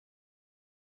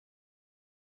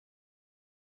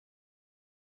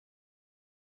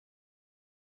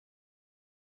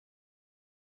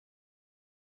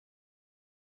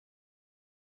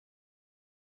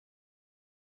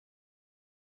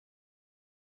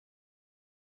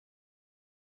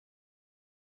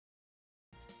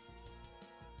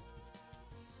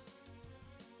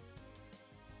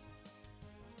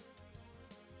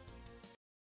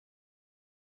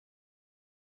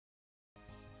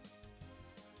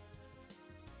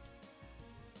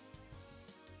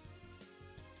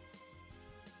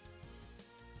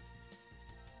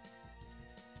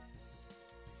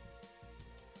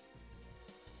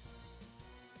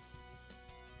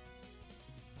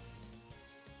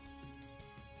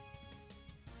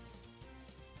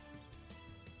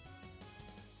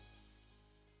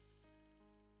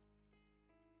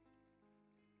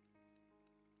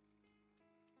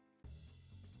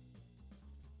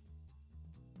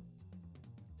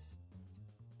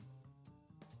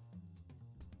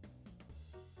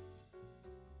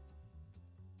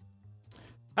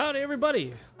Howdy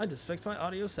everybody! I just fixed my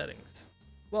audio settings.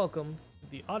 Welcome to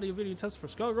the audio video test for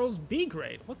Skullgirls Be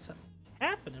Gr8. What's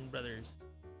happening, brothers,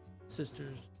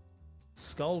 sisters,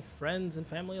 skull friends, and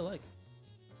family alike?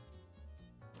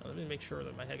 Let me make sure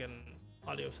that my heckin'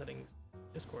 audio settings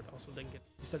Discord also didn't get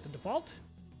set to default.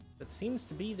 That seems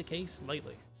to be the case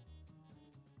lately.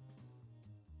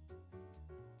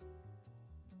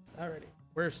 Alrighty,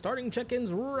 we're starting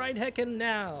check-ins right heckin'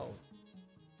 now.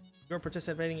 If you're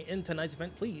participating in tonight's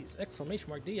event, please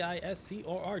 !DISCORD.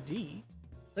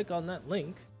 Click on that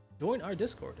link. Join our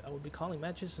Discord. I will be calling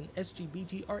matches in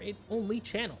SGBGR8 only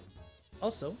channel.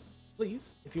 Also,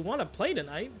 please, if you want to play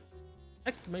tonight,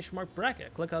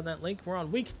 !bracket. Click on that link. We're on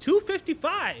week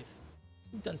 255.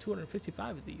 We've done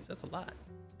 255 of these. That's a lot.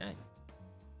 Dang.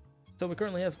 So we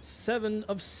currently have 7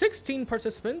 of 16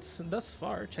 participants thus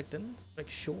far checked in. Let's make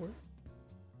sure.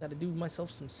 Gotta do myself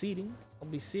some seating. I'll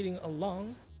be seating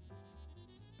along.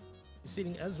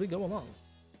 Seating as we go along.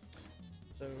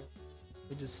 So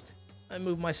I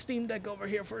move my Steam Deck over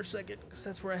here for a second because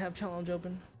that's where I have challenge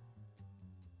open.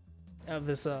 I have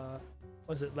this what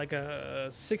is it, like a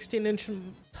 16-inch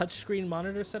touchscreen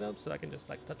monitor set up so I can just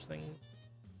like touch things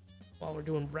while we're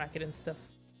doing bracket and stuff.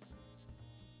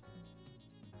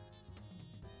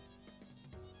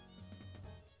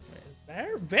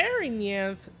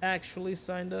 Varianth actually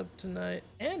signed up tonight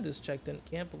and is checked in.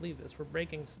 Can't believe this. We're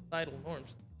breaking societal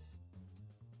norms.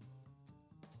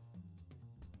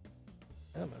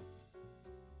 Yeah, man.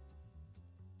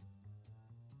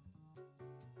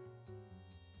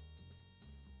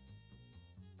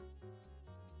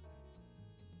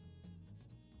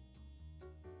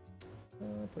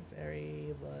 Put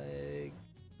very like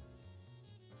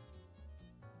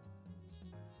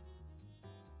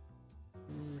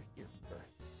here.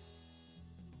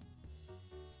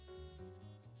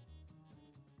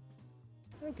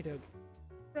 Okie dokie.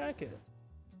 Bracket.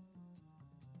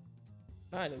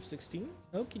 9 of 16.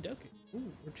 Okie dokie.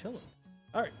 Ooh, we're chilling.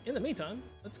 Alright, in the meantime,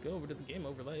 let's go over to the game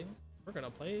overlay. We're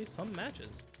gonna play some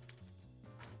matches.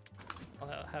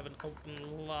 I'll have an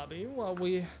open lobby while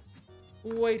we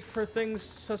wait for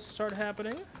things to start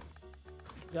happening.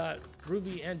 Got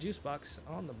Ruby and Juicebox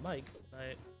on the mic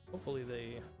tonight. Hopefully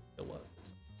they show up.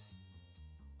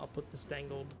 I'll put this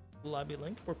dangled lobby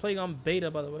link. We're playing on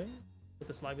beta, by the way. Put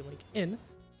this lobby link in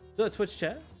the Twitch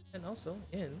chat and also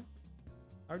in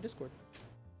our Discord.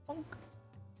 Bonk.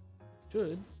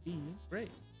 Should be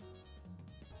great.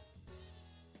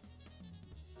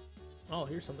 Oh,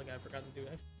 here's something I forgot to do.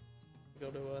 Actually,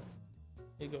 go to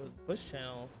you go to the Twitch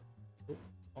channel. Oh,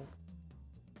 bonk.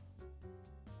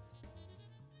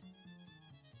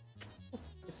 Oh,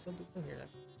 there's something in here.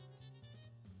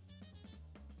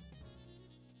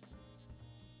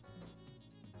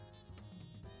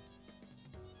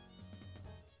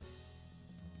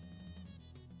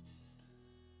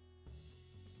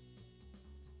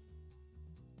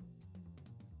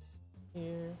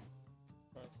 Here,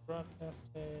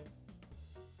 broadcasting.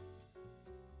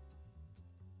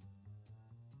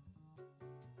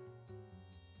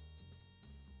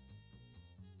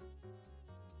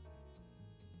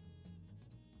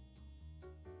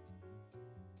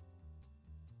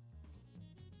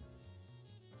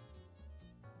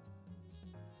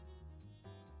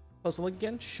 Post a link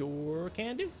again? Sure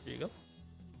can do. Here you go.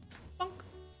 Bonk.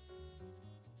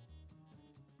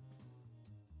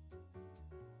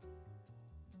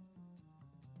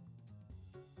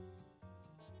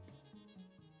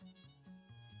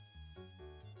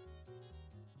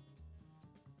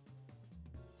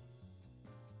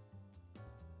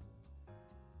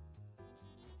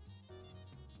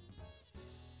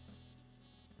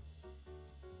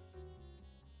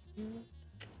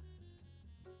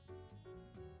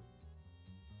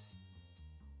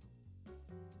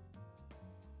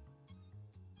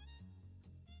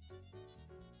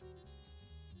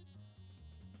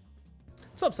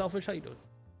 What's up, Selfish? How you doing?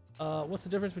 What's the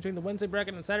difference between the Wednesday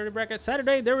bracket and Saturday bracket?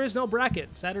 Saturday, there is no bracket.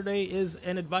 Saturday is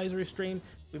an advisory stream.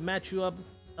 We match you up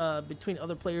between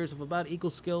other players of about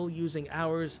equal skill using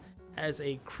hours as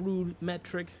a crude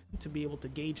metric to be able to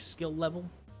gauge skill level.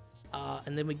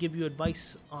 And then we give you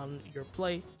advice on your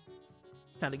play,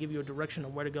 kind of give you a direction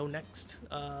on where to go next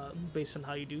based on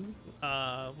how you do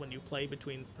when you play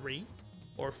between 3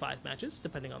 or 5 matches,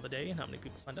 depending on the day and how many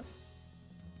people signed up.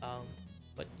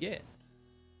 But yeah.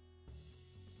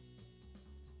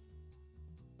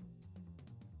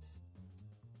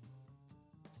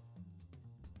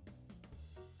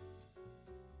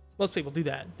 Most people do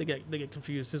that. They get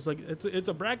confused. It's like it's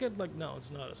a bracket. Like no,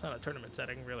 it's not. It's not a tournament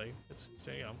setting really. It's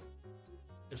you know,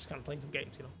 they're just kind of playing some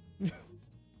games. You know,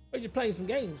 we're just playing some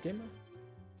games, gamer.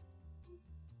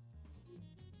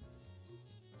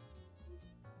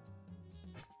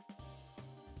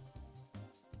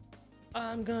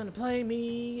 I'm gonna play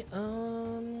me.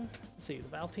 Let's see, the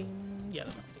Val team. Yeah,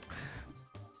 the Val team.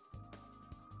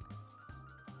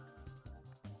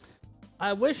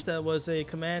 I wish there was a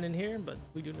command in here, but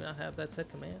we do not have that set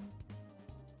command.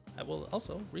 I will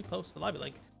also repost the lobby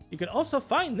link. You can also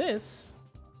find this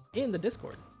in the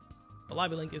Discord. The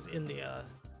lobby link is in the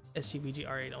SGB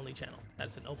Gr8 only channel.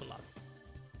 That's an open lobby.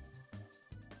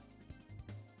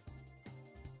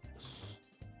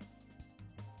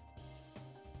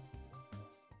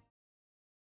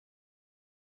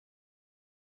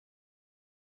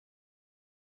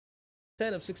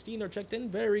 Ten of 16 are checked in.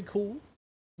 Very cool.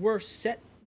 We're set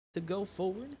to go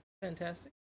forward.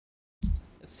 Fantastic.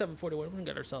 It's 7:41. We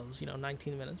got ourselves,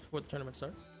 19 minutes before the tournament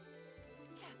starts.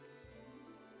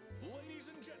 Ladies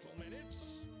and gentlemen,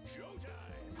 it's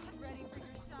showtime. Ready for your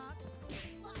shots?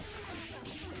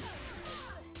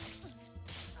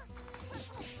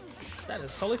 That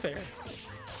is totally fair.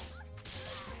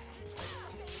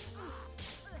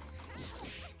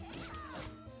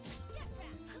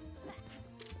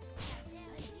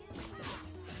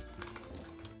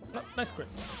 Oh, nice crit.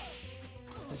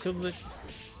 Until the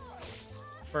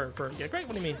for Get Great?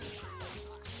 What do you mean?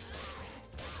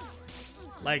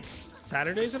 Like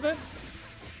Saturday's event?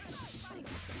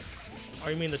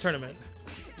 Or you mean the tournament?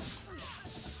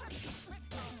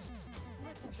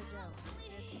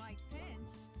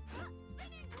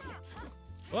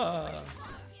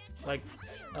 Like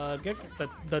get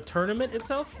the tournament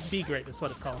itself? Be Great is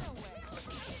what it's called.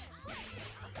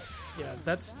 Yeah,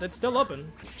 that's still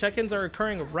open. Check-ins are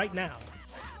occurring right now.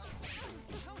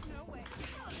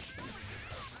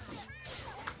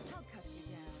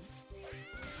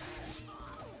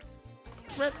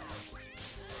 Rip.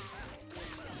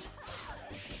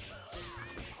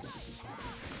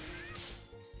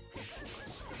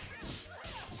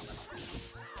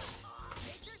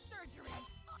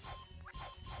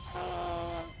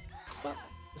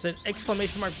 It's an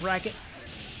exclamation mark bracket.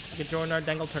 You can join our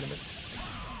dangle tournament.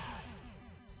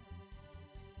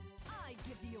 I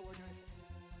give the orders.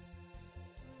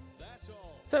 That's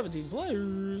all. 17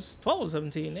 players. 12 of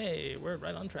 17. Hey, we're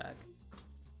right on track.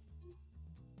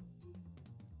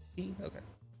 Okay.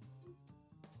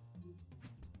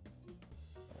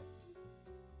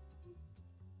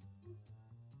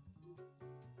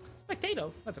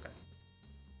 Spectato. That's okay.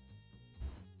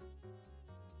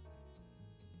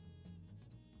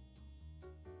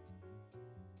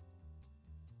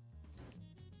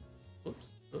 Oops.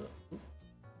 Oops.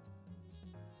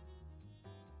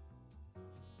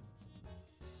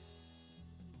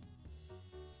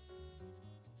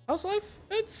 House life,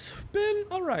 it's been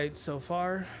alright so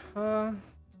far. Some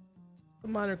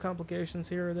minor complications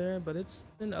here or there, but it's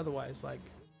been otherwise like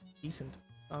decent,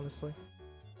 honestly.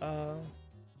 Been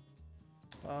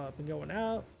going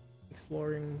out,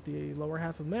 exploring the lower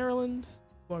half of Maryland,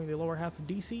 exploring the lower half of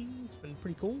DC. It's been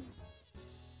pretty cool.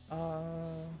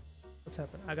 What's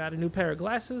happened? I got a new pair of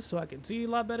glasses so I can see a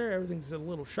lot better. Everything's a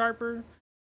little sharper.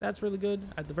 That's really good.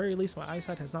 At the very least, my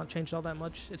eyesight has not changed all that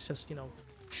much. It's just,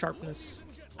 sharpness.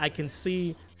 I can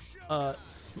see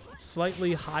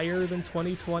slightly higher than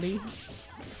 2020,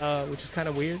 which is kind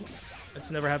of weird.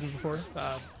 It's never happened before,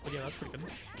 but that's pretty good.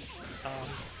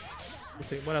 Let's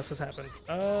see what else has happened.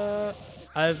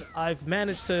 I've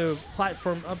managed to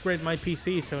platform upgrade my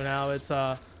PC, so now it's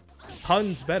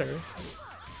tons better.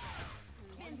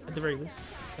 At the very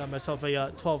least, got myself a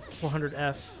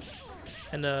 12400F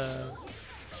and a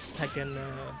heckin'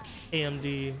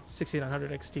 AMD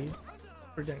 6900 XT.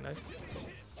 Pretty dang nice.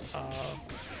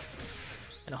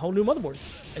 And a whole new motherboard.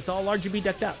 It's all RGB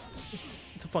decked out.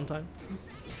 It's a fun time.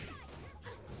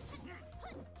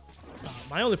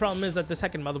 My only problem is that this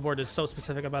heckin' motherboard is so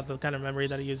specific about the kind of memory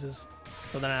that it uses,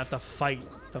 so then I have to fight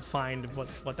to find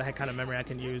what the heck kind of memory I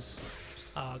can use.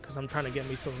 Because I'm trying to get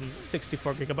me some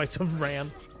 64 gigabytes of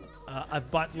RAM.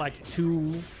 I've bought like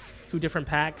two different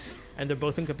packs, and they're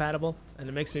both incompatible, and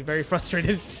it makes me very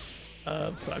frustrated.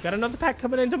 So I got another pack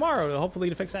coming in tomorrow, hopefully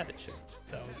to fix that shit.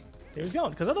 So here's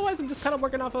going, because otherwise I'm just kind of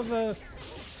working off of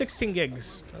 16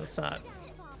 gigs. It's not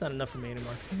enough for me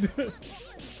anymore.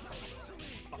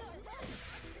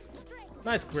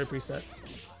 Nice grip reset.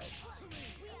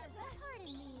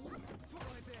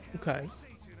 Okay.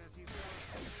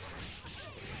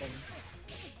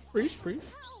 Preach.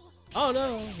 Oh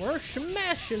no, we're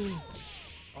smashing.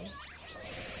 Oh.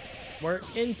 We're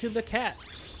into the cat.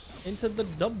 Into the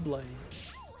double.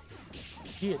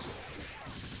 Yes.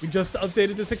 We just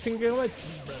updated to 16 gigabytes.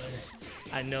 Brother,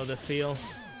 I know the feel.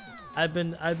 I've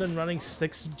been running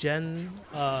 6th gen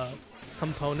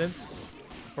components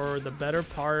for the better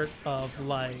part of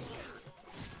like,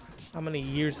 how many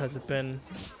years has it been?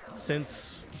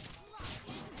 Since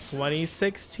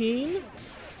 2016.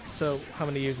 So how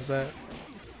many years is that?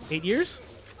 8 years?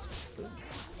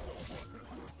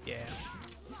 Yeah.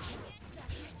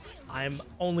 I'm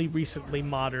only recently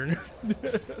modern.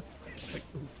 Like,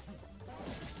 oof.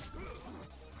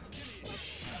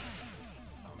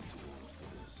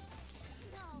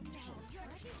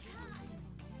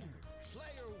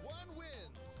 Player 1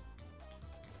 wins.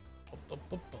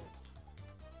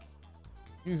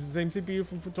 Use the same CPU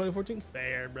from 2014?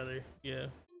 Fair, brother. Yeah.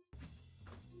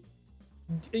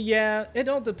 Yeah, it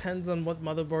all depends on what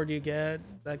motherboard you get.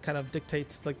 That kind of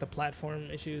dictates like the platform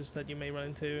issues that you may run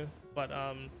into. But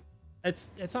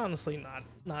it's honestly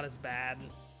not as bad.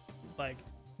 Like,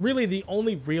 really the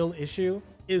only real issue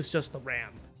is just the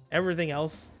RAM. Everything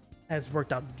else has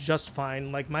worked out just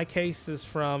fine. Like, my case is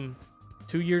from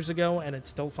 2 years ago and it's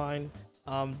still fine.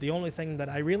 The only thing that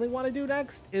I really want to do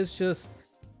next is just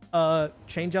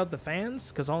change out the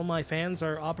fans, because all my fans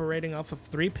are operating off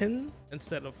of 3-pin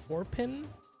instead of 4-pin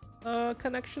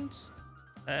connections,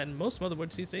 and most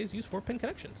motherboards these days use 4-pin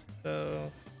connections. So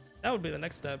that would be the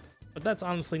next step, but that's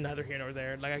honestly neither here nor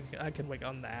there. Like, I can wait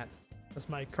on that, because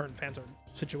my current fans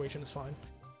situation is fine.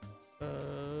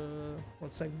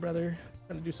 1 sec, brother.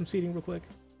 Gonna do some seating real quick.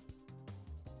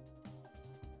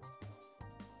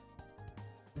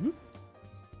 Whoop.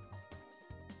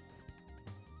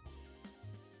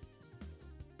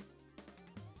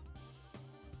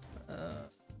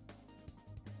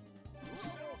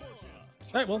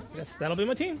 Alright, well, I guess that'll be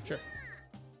my team. Sure.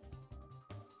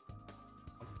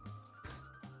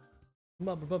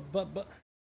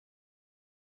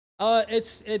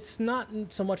 It's not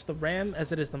so much the RAM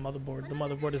as it is the motherboard. The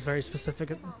motherboard is very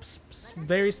specific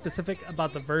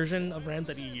about the version of RAM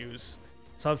that you use.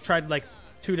 So I've tried like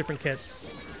 2 different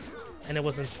kits, and it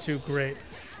wasn't too great.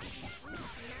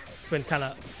 It's been kind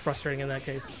of frustrating in that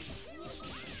case.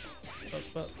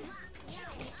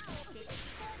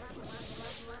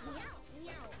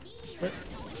 Right.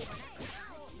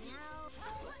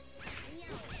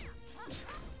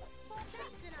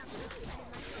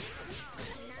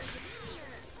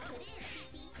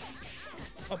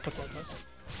 Oh, fuck, fuck, fuck.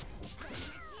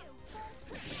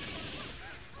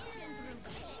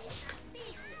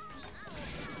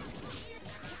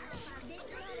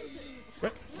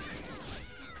 Right.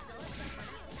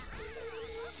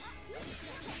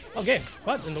 Okay,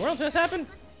 what in the world just happened?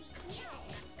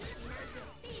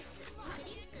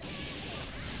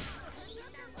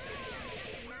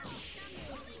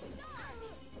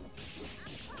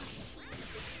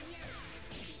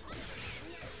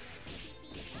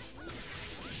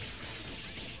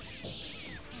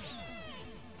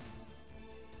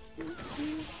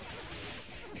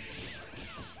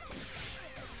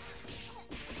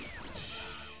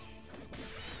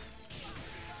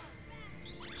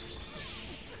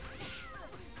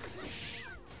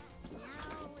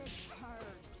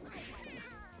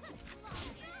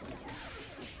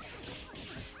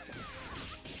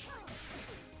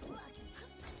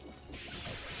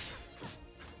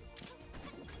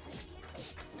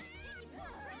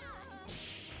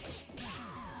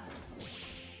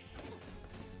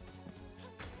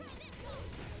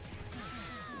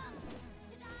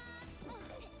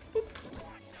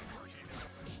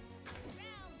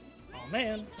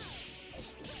 Man,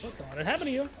 what the hell happened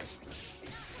to you?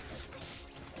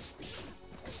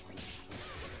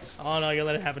 Oh no, you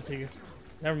let it happen to you.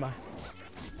 Never mind.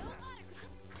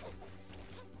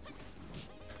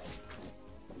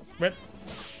 Rip.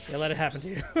 You let it happen to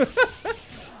you.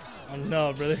 Oh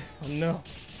no, brother. Oh no.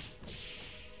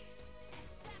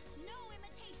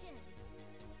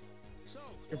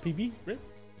 Your PB, Rip.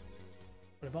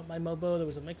 What about my MOBO? There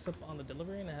was a mix-up on the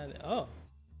delivery and I had an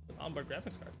onboard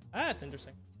graphics card. That's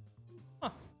interesting. Huh.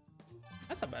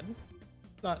 That's not bad.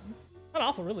 Not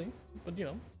awful, really. But, you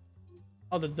know.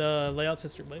 Oh, the layout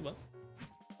says stream label.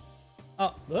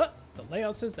 Oh, the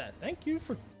layout says that. Thank you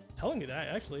for telling me that,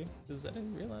 actually. Because I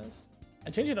didn't realize. I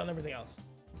changed it on everything else.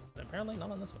 But apparently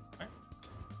not on this one. Alright.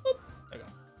 Boop. There you go.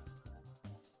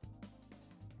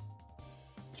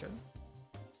 Sure.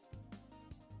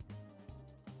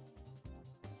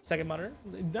 Second monitor.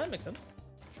 That makes sense.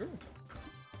 Sure.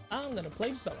 I'm gonna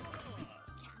play Bella. Can't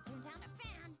turn down a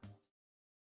fan.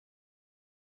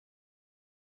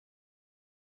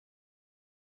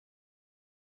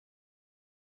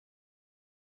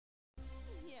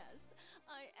 Yes,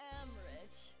 I am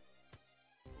rich.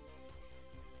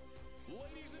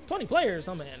 20 players,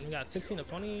 oh man, we got 16 of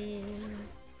 20.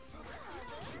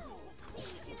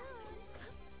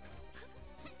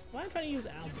 Why am I trying to use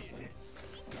Albus?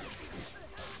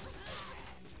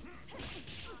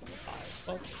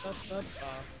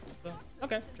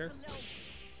 Okay, sure.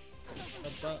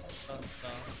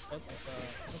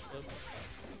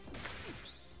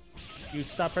 You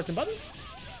stop pressing buttons?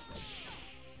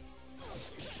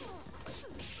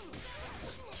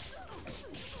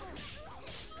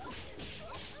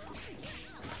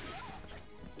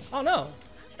 Oh no,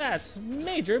 that's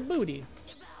major booty.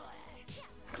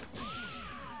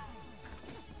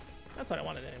 That's what I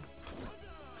wanted to name.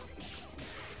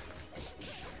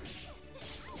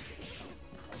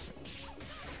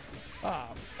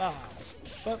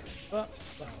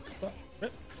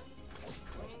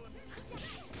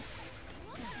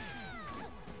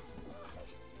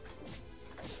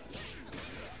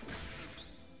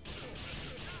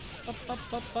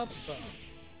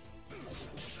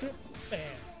 Rip. Bam.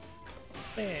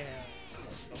 Bam.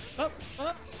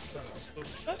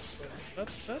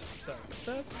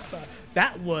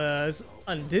 That was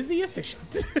undizzy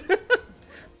efficient.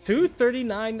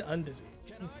 239 undizzy.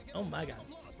 Oh my god.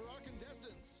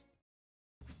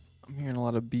 I'm hearing a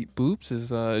lot of beep boops.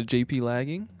 Is JP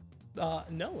lagging?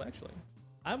 No, actually.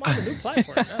 I'm on the new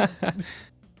platform now.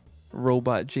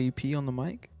 Robot JP on the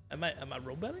mic? Am I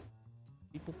roboting?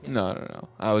 People No.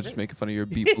 I was just making fun of your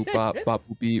beep boop bop bop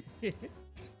boop beep.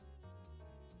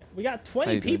 We got 20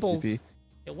 How you doing, people. JP?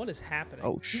 Yeah, what is happening?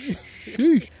 Oh,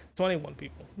 sheesh. 21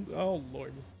 people. Oh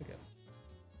lord. Okay.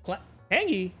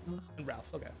 Hangy and Ralph.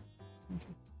 Okay.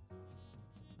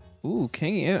 Ooh,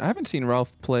 Kangy. I haven't seen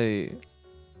Ralph play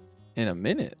in a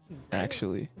minute,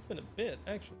 actually. It's been a bit,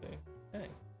 actually. Dang.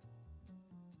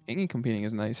 Kangy competing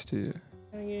is nice, too.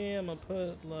 Hangy, I'm gonna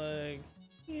put, like,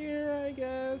 here, I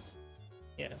guess.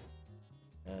 Yeah.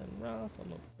 And Ralph, I'm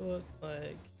gonna put,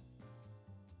 like,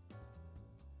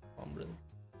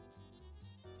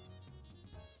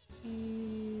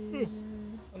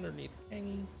 underneath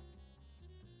Kangy.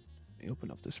 Let me open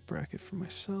up this bracket for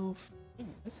myself. Ooh,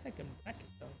 this heckin' bracket,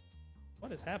 though.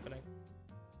 What is happening?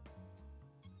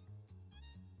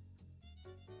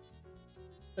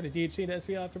 But a DHC to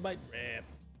SPL after bite? Rip.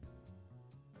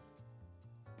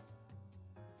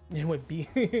 It would be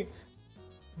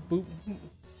boop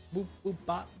boop boop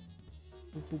bop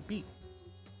boop boop beep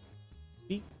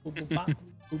beep boop boop bop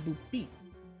boop boop beep.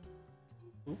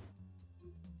 Boop.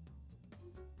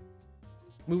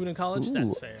 Moving to college? Ooh.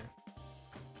 That's fair.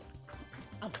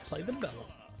 I'll play the bell.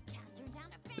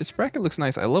 This bracket looks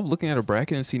nice. I love looking at a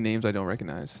bracket and see names I don't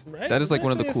recognize. Right? That is There's like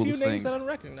one of the actually a coolest few names things. I don't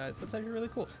recognize. That's actually really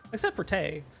cool. Except for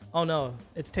Tay. Oh no,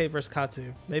 it's Tay versus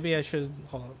Katsu. Maybe I should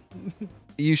hold on.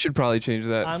 You should probably change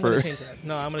that I'm for. gonna change that.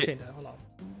 No, I'm gonna change that. Hold on.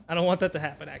 I don't want that to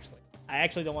happen. Actually, I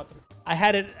actually don't want them. I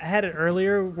had it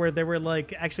earlier where they were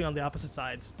like actually on the opposite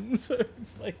sides. So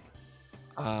it's like.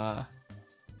 All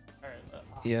right,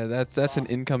 Yeah, that's an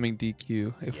incoming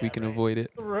DQ if we can avoid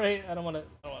it. Right. I don't want to.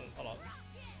 Hold on. All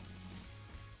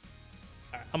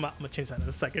right, I'm gonna change that in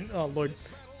a second. Oh lord.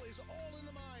 Battle is all in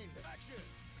the mind. Action.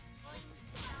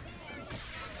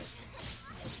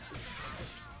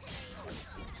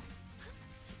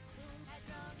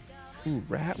 Ooh,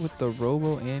 Rat with the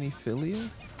Robo Aniphilia?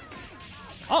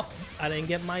 Oh, I didn't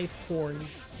get my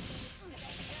horns.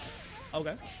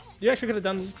 Okay. You actually could have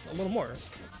done a little more.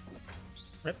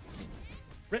 Rip.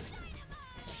 Rip.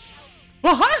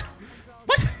 Oh, huh?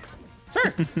 What?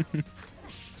 Sir.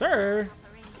 Sir.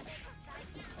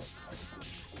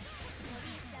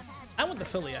 I want the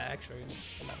Philia, actually.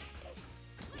 Come on.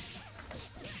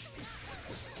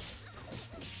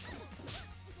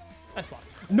 Nice block.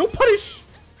 No punish!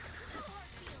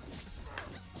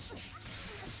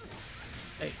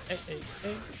 Hey.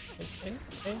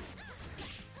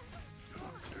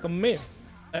 Come here.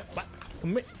 What?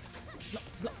 Come here.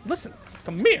 No, listen.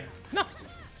 Come here. No.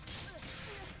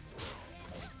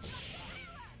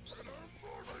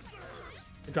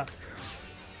 Drop.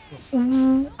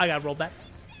 Ooh, I gotta roll back.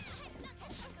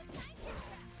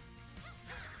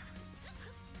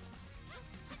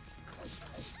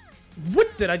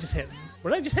 What did I just hit?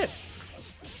 What did I just hit?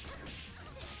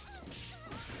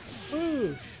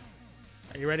 Oosh.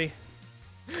 Are you ready?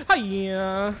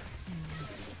 Hiya.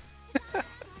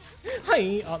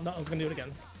 Hi. Oh no, I was gonna do it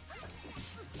again.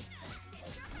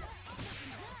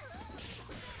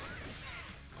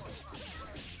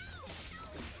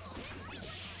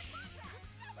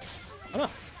 Oh no.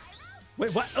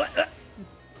 Wait, what?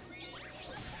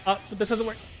 But this doesn't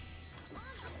work.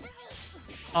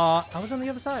 I was on the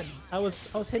other side. I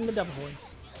was hitting the devil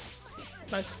horns.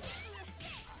 Nice.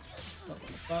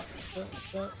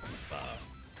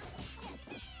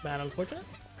 Bad, unfortunate.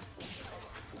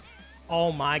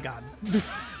 Oh my god.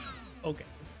 Okay.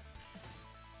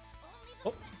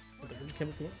 Oh, I think I just came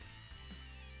up to it.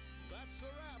 That's a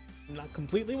wrap. I'm not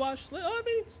completely washed. I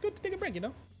mean, it's good to take a break, you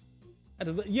know.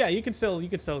 Yeah, you can still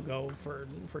go for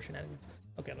shenanigans.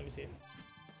 Okay, let me see.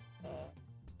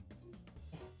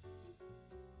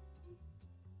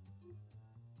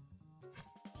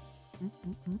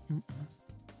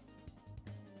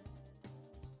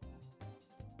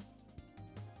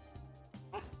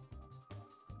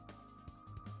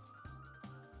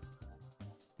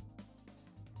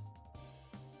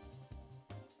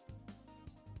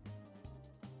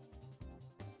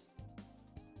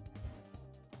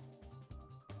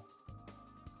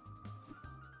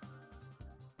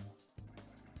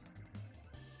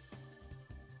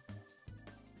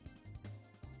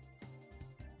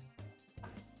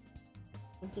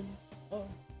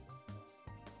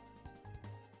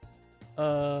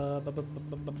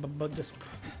 But this one.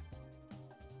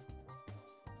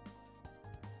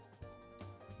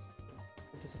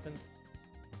 Participants.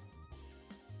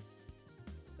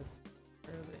 That's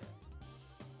where are they at?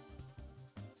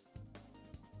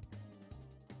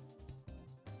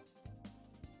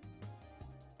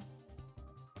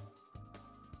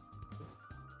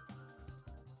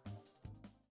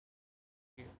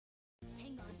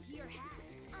 Hang on to your hat.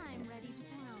 I'm ready to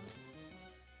pounce.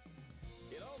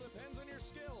 It all depends on your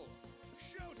skill.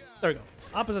 Showtime. There we go.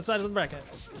 Opposite sides of the bracket.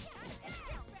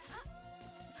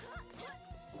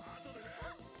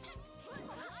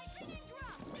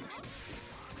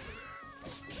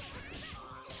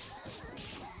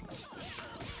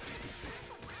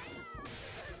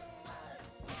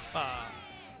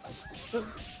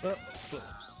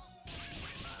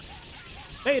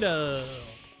 Beta.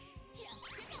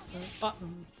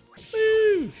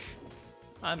 Boosh.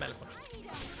 I'm malfunction.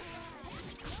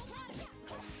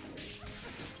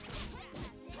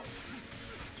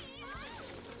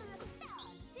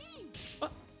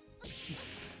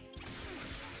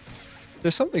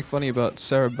 There's something funny about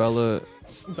Sarabella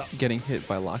What's up? getting hit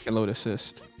by lock and load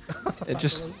assist. It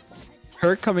just,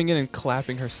 her coming in and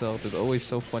clapping herself is always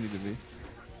so funny to me.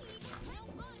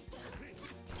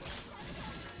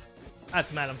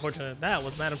 That's mad unfortunate. That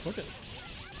was mad unfortunate.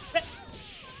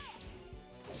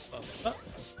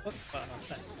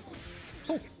 Nice.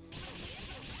 Cool. Up.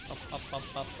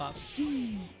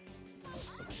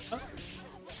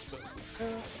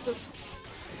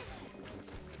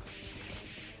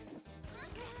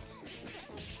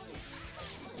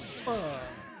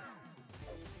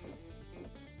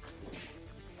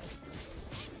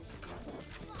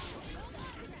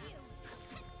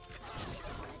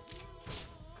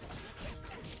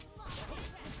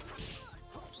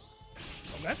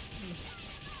 Okay.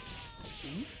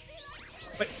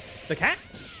 Wait, the cat?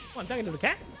 Oh, I'm talking to the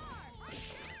cat?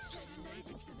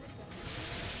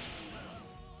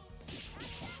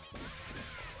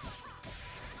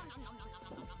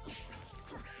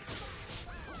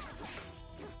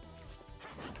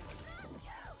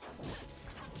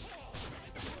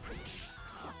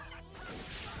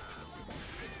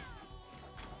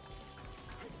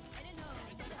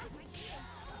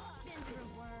 Been through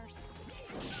worse.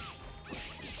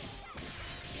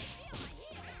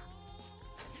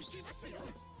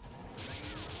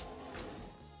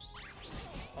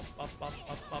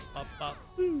 Up.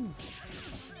 Woo.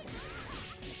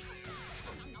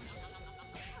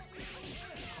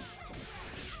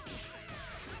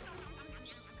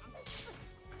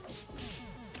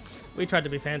 We tried to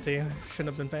be fancy. Shouldn't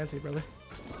have been fancy, brother.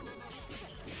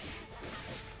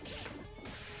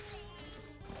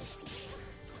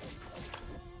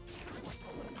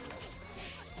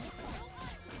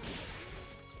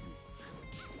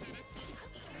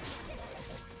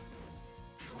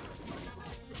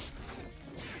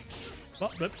 Oh,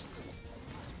 flip.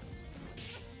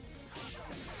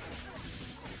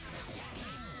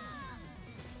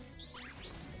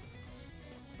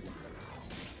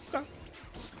 Okay.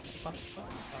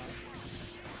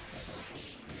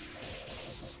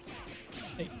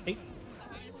 Hey.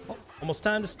 Oh, almost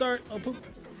time to start. Oh, poop.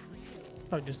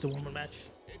 Probably just do one more match.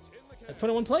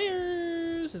 21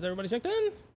 players. Is everybody checked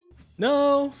in?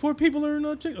 No, 4 people are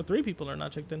not checked. Oh, 3 people are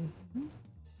not checked in.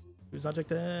 Who's not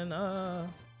checked in?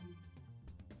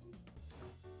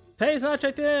 Tay's not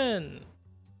checked in.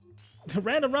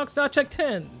 Random Rock's not checked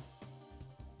in.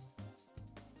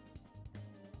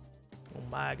 Oh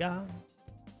my god.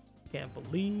 Can't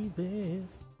believe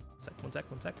this. One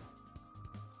sec.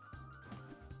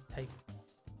 Tay.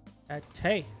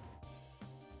 Tay.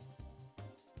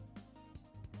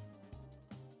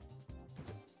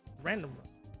 Random.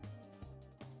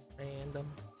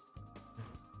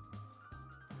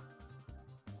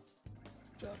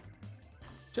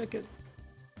 Check it.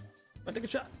 I take a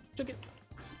shot. Check it.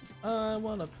 I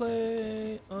wanna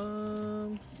play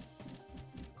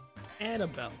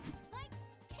Annabelle.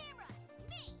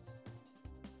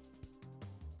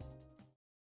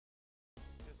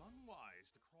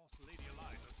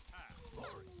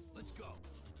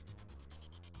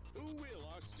 Who will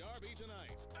our star be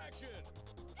tonight? Action!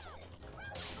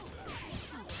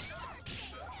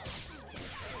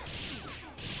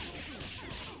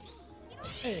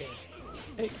 Hey,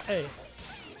 hey.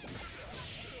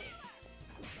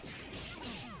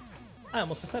 I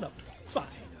almost set up. It's fine.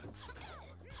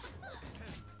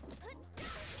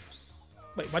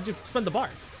 Wait, why'd you spend the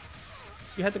bar?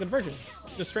 You had the conversion.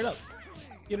 Just straight up.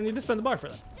 You don't need to spend the bar for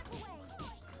that.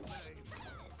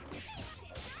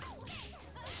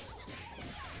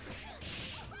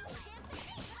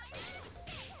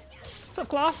 What's up,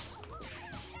 Claw?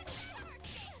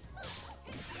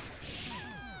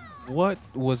 What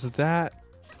was that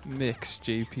mix,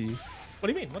 JP? What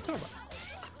do you mean? What's up about?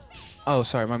 Oh,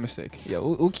 sorry, my mistake. Yeah,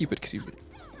 we'll keep it because you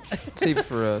save it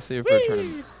for a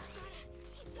tournament.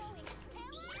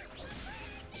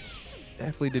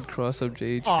 Definitely did cross up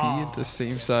JHP into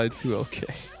same side too.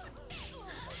 Okay.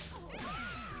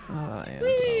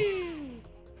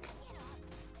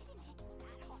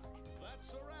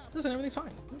 Listen, everything's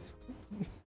fine.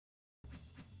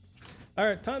 All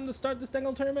right, time to start this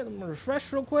dangle tournament. I'm gonna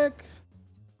refresh real quick.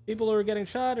 People who are getting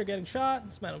shot are getting shot.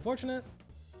 It's mad unfortunate.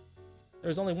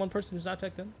 There's only one person who's not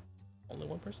checked in. Only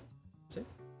one person. See?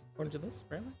 According to this,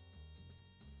 apparently.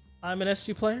 I'm an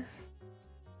SG player.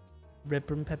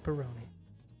 Rip and pepperoni.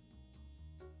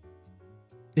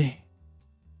 Damn.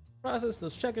 Process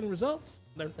those check-in results.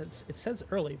 It says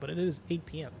early, but it is 8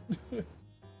 p.m. We're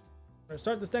gonna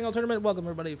start this dangle tournament. Welcome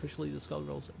everybody officially to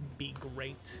Skullgirls Be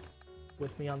Great.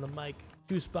 With me on the mic,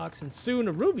 Juicebox, and soon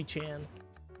a Ruby-chan.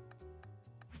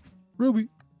 Ruby.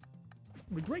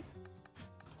 Be great.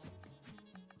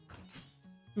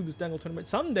 Do this dangle tournament.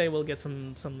 Someday we'll get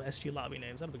some SG lobby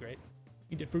names. That'll be great.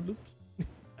 You did Fruit Loops.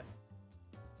 Nice.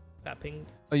 Got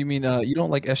pinged. Oh, you mean you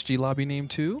don't like SG lobby name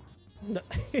too? No,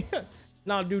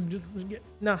 no dude. Just get,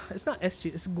 no, it's not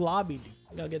SG. It's Globby, dude.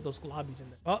 I gotta get those globbies in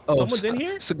there. Oh, someone's in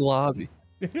here. It's a globby.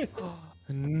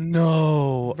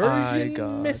 No, Version I got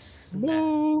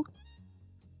mismatch.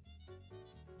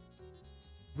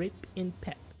 Rip and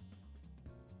pep.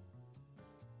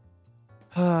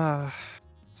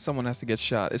 Someone has to get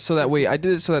shot. It's so that way I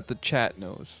did it so that the chat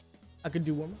knows. I could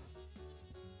do warm up.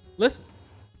 Listen,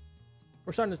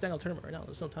 we're starting this dangle tournament right now.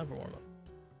 There's no time for warm up.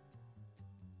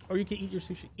 Or you can eat your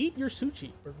sushi. Eat your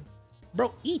sushi,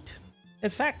 bro. Eat. In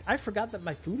fact, I forgot that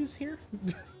my food is here.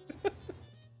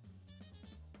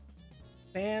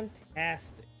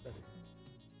 Fantastic.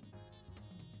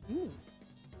 Ooh.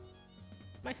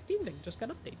 My Steam Deck just got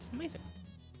updates. Amazing.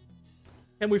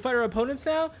 Can we fight our opponents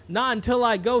now? Not until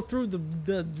I go through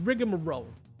the rigmarole.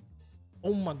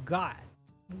 Oh my god.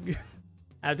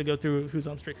 I have to go through who's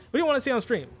on stream. What do you want to see on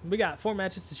stream? We got 4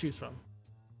 matches to choose from.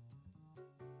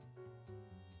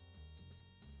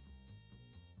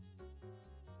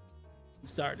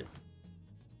 Started.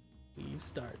 We've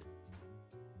started.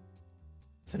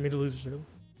 Send me to losers room.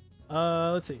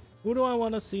 Let's see. Who do I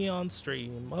want to see on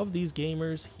stream of these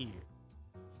gamers here?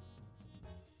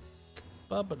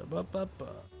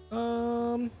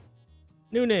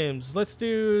 New names. Let's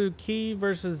do Key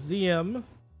versus ZM.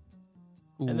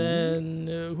 Ooh. And then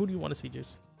who do you want to see,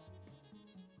 Juice?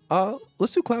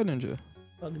 Let's do Cloud Ninja.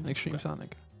 Extreme Okay.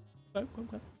 Sonic.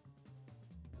 Okay.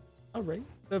 All right.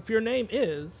 So if your name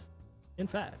is, in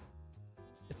fact,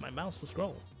 if my mouse will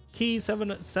scroll, Key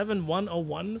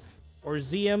 77101 or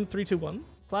ZM321,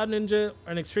 Cloud Ninja,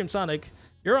 and Extreme Sonic,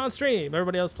 you're on stream.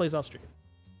 Everybody else plays off stream.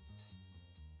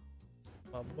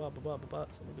 So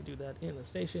we can do that in the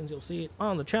stations. You'll see it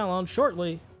on the challenge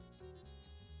shortly.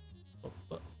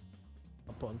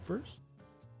 Up on first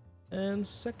and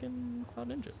second, Cloud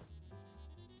Ninja.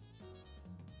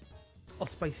 I'll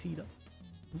spice it up.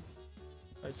 All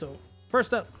right, so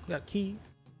first up, we got Key.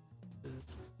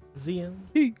 Is ZM.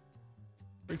 Key.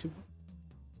 3, 2,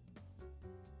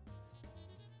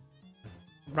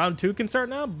 1. Round 2 can start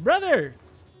now, brother.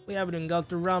 We haven't even gone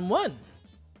through round 1.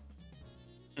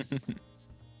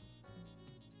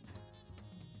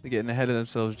 They're getting ahead of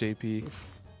themselves, JP.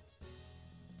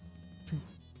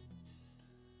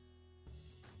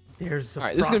 There's a All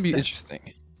right, this is gonna be process.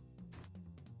 interesting.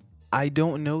 I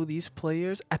don't know these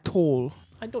players at all.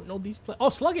 I don't know these players. Oh,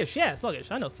 Sluggish. Yeah, Sluggish.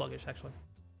 I know Sluggish, actually.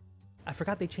 I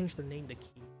forgot they changed their name to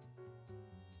Key.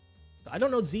 I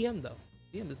don't know ZM, though.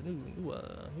 ZM is a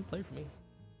new player for me.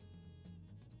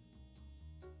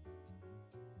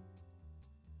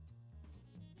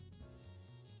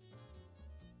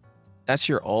 That's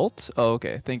your alt? Oh,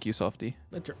 okay. Thank you, Softy.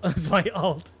 That's my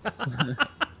alt.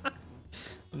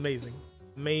 Amazing.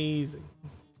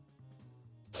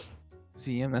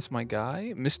 ZM, that's my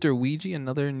guy. Mr. Ouija,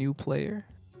 another new player.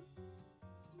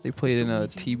 They played Mr. in a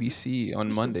Ouija? TBC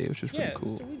on Monday, which was pretty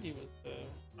cool. Mr. Ouija was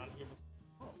on here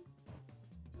before.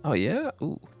 Oh yeah.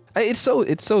 Ooh. It's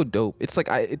so dope. It's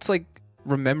like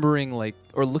remembering like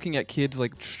or looking at kids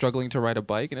like struggling to ride a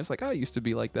bike, and it's like, oh, I used to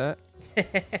be like that.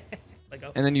 Like,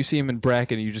 oh, And then you see him in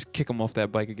bracket, and you just kick him off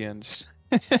that bike again. Just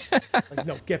like,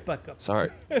 no, get back up. sorry,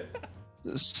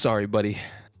 sorry, buddy.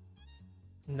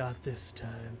 Not this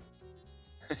time.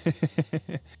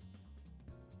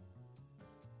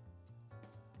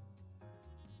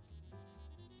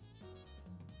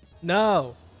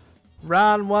 No.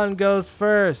 Round 1 goes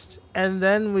first, and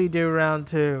then we do round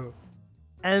 2.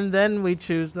 And then we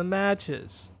choose the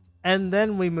matches. And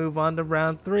then we move on to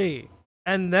round 3.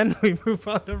 And then we move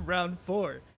on to round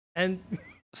 4. And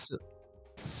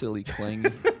Silly clang.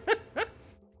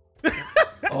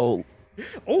 Oh,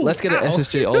 oh, let's get an ow.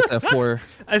 SSJ ult F4.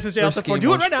 SSJ out the 4. game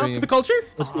Do it on right now stream. for the culture.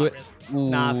 Let's do it.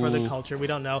 Nah, for the Ooh. culture. We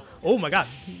don't know. Oh my god.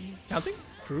 Counting?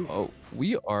 True. Oh,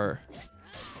 we are.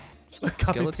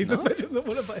 Copy skeleton paste up? especially the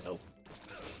one of my health.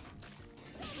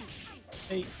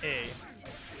 A.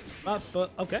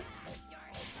 Okay.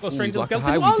 Go straight Ooh, to the block the skeleton.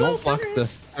 high. We Oh, no, don't block Henry. the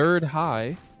third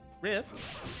high. Rip.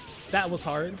 That was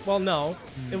hard. Well, no.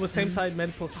 It was same side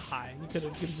mid plus high. You could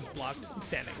have just blocked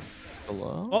standing.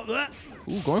 Hello. Oh, that.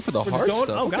 Ooh, going for the We're just hard going.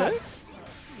 stuff. Oh, God. Okay.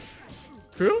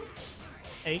 True.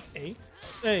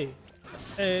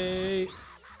 A.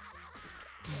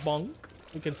 Bonk.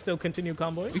 We can still continue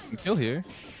comboing. We can kill here.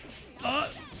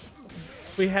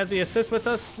 We had the assist with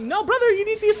us. No, brother, you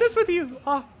need the assist with you.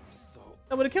 Ah,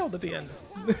 that would have killed at the end.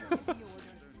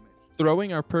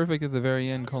 Throwing our perfect at the very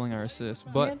end, calling our assist.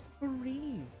 But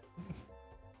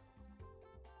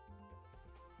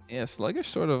yeah, Sluggish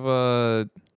sort of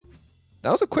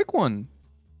that was a quick one.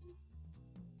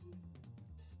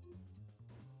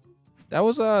 That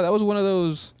was one of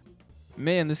those,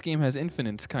 man, this game has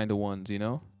infinites kind of ones, you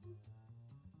know?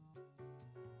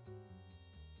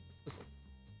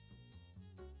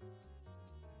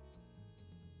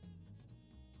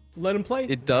 Let him play.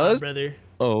 It does? Nah, brother.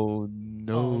 Oh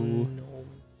no. Oh no.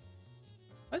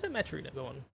 Why's that Maturina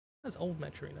going? That's old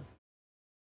Maturina.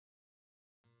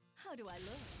 How do I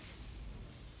look?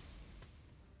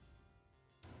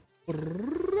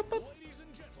 Ladies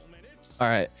and gentlemen, it's All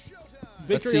right.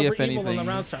 Victory see over if evil on the anything-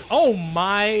 round start. Oh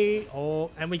my.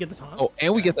 Oh, and we get the taunt. Oh,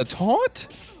 and we get the taunt?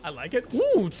 I like it.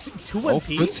 Ooh, 2 Oh,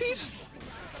 1P. pussies?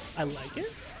 I like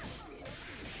it.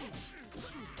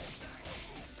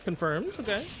 Confirms.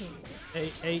 Okay.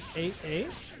 A.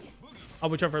 Oh,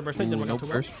 we tried for a burst bait. Didn't Ooh, work no out too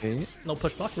well. burst bait. No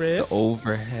push block. Rip. The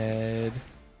overhead.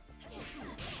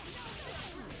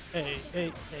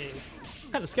 A.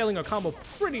 Kind of scaling our combo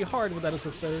pretty hard with that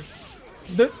assist there.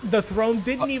 The throne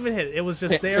didn't even hit. It was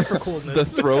just there for The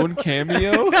coolness. throne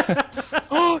cameo?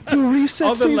 Oh, the reset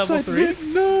On the same level side 3. mid?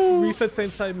 No. Reset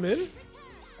same side mid.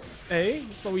 A.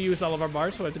 But we used all of our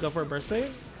bars, so we have to go for a burst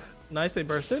bait. Nice, they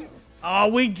bursted. Oh,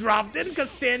 we dropped it because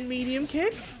stand medium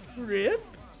kick. Rip.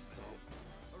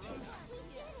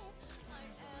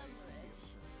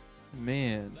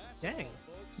 Man, Dang.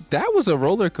 that was a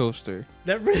roller coaster.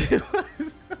 That really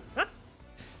was.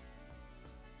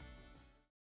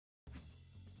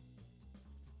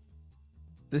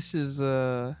 This is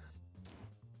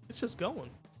It's just going.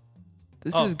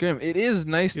 this Oh. is grim. It is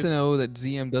nice You- to know that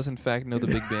ZM does in fact know the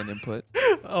big band input.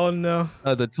 Oh no.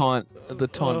 The taunt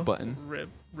Oh, button.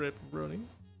 Rip, running.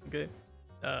 Okay.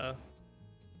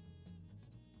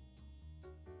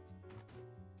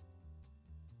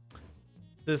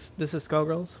 This is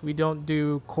Skullgirls. We don't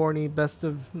do corny best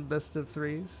of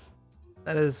threes.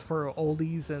 That is for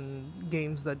oldies and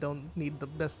games that don't need the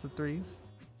best of threes.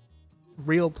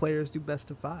 Real players do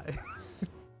best of fives.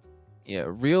 Yeah,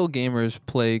 real gamers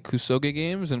play Kusoge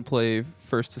games and play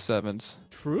first to sevens.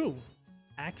 True,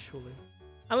 actually.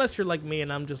 Unless you're like me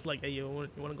and I'm just like, hey, you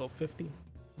want to go 50?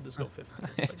 Just go 50.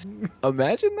 Like,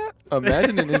 Imagine that.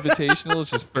 Imagine an invitational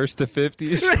just first to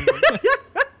 50s.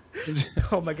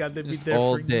 oh my god, they'd be Just there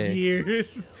all for day.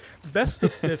 years. Best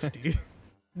of 50.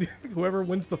 Whoever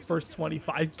wins the first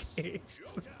 25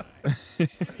 games.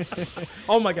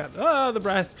 Oh my god. The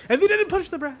brass. And they didn't push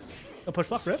the brass. The push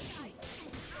block rip.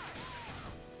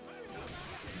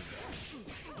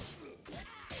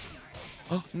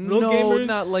 Real No, gamers-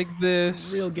 not like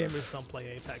this. Real gamers don't play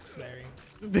Apex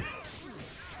very.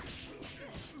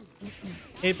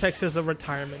 Apex is a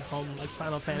retirement home, like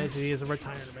Final Fantasy is a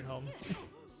retirement home.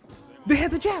 They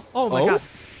had the jab. Oh my god.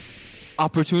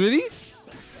 Opportunity?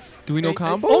 Do we know Hey,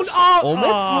 combos? Oh, oh, Omen?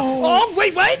 oh,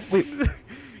 wait, what? Wait,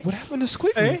 what happened to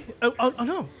Squid? Hey? Oh,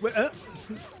 no. Wait,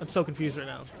 I'm so confused right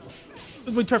now.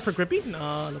 We try for Grippy?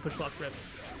 No push block grip.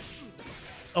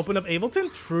 Open up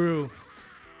Ableton? True.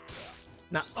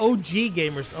 Now, OG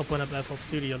gamers open up FL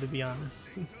Studio, to be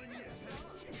honest.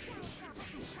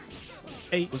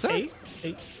 Was that-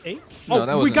 Eight, eight. No, Oh,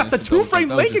 that we wasn't got the instant double two-frame jump,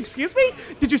 that was link. just- Excuse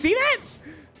me. Did you see that?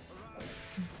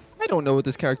 I don't know what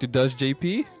this character does,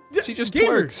 JP. She just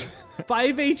Gamer. twerks.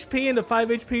 5 HP and a 5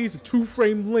 HP is a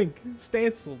two-frame link.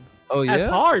 Stancelled. Oh yeah. That's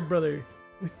hard, brother.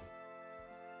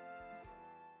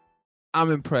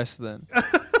 I'm impressed then.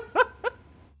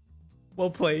 Well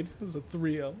played. This is a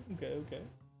 3-0. Okay, okay.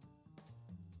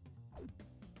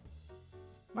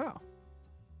 Wow.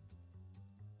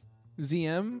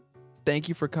 ZM, thank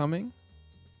you for coming.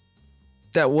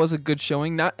 That was a good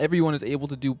showing. Not everyone is able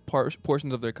to do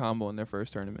portions of their combo in their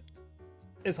first tournament.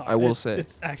 It's hard. I will say.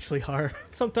 It's actually hard.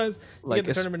 Sometimes you Like, get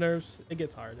the tournament nerves. It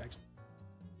gets hard, actually.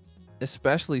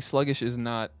 Especially sluggish is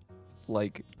not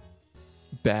like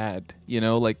bad, you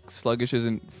know, like sluggish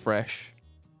isn't fresh.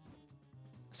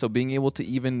 So being able to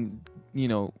even, you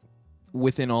know,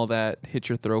 within all that, hit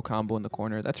your throw combo in the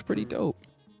corner, that's pretty dope.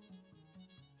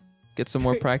 Get some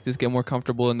more practice, get more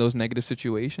comfortable in those negative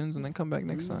situations, and then come back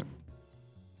next time.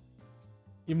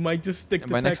 You might just stick And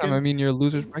to by Tekken. next time, I mean your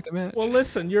losers bracket match. Well,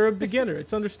 listen, you're a beginner.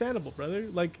 It's understandable, brother.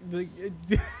 Like,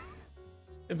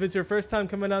 if it's your first time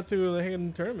coming out to a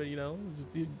Hagen tournament, you know,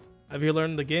 have you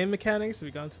learned the game mechanics? Have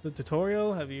you gone to the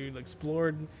tutorial? Have you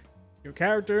explored your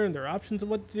character and their options and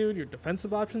what to do, your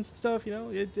defensive options and stuff? You know,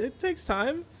 it takes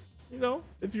time. You know,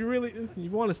 if you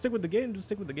want to stick with the game, just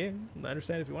stick with the game. And I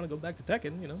understand if you want to go back to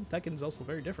Tekken. You know, Tekken is also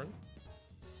very different.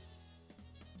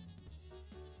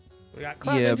 We got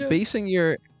Cloud Yeah, Ninja. basing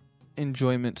your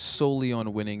enjoyment solely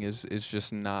on winning is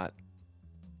just not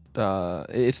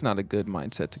it's not a good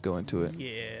mindset to go into it.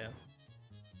 Yeah.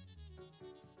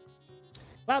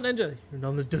 Cloud Ninja, you're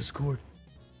on the Discord.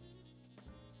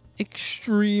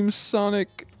 Extreme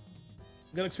Sonic.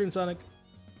 We got Extreme Sonic.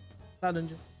 Cloud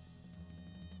Ninja.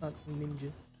 Cloud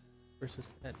Ninja versus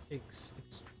that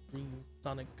Extreme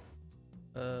Sonic.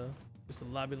 Just a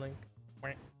lobby link.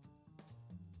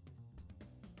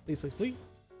 Please, please, please.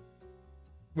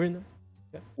 We're in there.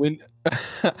 Yeah. When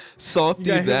Salty,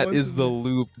 Yeah, that once is the in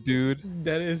loop, dude.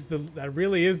 That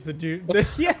really is the dude.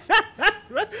 Yeah.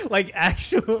 Like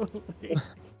actually.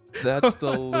 That's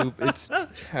the loop. It's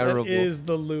terrible. That is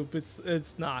the loop.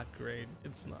 It's not great.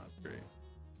 It's not great.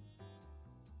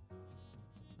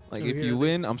 Like Oh, if here you they-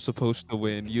 win, I'm supposed to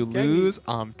win. You Can you- lose,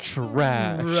 I'm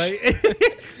trash. Right.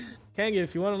 Kangi,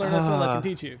 if you want to learn that film, I can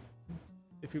teach you.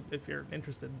 If you're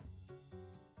interested.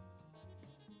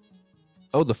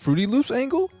 Oh, the Fruity Loops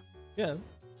angle? Yeah.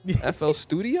 FL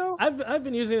Studio? I've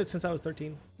been using it since I was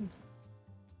 13.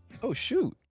 Oh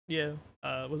shoot. Yeah.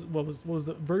 What was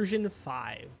the version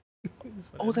 5? is when I've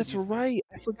Oh, been that's using it. right.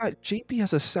 I forgot JP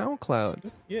has a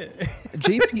SoundCloud. Yeah.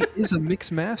 JP is a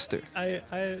mix master.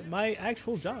 My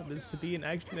actual job is to be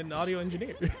an audio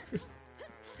engineer.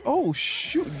 Oh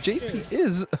shoot, JP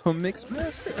is a mix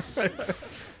master.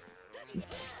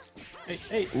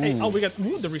 hey. Oh, we got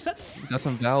the reset. Got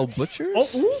some Val Butchers? Oh,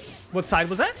 ooh. What side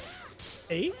was that?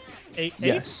 A.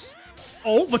 Yes.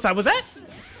 Oh, what side was that?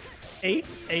 A.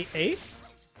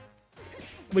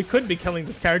 We could be killing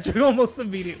this character almost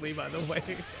immediately, by the way.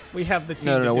 We have the team.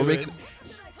 No, to we're do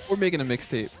we're making a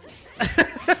mixtape.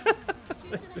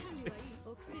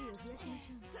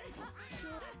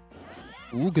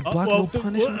 Ooh, good block, no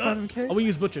punish in 5K. Oh, we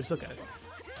use butchers. Okay.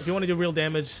 If you want to do real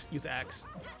damage, use axe.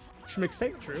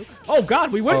 Mixtape, true. Oh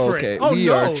God, we went for Okay, it. Oh we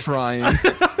no. are trying.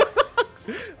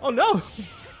 Oh no.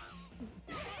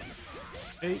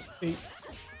 Hey.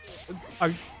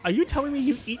 Are you telling me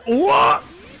you eat? What?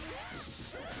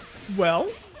 Well,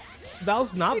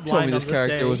 Val's not Told me blind on this this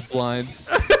character day. was blind.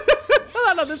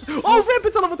 No, this. Oh,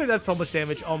 Rampant's on level 3. That's so much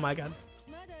damage. Oh my God.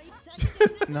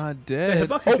 Not The dead.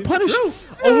 hitbox Oh, is punish! true.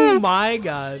 Oh my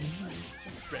God.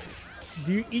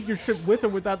 Do you eat your shrimp with or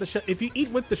without the shell? If you eat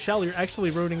with the shell, you're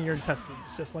actually ruining your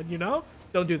intestines. Just like you know,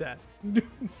 don't do that. All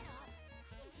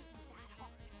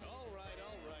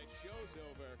right, show's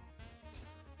over.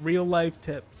 Real life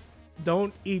tips.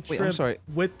 Don't eat Wait, I'm shrimp sorry.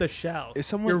 with the shell. Is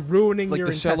someone- You're ruining like your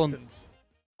the shell intestines.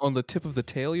 On the tip of the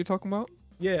tail you're talking about?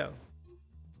 Yeah.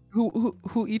 Who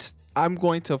eats? I'm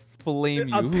going to flame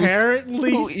you.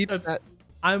 Apparently, Who eats that?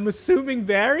 I'm assuming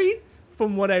Very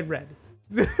from what I read.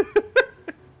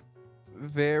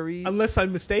 Very Unless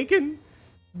I'm mistaken.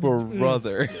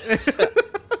 brother.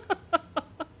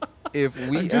 If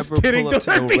we I'm just ever kidding, pull up to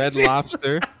don't the Red RPG.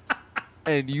 Lobster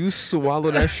and you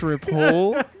swallow that shrimp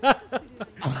whole,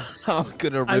 I'm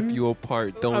gonna rip you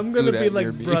apart. Don't I'm do gonna that be like,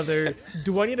 near me. brother,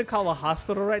 do I need to call a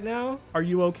hospital right now? Are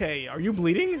you okay? Are you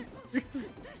bleeding?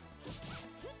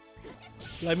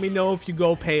 Let me know if you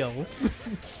go pale.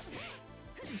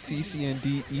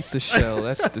 CCND, eat the shell.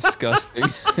 That's disgusting.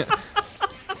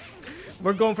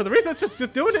 We're going for the reset.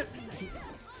 Just doing it.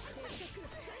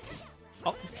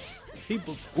 Oh,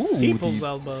 People's these-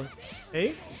 elbow.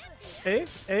 Hey, hey,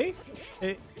 hey,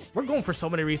 hey. We're going for so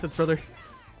many resets, brother.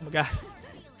 Oh my god.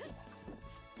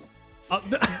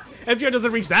 MGR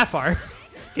doesn't reach that far.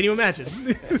 Can you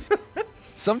imagine?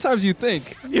 Sometimes you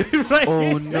think, Right?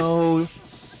 oh no,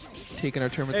 taking our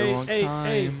turn at the Hey, wrong hey, time.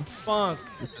 hey, Bonk.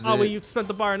 This is Oh, well, it. you spent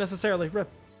the bar unnecessarily. Rip.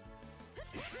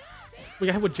 We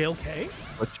got hit with JLK.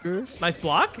 Butcher. Nice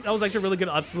block. That was actually really good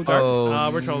absolute guard. Oh,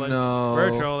 We're trolling. no.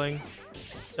 We're trolling.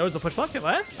 There was a push block hit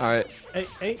last. All right, Hey,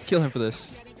 hey. kill him for this.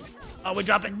 Oh, we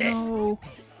drop it. No.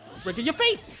 Rick in your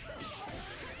face.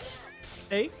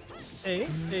 Hey, hey,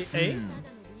 hey, hey.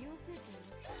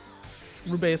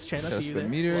 Rubeus Chan, I Got a see you spin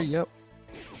there. meter. Yep.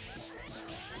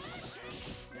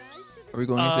 Are we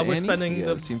going into We're Annie? spending Yeah,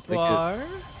 the it seems like it. bar.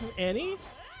 Annie?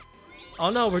 Oh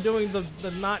no, we're doing the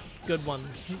not good one.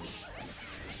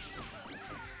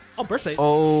 Oh, burst bait.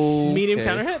 Oh. Medium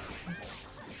counter hit.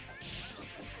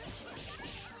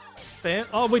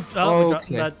 Oh, we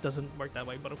Okay. that doesn't work that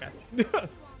way, but okay.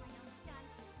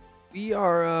 We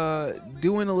are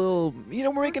doing a little. You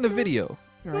know, we're making a video.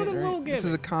 Doing Right, a little right? This is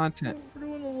a gaming. content. We're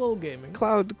doing a little gaming.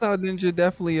 Cloud Ninja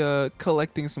definitely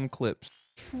collecting some clips.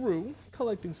 True.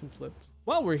 Collecting some clips.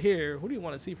 While we're here, who do you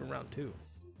want to see from round 2?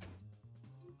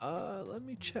 Let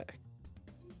me check.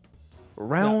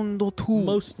 Round 2.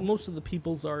 Most of the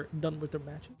peoples are done with their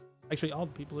matches. Actually, all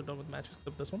the peoples are done with matches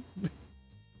except this one.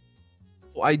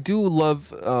 I do love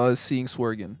seeing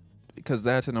Swergen because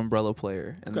that's an umbrella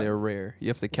player and Okay. they're rare. You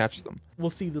have to catch them. We'll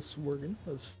see the Swergen.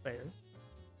 That's fair.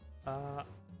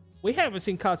 We haven't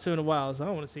seen Katsu in a while, so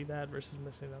I want to see that versus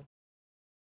missing them.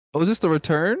 Oh, is this the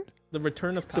return? The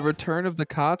return of Katsu. The return of the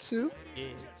Katsu? Yeah.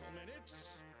 Gentlemen, it's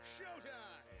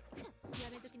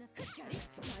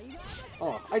showtime.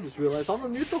 Oh, I just realized I'm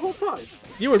on mute the whole time.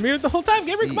 You were muted the whole time,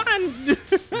 Gamer. Come on.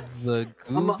 The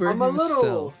I'm goober a little.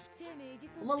 himself.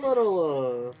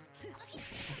 I'm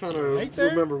trying to Right there?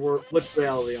 remember which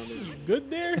reality I'm You in. good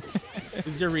there?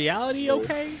 Is your reality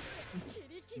okay?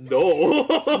 No.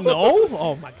 No.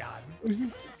 Oh my god.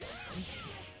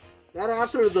 Not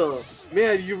after the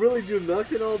man. You really do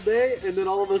nothing all day, and then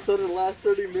all of a sudden, the last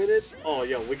 30 minutes. Oh,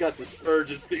 yo, we got this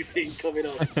urgency thing coming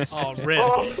up. Oh, rip.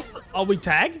 Oh, we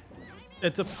tag?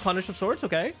 It's a punish of sorts.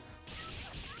 Okay.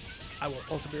 I will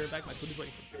also be right back. My food is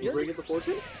waiting for me. You bring it the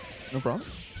fortune. No problem.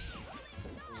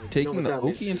 You know Taking what the that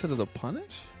means? Oki instead of the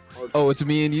punish? Hard- Oh, it's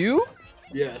me and you?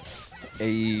 yes.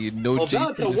 A no Oh, JP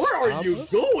Valentine, to where are stop you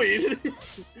us? going?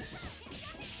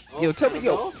 Yo, tell me,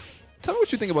 yo. Annabelle? Tell me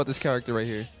what you think about this character right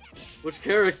here. Which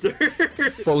character?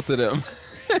 Both of them.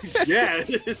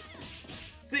 Yes.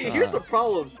 See, here's the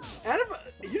problem. Annabelle,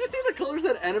 you see the colors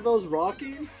that Annabelle's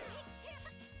rocking?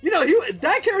 You know,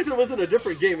 that character was in a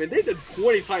different game, and they did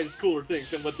 20 times cooler things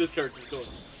than what this character's doing.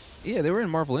 Yeah, they were in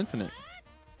Marvel Infinite.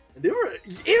 And they were,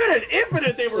 even in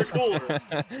Infinite, they were cooler.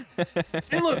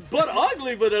 They looked butt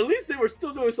ugly, but at least they were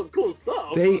still doing some cool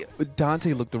stuff.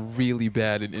 Dante looked really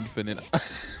bad in Infinite.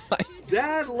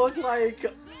 That looked like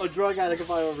a drug addict if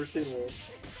I've ever seen one.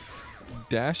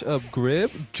 Dash up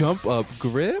grip, jump up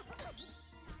grip.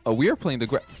 Oh, we are playing the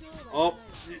grab. Oh.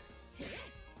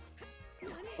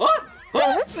 Huh?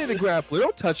 Oh, we're playing the grappler.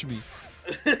 Don't touch me.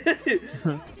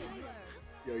 Yo,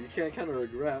 you can't kind of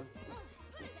regret.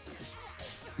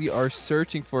 We are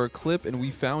searching for a clip and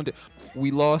we found it.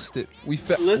 We lost it. We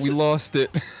Listen. lost it.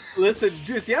 Listen,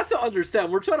 Juice, you have to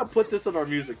understand, we're trying to put this in our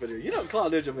music video. You know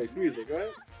Cloud Ninja makes music, right?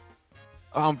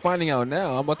 I'm finding out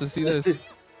now. I'm about to see this.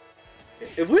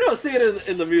 If we don't see it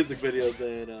in the music video,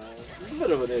 then it's a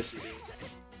bit of an issue.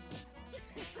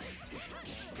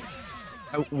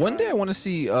 One day I want to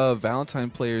see Valentine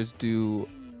players do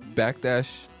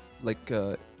backdash, like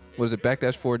what is it,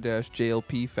 backdash forward dash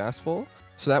JLP fastfall.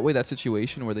 So that way, that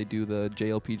situation where they do the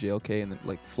JLP JLK and it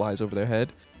like flies over their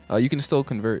head, you can still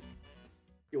convert.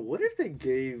 Yo, what if they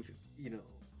gave, you know,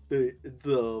 the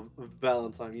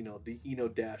Valentine, you know, the Eno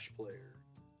Dash player,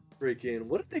 freaking,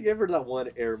 what if they gave her that one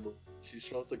air move? She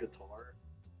strums the guitar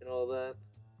and all that.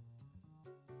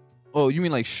 Oh, you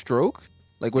mean like stroke?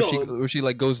 Like where No. she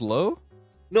like goes low?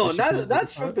 No, Where she pulls the not guitar?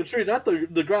 stroke the tree, not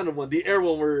the grounded one, the air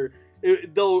one where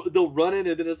they'll run in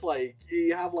and then it's like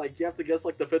you have to guess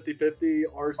like the 50-50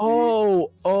 RC.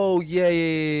 Oh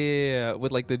yeah.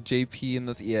 With like the JP and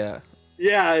this, yeah.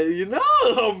 Yeah, you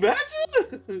know,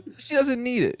 imagine. She doesn't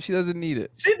need it. She doesn't need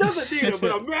it. She doesn't need it,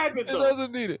 but imagine She though.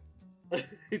 doesn't need it.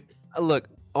 Look,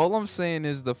 all I'm saying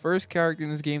is the first character in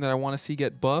this game that I want to see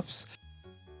get buffs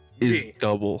is Me.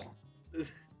 double.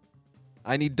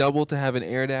 I need double to have an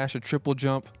air dash, a triple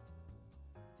jump,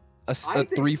 a I think-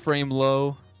 3-frame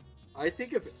low. I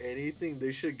think if anything,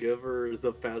 they should give her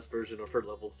the fast version of her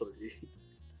level 3.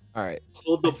 All right.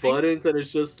 hold the I think- buttons and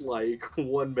it's just like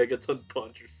 1 megaton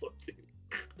punch or something.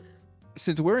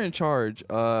 Since we're in charge,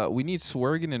 we need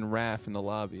Swergen and Raph in the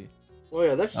lobby. Oh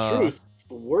yeah, that's true.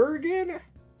 Swergen?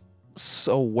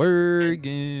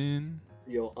 Swergen.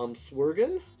 Yo, I'm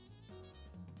Swergen.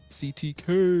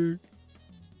 CTK.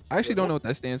 I actually don't know what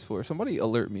that stands for. Somebody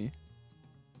alert me.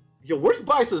 Yo, where's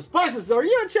Biceps? Biceps, are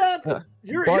you in chat?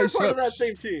 You're part of that Biceps.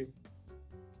 same team.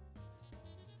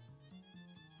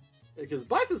 Because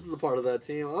Biceps is a part of that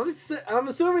team. I'm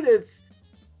assuming it's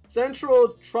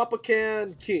Central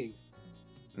Tropican King.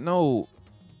 No.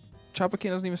 Chopacan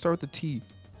doesn't even start with the T.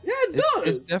 Yeah, it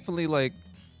does. It's definitely like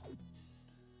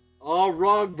All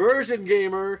wrong version,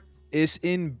 gamer. it's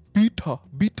in beta.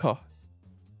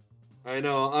 I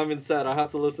know, I'm in sad. I have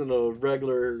to listen to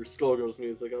regular Skullgirls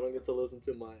music. I don't get to listen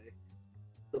to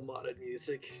the modded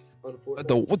music,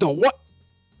 unfortunately. The what?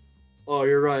 Oh,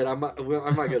 you're right. I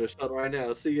might get a shot right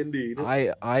now. See, indeed.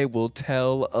 I will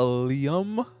tell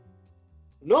Liam.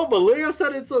 No, but Leo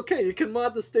said it's okay. You can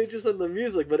mod the stages and the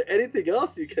music, but anything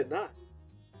else you cannot.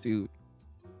 Dude.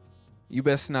 You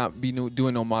best not be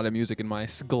doing no modded music in my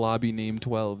Sglobby name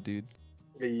 12, dude.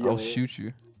 Yo, I'll shoot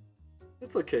you.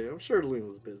 It's okay. I'm sure Liam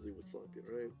was busy with something,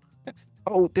 right?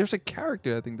 Oh, there's a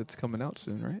character I think that's coming out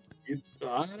soon, right?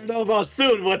 I don't know about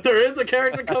soon, but there is a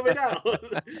character coming out.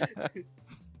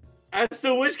 As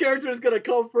to which character is gonna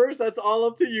come first, that's all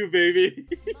up to you, baby.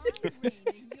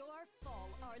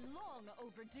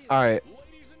 All right,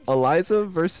 Eliza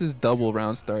versus Double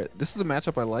round start. This is a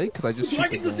matchup I like because I just. I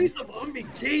get to see some Umbi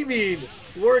gaming.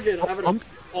 Swergen having a.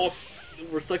 Oh,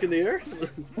 we're stuck in the air.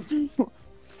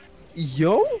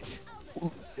 Yo.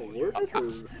 Where did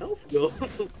her health go?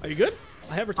 Are you good?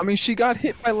 I have her. I mean, she got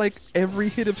hit by like every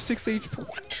hit of 6 HP.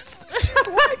 What is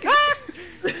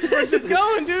this? We're just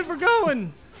going, dude. We're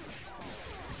going.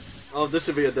 Oh, this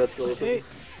should be a dead skull. Hey,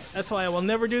 that's why I will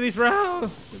never do these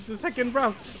rounds. The second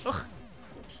route. Ugh.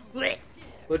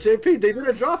 But JP, they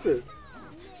didn't drop it.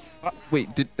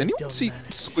 Wait, did anyone Don't see matter.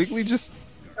 Squiggly just?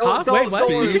 Huh? don't- Wait, what?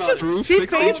 don't worry She about just it. threw She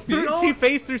 6 phased HP? through. She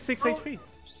phased through 6 HP.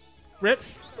 Rip.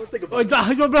 Don't think Oh,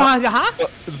 about it. huh?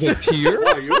 The tier?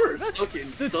 Wow, you were stuck in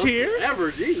The stuff tier?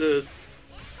 forever, Jesus.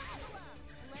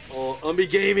 Oh, Umbi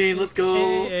gaming, let's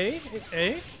go. Hey.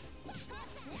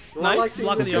 Well, I Nice, seeing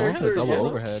block of this the overhead. character That's double again.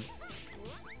 overhead.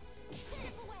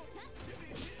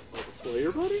 Oh, the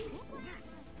Slayer buddy?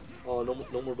 Oh,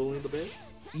 no more bullying the band?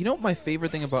 You know what my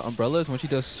favorite thing about Umbrella is when she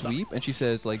does sweep and she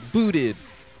says like booted.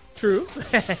 True.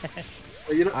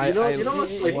 You know what's my love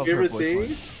her favorite voice thing?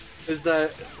 line. Is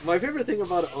that my favorite thing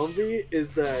about Umbi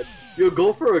is that you'll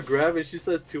go for a grab and she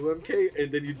says 2MK and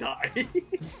then you die.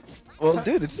 Well,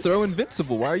 dude, it's throw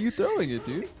invincible. Why are you throwing it,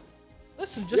 dude?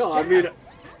 Listen, just Yo, I jab. mean,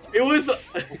 it was.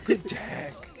 Good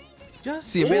tag. Just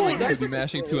See, a man like you that's would be a good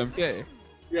mashing point. 2MK.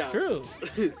 Yeah. True.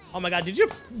 Oh my God! Did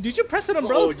you press it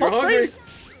Umbrella's you're pulse hungry? frames?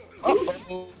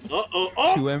 Uh-oh.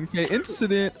 Oh. 2MK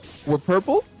incident. We're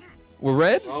purple. We're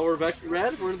red. Oh, we're back to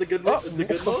red. We're in the good, Oh, the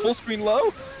good mode. full screen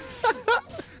low.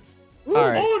 Ooh, all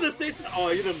right. Oh, the station. Oh,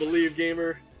 you didn't believe,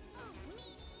 gamer.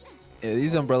 Yeah,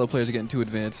 these Umbrella players are getting too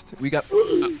advanced. We got.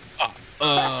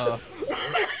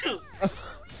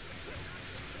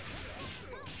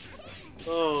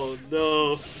 Oh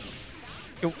no.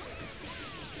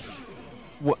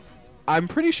 What? I'm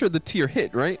pretty sure the tier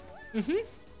hit, right? It's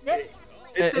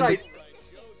And an,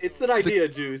 it's an idea,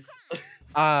 Juice.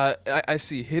 I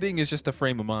see. Hitting is just a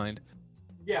frame of mind.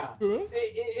 Yeah.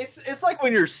 It's like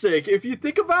when you're sick. If you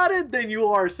think about it, then you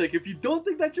are sick. If you don't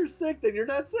think that you're sick, then you're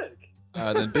not sick.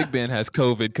 Then Big Ben has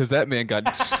COVID because that man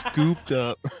got scooped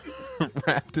up,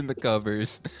 wrapped in the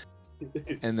covers,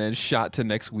 and then shot to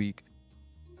next week.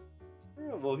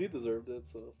 Yeah, well, he deserved it,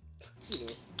 so you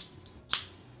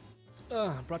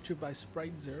know. Brought to you by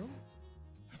Sprite Zero.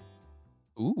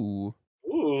 Ooh.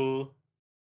 Ooh.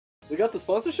 We got the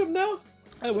sponsorship now?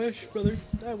 I wish, brother.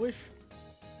 I wish.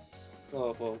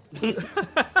 Oh well.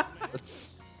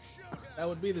 That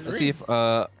would be the dream. Let's see if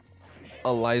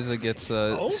Eliza gets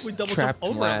we double trapped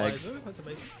jump over lag. Eliza. That's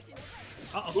amazing.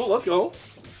 Ooh, let's go.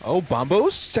 Oh,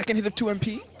 Bombos second hit of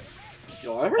 2MP.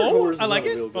 Yo, I heard Oh, Horrors I is like not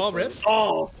a it. real good Oh, player. rip.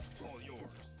 Oh.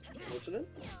 Fortunate.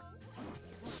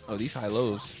 Oh, these high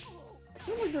lows. I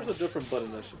feel like there's a different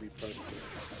button that should be pressed.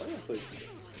 I don't play this game.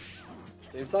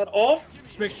 Same side. Oh.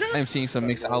 Just mixture. I am seeing some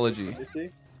mixology. You see?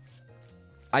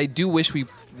 I do wish we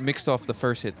mixed off the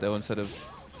first hit though instead of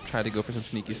try to go for some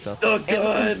sneaky stuff. Oh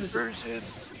god.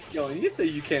 Yo, you say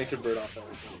you can't convert off that.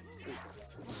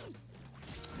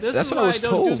 This That's is what I why was I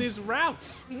don't do told. these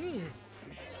routes.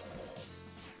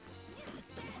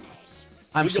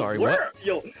 I'm Yo, sorry, where, what?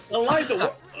 Yo, Eliza,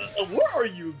 where are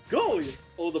you going?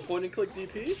 Oh, the point and click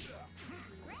DP?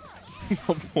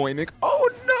 Pointing. Oh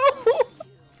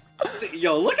no! See,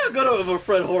 yo, look how good of a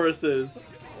friend Horace is.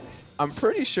 I'm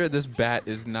pretty sure this bat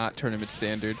is not tournament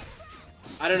standard.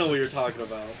 I don't know what you're talking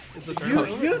about. It's a You,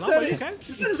 tournament. you No, said but you it. can.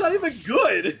 You said it's not even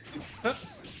good.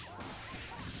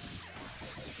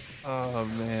 Oh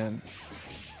man.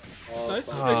 Nice.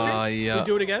 Ah, yeah. We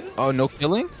do it again. Oh, no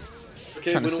killing?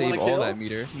 Okay, Trying we to don't save wanna all kill? that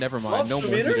meter. Never mind. Lots No of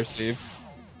more meter meters? save.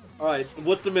 All right,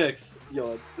 what's the mix?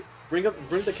 Yo, bring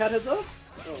the cat heads up.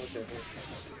 Oh, okay.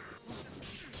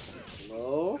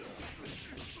 Hello.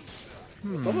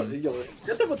 Someone, yo,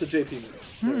 get them with the JP mix.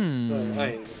 No, I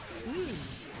ain't.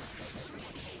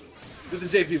 Do the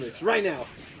JP mix right now.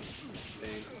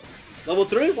 Dang. Level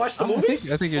 3. Watch the movie.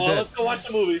 I think you're Oh, dead. let's go watch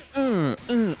the movie.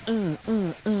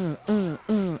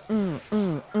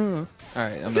 All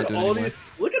right, I'm Look not at doing all anymore. these.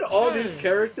 Look at all these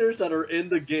characters that are in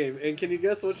the game, and can you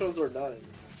guess which ones are not?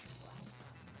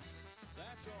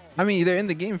 I mean, they're in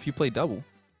the game if you play double.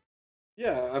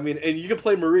 Yeah, I mean, and you can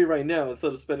play Marie right now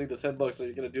instead of spending the $10 that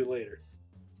you're gonna do later.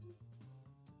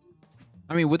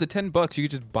 I mean, with the $10, you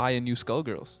could just buy a new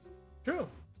Skullgirls True.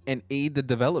 and aid the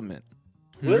development.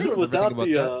 With or Ever without think about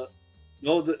the that?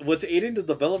 no, what's aiding the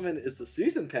development is the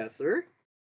season pass, sir.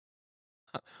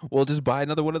 Well, just buy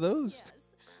another one of those.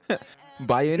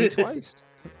 Buy any twice.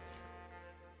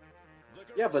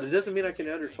 Yeah, but it doesn't mean I can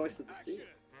add her twice to the team.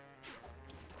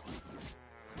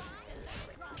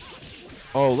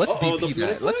 Oh, let's Uh-oh, DP the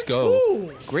that. Let's go.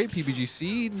 Ooh. Great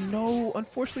PBGC. No,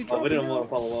 unfortunately, Oh, we dropping didn't want out. to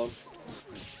follow along.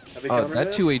 Have we Oh, countered that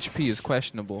him? 2 HP is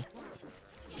questionable.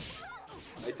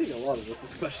 I think a lot of this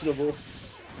is questionable.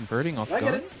 Converting off Can I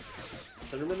get gun. it?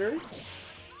 Thunderman nerds?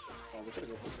 Oh, we're gonna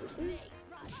go for the first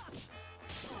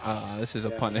one? This is a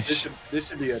Yeah, punish. This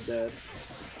should be a dead.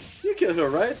 You killed her,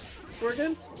 right? Swear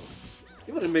again?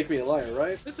 You wouldn't make me a liar,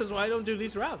 right? This is why I don't do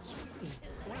these routes.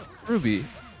 Ruby.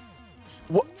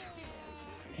 What?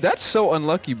 That's so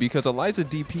unlucky because Eliza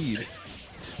DP'd,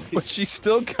 but she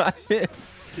still got hit.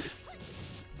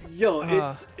 Yo,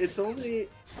 it's only.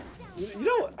 You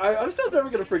know, I'm still never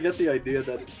gonna forget the idea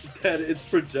that it's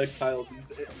projectile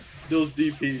those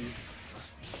DPs.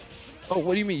 Oh,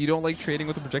 what do you mean? You don't like trading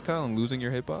with a projectile and losing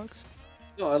your hitbox?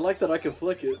 No, I like that I can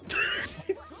flick it.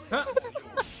 Huh?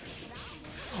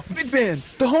 Big Man,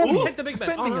 the homie, Hit the big man.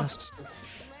 defending Oh, no. us.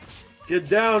 Get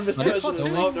down, Mr. Oh, that's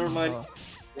President. plus Oh, two. never mind.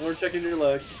 We're checking your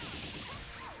legs.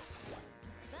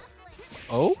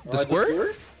 Oh, the Alright,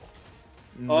 squirt?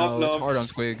 No, Oh, no. it's hard on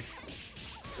Squig.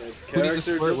 It's Who needs a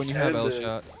character squirt when you have L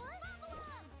dependent.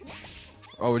 shot?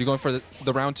 Oh, are you going for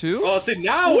the round 2? Oh, see,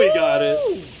 now we got it.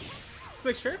 Woo! Let's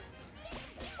make sure.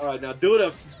 Alright, now do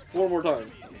it 4 more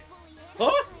times.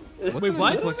 Huh? What Wait, did I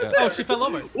what? just look at? Oh, she fell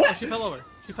over. Oh, she fell over.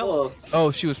 She fell over. Oh,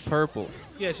 Oh, she was purple.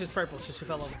 Yeah, she's purple, so she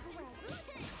fell over.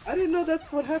 I didn't know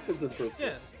that's what happens in purple.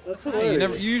 Yeah. That's Hey,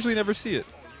 hilarious. you usually never see it.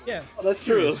 Yeah. Oh, that's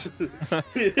true.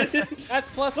 That's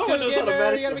plus Someone 2, knows how to gamer.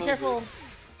 manage You gotta the be careful.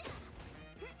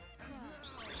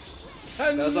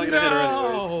 That's not gonna hit her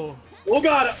anyways. No. Oh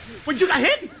god! Wait, you got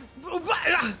hit? Oh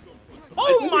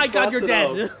think my we god, you're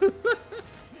crossed dead.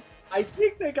 I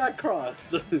think they got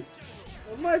crossed.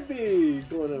 It might be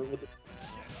going on with it.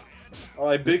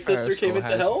 Alright, Big Sister came into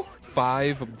has hell,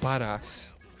 5 baras.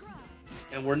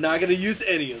 and we're not gonna use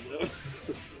any of them.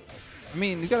 I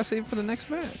mean, you gotta save it for the next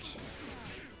match.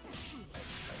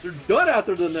 They're done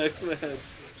after the next match.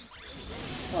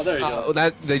 Oh, there you Oh, go.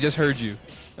 they just heard you.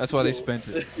 That's why they spent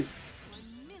it.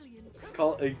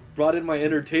 I brought in my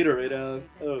entertainer right now.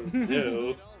 Oh,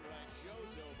 no.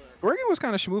 Oregon was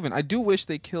kind of schmoving. I do wish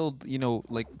they killed, you know,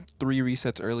 like 3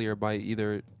 resets earlier by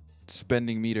either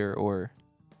spending meter or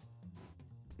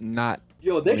not.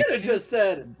 Yo, they could have Mixing? just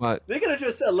said, But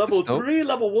level That's dope. 3,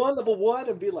 level 1,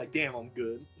 and be like, damn, I'm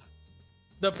good.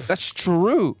 that's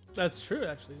true. That's true,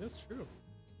 actually. That's true.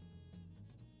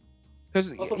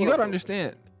 Because Also you gotta Parasol.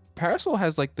 understand, Parasol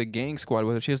has like the gang squad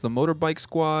with her. She has the motorbike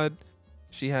squad.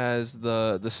 She has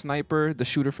the sniper, the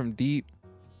shooter from deep.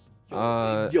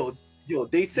 Yo,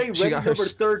 they say she ready got her number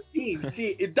s-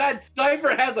 13. That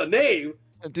sniper has a name.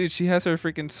 Dude, she has her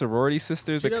freaking sorority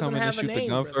sisters She that come doesn't in and have a shoot the name,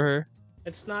 gun bro. for her.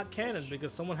 It's not canon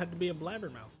because someone had to be a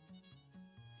blabbermouth.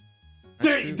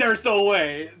 That's true. There's no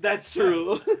way. That's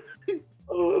true.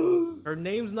 Her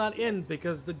name's not in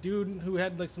because the dude who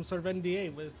had like some sort of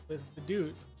NDA with the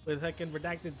dude with heckin'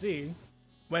 redacted Z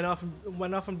went off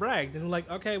and bragged and like,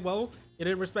 okay, well, you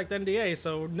didn't respect NDA,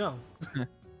 so no.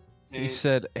 He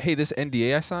said, "Hey, this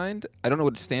NDA I signed, I don't know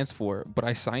what it stands for, but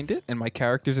I signed it, and my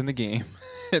character's in the game."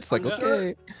 It's like, I'm sure-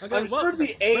 okay. Okay, I'm well, sure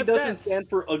the A rip doesn't that. stand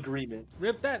for agreement.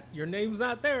 Rip that. Your name's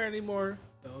not there anymore.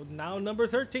 So now number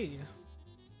 13.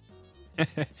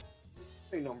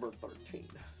 Hey, number 13.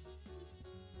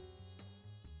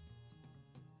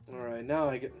 Alright, now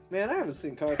I get. Man, I haven't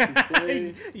seen Katsu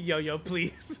play. Yo,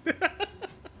 please.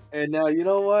 And now, you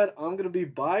know what? I'm gonna be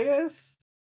biased.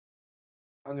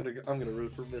 I'm gonna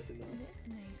root for Missing No.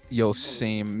 Yo,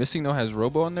 same. Missing No has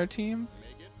Robo on their team.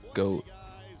 GOAT.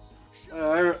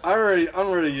 I'm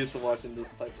already used to watching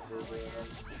this type of Robo.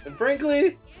 And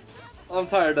frankly, I'm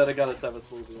tired that I got a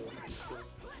 7th movie.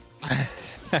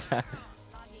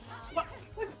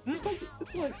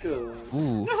 It's like Ooh.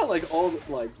 you know how like all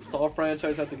the Saw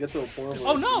franchise had to get to a point where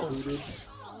Oh, no!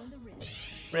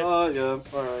 Yeah,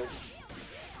 alright.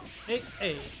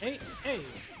 Hey.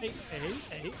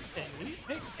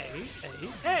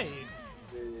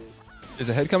 Is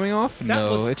a head coming off? That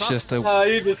No, was it's cross- just a.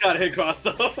 You just got hit cross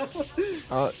though.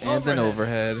 And then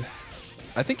overhead.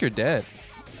 I think you're dead.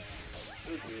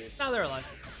 No, they're alive.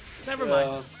 Never Yeah.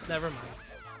 mind. Never mind.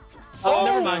 Oh,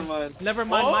 never never mind. mind. Never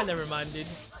mind. Oh. Never mind, dude.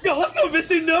 Yo, let's go,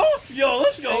 Missing No! Yo,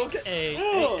 let's go! Hey.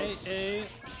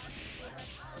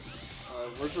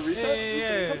 Where's the reset?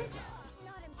 Hey. Reset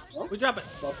coming? We drop it.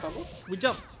 Stop combo? We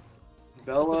jumped.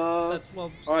 Bella. That's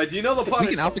well. Alright, do you know the We punish?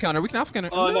 can alpha counter. We can alpha counter.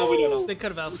 Oh, no, we don't know. They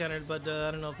could have out countered, but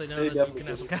I don't know if they know They that you definitely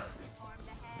can could've. counter.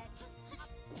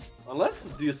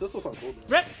 Unless the assist was on cooldown.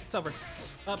 Right, it's over.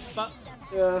 Up.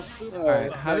 Yeah.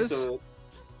 Alright, how back does to it.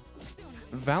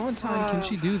 Valentine, can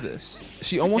she do this?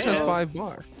 She almost has can. 5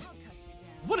 bar.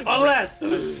 What a Unless!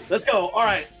 Let's go,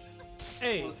 alright.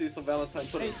 Hey. Let's see some Valentine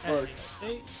put it Hey. work.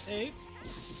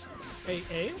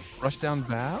 Hey. Rush down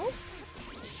Val?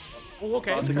 Oh,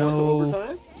 okay. About to go No. into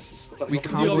overtime? We What's up?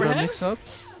 comboed our overhead? mix up.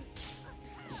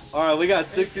 Alright, we got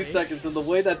 60 Okay. seconds, and the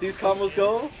way that these combos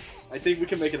go, I think we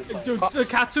can make it a fight.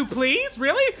 Katsu, please?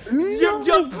 Really?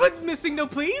 Yo, Missing No,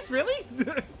 please? Really?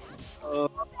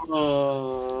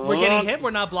 We're getting hit.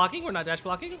 We're not blocking. We're not dash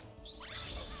blocking.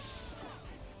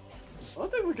 I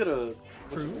don't think we could have.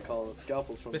 True. What do we call it?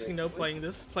 Scalpels from Missing there. No, playing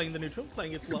this, playing the neutral,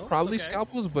 playing it slow. Probably Okay.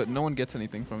 scalpels, but no one gets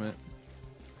anything from it.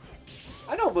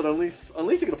 I know, but at least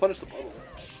you could have punished the bubble.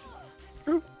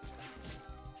 True.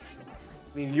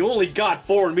 I mean, you only got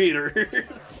 4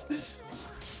 meters.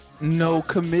 No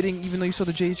committing, even though you saw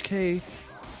the JHK.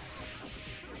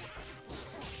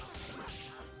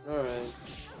 Alright.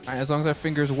 Alright, as long as our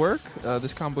fingers work,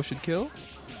 this combo should kill.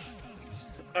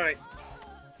 Alright.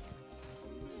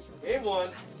 Game 1.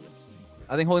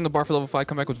 I think holding the bar for level 5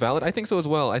 comeback was valid. I think so as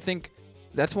well. I think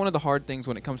that's one of the hard things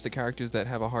when it comes to characters that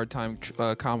have a hard time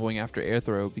comboing after air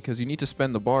throw, because you need to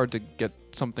spend the bar to get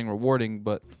something rewarding,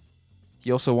 but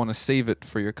you also want to save it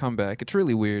for your comeback. It's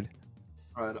really weird.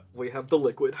 Alright, we have the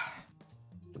liquid.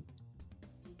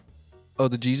 Oh,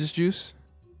 the Jesus juice?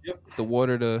 Yep. The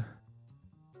water to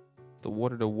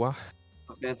what?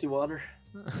 Fancy water.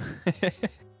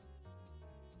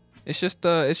 It's just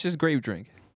grape drink.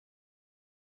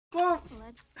 Well,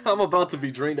 Let's see. I'm about to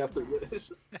be drained after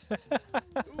this.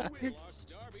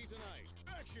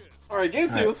 Alright, game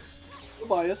 2. Alright. No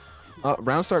bias.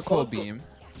 Round start call let's go. beam.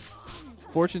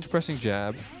 Fortune's pressing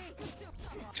jab.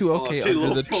 2 okay she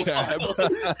under the low jab.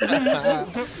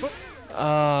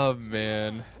 Oh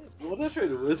man. What did I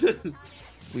trade it with?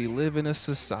 We live in a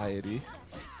society.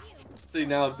 See,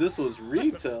 now if this was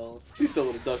retail, she still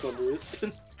would have ducked under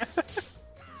it.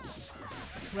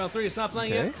 Round 3 is not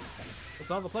playing Okay. yet.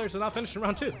 That's all the players are not finished in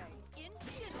round 2.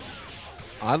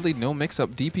 Oddly, no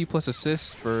mix-up. DP plus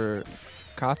assist for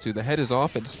Katsu. The head is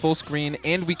off. It's full screen,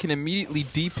 and we can immediately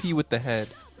DP with the head.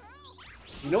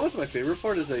 You know what's my favorite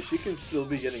part is that she can still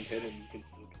be getting hit and you can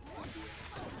still get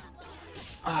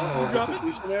Drop it.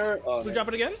 execution error. Oh, We no. drop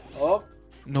it again? Oh,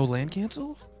 No land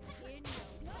cancel?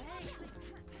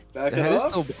 back The it head is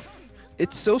up. still...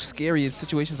 It's so scary in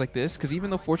situations like this, because even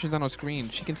though Fortune's not on screen,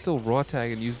 she can still raw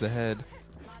tag and use the head.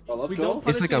 Oh, let's We go. don't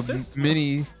It's punish like the a assist?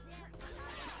 mini...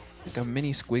 Like a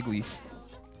mini squiggly.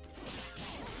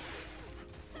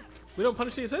 We don't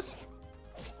punish the assist?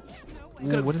 Ooh,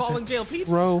 Could what have is fallen that? jail Pete.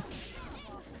 Bro,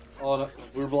 Oh, no,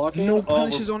 we're blocking. no Oh,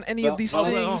 punishes we're- on any of these Oh,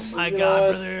 things. oh my You know god,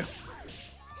 what? brother.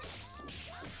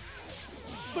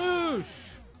 Boosh!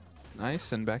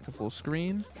 Nice, and back to full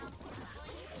screen.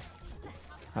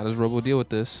 How does Robo deal with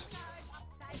this?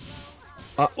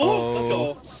 Oh, let's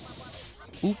Uh-oh. go.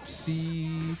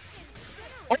 Oopsie.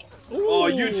 Oh,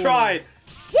 you Ooh. tried.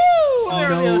 Woo!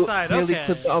 They're on the other side. Nearly Okay.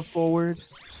 clipped up forward.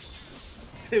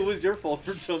 It was your fault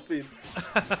for jumping.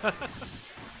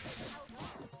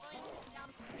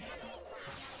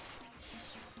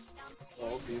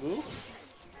 Oh, Bimu.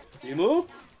 Bimu?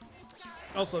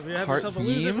 Also, if you have Heart yourself a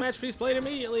loser's beam. match, please play it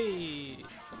immediately.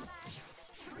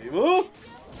 Bimu?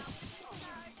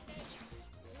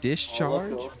 Discharge.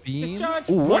 go. Beam. Discharge.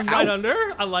 Ooh, One right ow. under.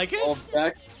 I like it. Oh,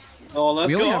 back. Oh, let's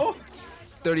We only go. have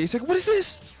 38 seconds. What is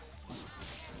this?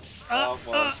 Oh,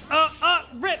 well.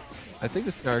 Rip! I think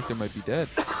this character might be dead.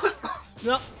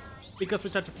 No, because we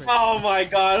touched a friend. Oh my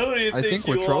god, who do you I think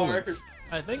we're you trolling. are?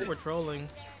 I think we're trolling.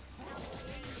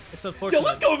 It's Yo, unfortunate.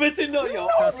 let's go missing. No, yo.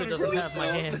 Casa doesn't have my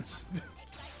hands.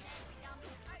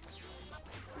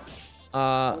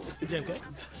 JMK?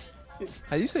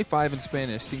 How do you say 5 in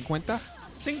Spanish? 50?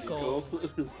 Cinco.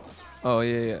 Oh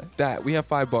yeah. That we have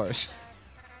 5 bars.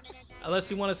 Unless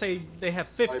you want to say they have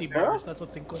 50 Five bars. barrels? That's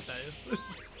what 50 is.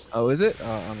 Oh, is it?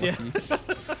 Yeah. Unlucky.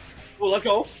 Well, let's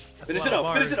go. That's a Finish lot it of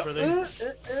up. Finish it up. bars,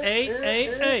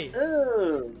 Hey.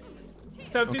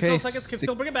 17 Okay, seconds can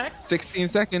still bring it back. 16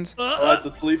 seconds. The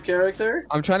sleep character.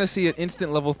 I'm trying to see an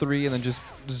instant level 3 and then just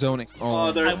zoning.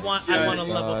 Oh, there- I want Yeah, a level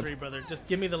God. 3, brother. Just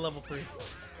give me the level 3.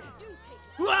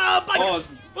 Ah, my God.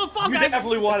 Oh, Fall you Guy.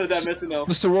 definitely wanted that missing though.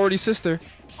 The sorority sister.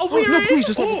 Oh, Oh, we no, are please, in?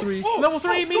 just level 3. Level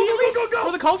 3 go, immediately? go.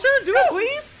 For the culture? Do it,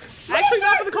 please. Actually,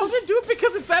 not for the culture. Do it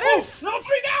because it's better. Oh, level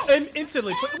 3 now. And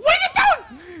instantly. What are you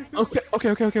doing? Okay.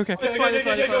 It's fine.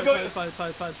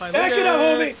 It's fine. Back it up,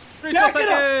 homie. 3 Back small it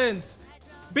up. seconds.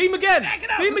 Beam again. Back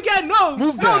it up. Beam again. No.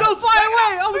 Move no, back. no, fly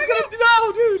away. I was gonna.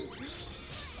 No, dude.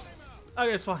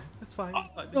 Okay, it's fine. It's fine.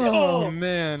 Oh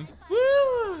man.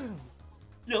 Woo.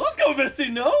 Yo, let's go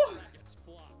missing. No.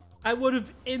 I would have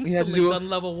to instantly do- done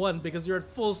level 1 because you're at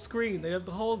full screen. They have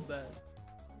to hold that.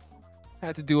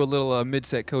 Had to do a little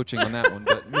mid-set coaching on that one,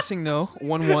 but missing no.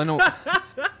 1-1.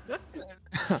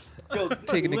 Yo,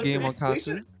 Taking the game on they Katsu.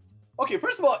 should- Okay,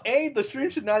 first of all, A, the stream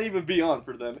should not even be on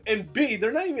for them, and B,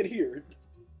 they're not even here.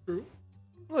 True.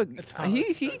 Look, That's how he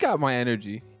it's got my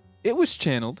energy. It was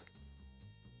channeled.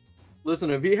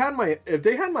 Listen, if they had my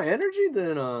energy,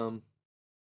 then I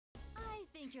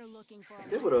think you're looking for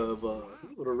it would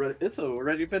have it's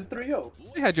already been 3-0.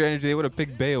 If they had your energy, they would have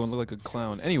picked Bayo and looked like a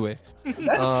clown. Anyway.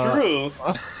 That's true.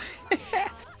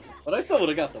 But I still would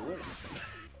have got the win.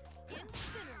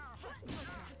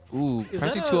 Ooh, Is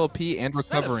pressing that 2LP and Is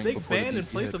that a recovering big before the ban in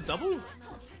DP place hit. of double?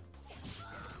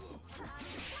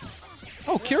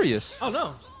 Oh, curious. Oh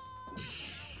no.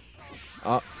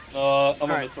 I'm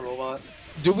Alright. a Mr. Robot.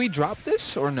 Do we drop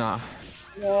this or not?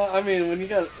 Yeah, I mean, when you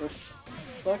got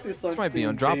This might be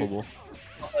undroppable.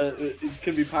 It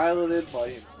can be piloted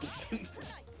by.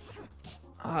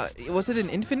 Was it an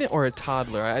infinite or a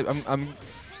toddler? I'm.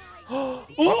 Oh!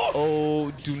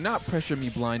 Oh, do not pressure me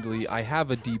blindly. I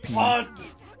have a DP.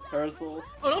 Parasol.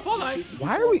 Oh no, Fall Guy.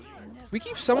 Why are we? We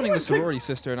keep summoning the sorority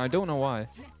sister, and I don't know why.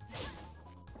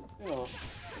 You know,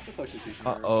 just execution.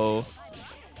 Uh-oh.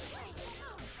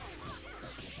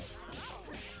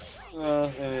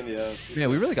 And yeah. Yeah,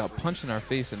 we really got punched in our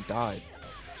face and died.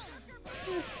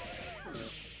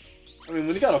 I mean,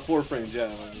 when you got a 4-frame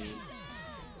jab, I mean,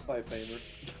 5 framer.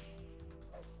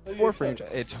 4 frames.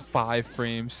 It's 5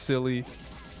 frames. Silly.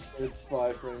 It's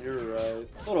 5 frame. You're right.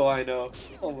 What do I know?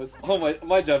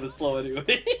 My jab is slow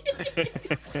anyway.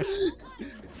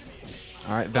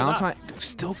 All right, Valentine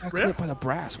still got Rip? clipped by the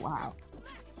brass. Wow.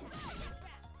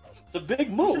 It's a big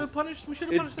We move. should have punished. We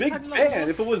should have It's punished big the Titan ban. level.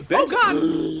 If it was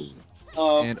Oh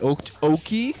God! And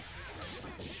Oki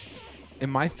in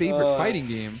my favorite fighting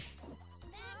game.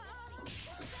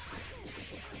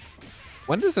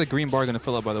 When is the green bar gonna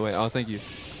fill up? By the way, oh, thank you.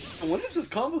 When is this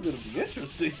combo gonna be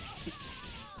interesting?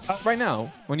 Right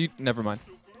now, when you never mind.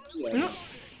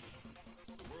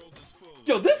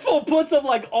 Yo, this fool puts up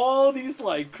like all these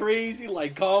like crazy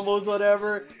like combos,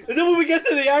 whatever, and then when we get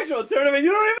to the actual tournament,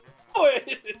 you don't even know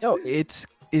it. Yo,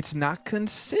 it's not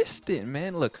consistent,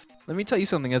 man. Look, let me tell you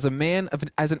something. As a man,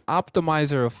 as an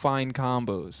optimizer of fine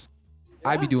combos,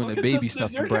 I be doing how the baby consistent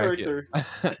is stuff in your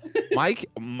bracket.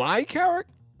 my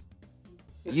character?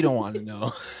 You don't want to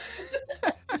know.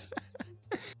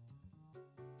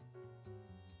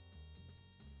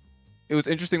 It was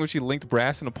interesting when she linked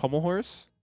brass and a pommel horse.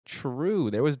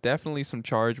 True, there was definitely some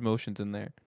charge motions in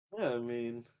there. Yeah, I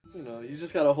mean, you know, you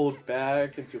just gotta hold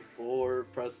back into 4,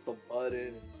 press the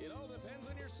button. It all depends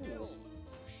on your You skill.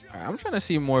 know. Alright, I'm trying to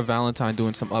see more Valentine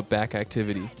doing some up back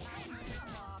activity.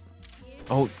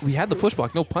 Oh, we had the push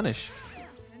block, no punish.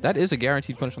 That is a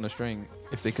guaranteed punish on the string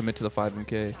if they commit to the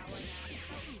 5MK.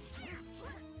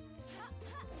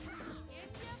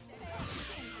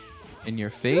 In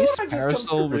your face, I just come to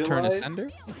Parasol, return realize?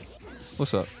 ascender.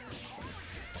 What's up?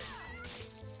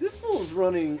 This fool's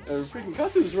running, freaking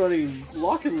Katsu's running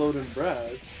lock and load in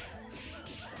brass.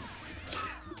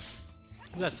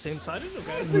 We got same sided.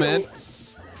 Okay. Man,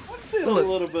 I'm seeing Look. a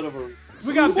little bit of a.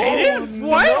 We got baited.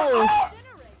 What? no.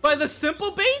 By the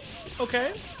simple baits?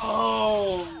 Okay.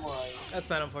 Oh my. That's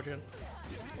not unfortunate.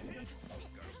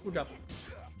 Good job.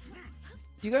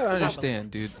 You gotta understand,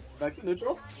 dude. Back to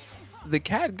neutral? The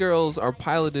cat girls are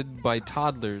piloted by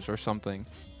toddlers or something.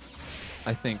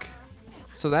 I think.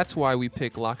 So that's why we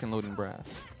pick Lock and Load and Brass.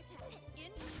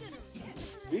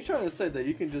 Are you trying to say that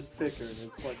you can just pick her and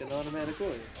it's like an automatic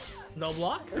win? No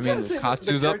block? I mean,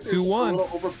 Katsu's up 2-1.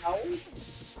 Overpowered?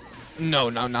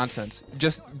 No, nonsense.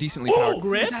 Just decently powered.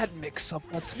 Grip? That mix up.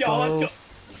 Let's Yo, go. let's go.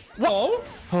 Oh?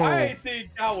 Oh. I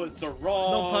think that was the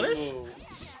wrong No punish? move.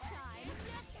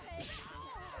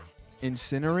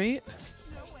 Incinerate?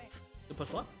 The push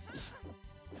what?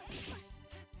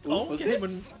 Ooh, Oh, what's get him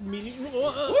this? a meeting.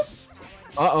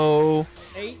 Uh-oh.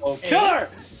 A, Oh, killer!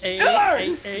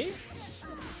 Killer! A.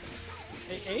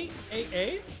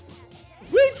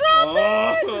 We drop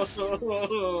it!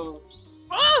 Oh,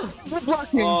 Oh! We're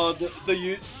blocking. oh the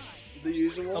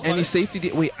usual. Oh, Any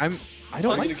safety? Wait, I don't You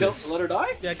like gonna kill, this. let her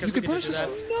die? Yeah, because You can punish this.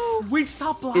 No. We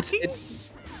stop blocking?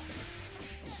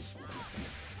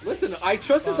 Listen, I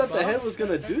trusted that the head was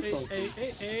gonna do something.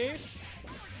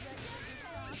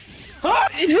 Huh?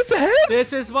 It hit the head.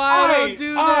 This is why I don't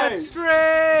do that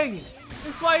string!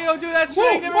 That's why you don't do that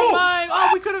string, never mind!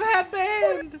 Oh, we could have had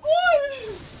banned!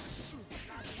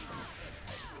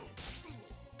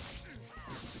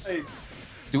 Hey,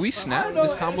 Do we snap? know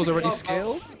This combo's anything already about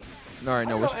scaled? No, alright,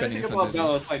 no, we're spending this about on this.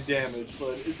 Valentine damage,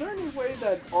 but is there any way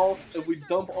that if we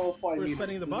dump all 5 We're units,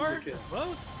 spending the this is a bar, kill? I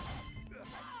suppose.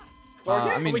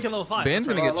 I mean, we can level 5. Ben's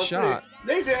gonna get Let's shot. see.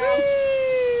 They down.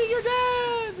 Whee! You're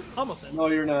dead! Almost dead. No,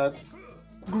 you're not.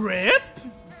 Grip?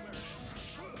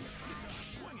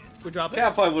 We drop it?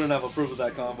 Cat 5 wouldn't have approved of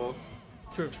that combo.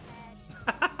 True.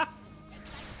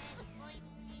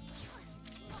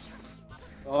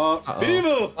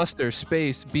 Beamu! Buster,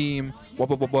 space, beam, wub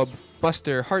wub wub wub.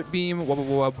 Buster, heart beam, wub wub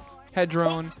wub. Head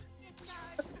drone.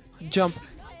 Jump.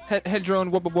 Head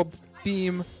drone, wub wub wub.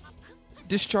 Beam.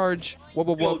 Discharge, wub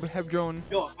wub wub. Head drone.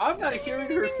 Yo, I'm not hearing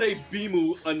her say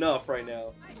Beamu enough right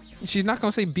now. She's not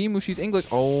gonna say Beamu, she's English.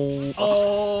 Oh.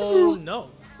 Oh,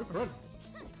 no. Run.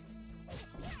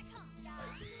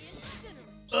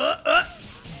 Alright,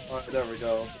 there we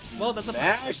go. Well, that's a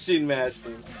Mashing.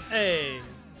 Hey.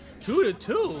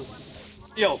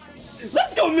 2-2. Yo,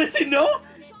 let's go, Missy, no?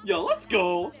 Yo, let's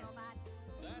go.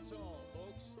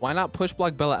 Why not push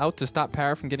block Bella out to stop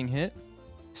Para from getting hit?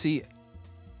 See,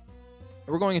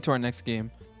 we're going into our next game.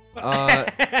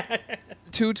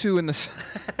 2-2 in the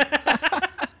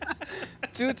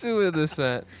 2-2 in the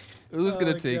set. Who's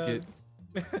gonna take it?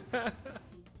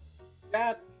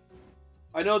 Cat,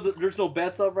 I know that there's no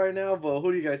bets up right now, but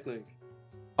who do you guys think?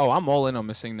 Oh, I'm all in on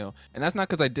Missing No. And that's not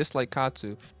because I dislike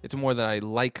Katsu. It's more that I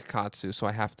like Katsu, so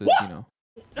I have to, you know.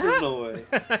 There's no way.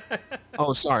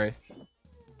 Oh, sorry.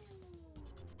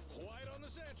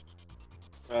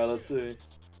 Alright, let's see.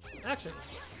 Action.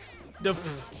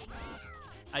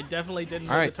 I definitely didn't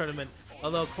win All right. the tournament.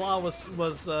 Although Claw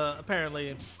was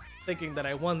apparently thinking that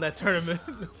I won that tournament.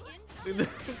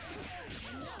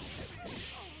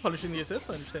 Punishing the assist,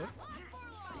 I understand.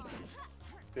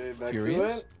 Okay, back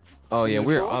Curious? to it. Oh, yeah, You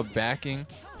we're control? up backing.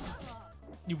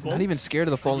 You won't. Not even scared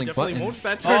of the falling definitely button. won't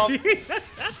that turn.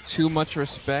 Too much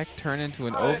respect. Turn into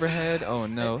an overhead. Oh,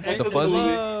 no. Hey, The hey, fuzzy.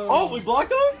 hello. Oh, we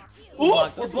blocked those? Ooh,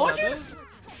 we're blocking?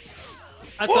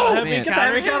 That's Whoa, a heavy man. counter Get the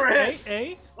heavy counter hit.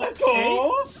 hit. Let's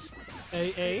go.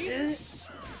 A.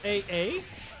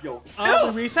 Yo,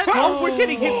 We reset. Oh, we're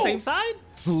getting hit same side.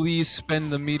 Please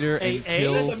spend the meter and Hey,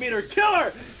 Let kill. the meter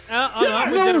killer. No,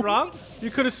 we did it wrong. You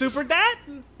could have supered that.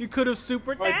 You could have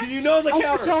supered Alright, that. do you know the Alpha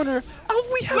counter? counter.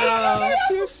 Oh, we have No. a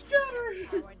assist.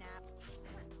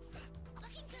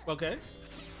 Okay.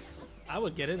 I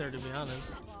would get in there, to be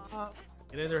honest.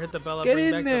 Get in there, hit the bell, Get bring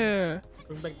in back there.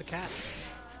 bring back the cat.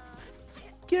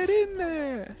 Get in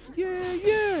there.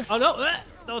 Yeah. Oh no, that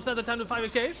was at the time to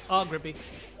 5k. Oh, grippy.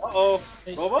 Uh-oh.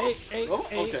 Hey, Robo? hey, Robo?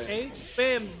 hey, Okay. hey,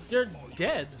 bam, you're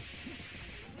dead.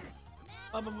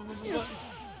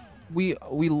 We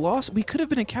lost. We could have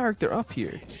been a character up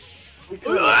here. We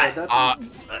could have, but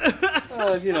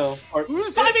that's, you know. 5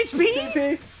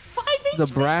 HP? 5 HP? The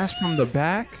brass from the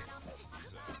back.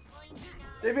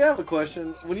 Davey, I have a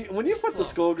question. When you put the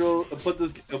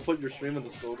Skullgirl, put your stream in the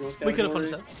Skullgirls category. We could have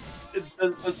punished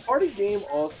that. Does party game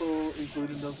also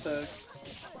include in those tags?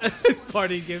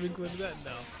 Party game included that?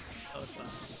 No. Oh, it's not.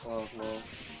 Oh well.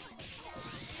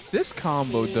 This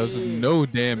combo does no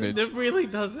damage. It really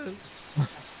doesn't.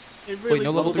 It really Wait, no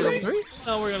level 3, level level 3?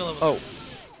 No, we're gonna level Oh,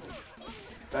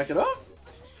 Back it up.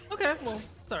 Okay, well,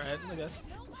 it's alright, I guess.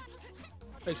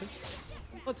 Patience.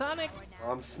 Platonic.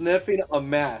 I'm sniffing a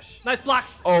mash. Nice block.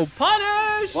 oh,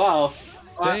 Punish! Wow.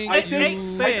 Thank I think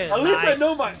you. Bam, at least I nice.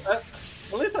 know my.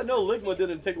 At least I know Ligma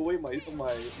didn't take away my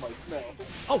smell.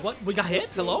 Oh, what? We got hit?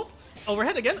 Hello?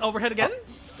 Overhead again? Overhead again?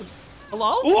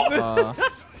 Hello? Ooh!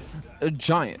 a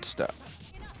giant step.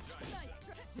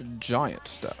 Giant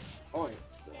step. Oh,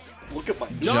 Look at my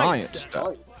Giant step.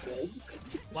 step.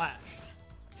 Flash.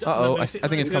 Uh-oh, Let me I see-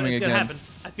 think it's coming gonna again. happen.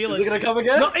 I feel Is it. it gonna come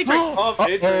again? No, A-Train! Oh,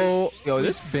 A-Train. Uh-oh. Yo,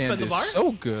 this Spin band the is bar?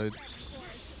 so good.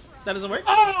 That doesn't work?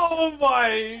 Oh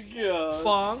my god.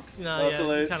 Bonk. No, Too you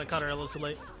late. kind of caught her a little too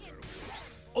late.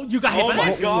 Oh, you got hit Oh by my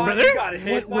that? god, Brother? you got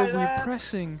hit What by were we that?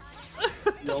 pressing?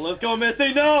 Yo, let's go,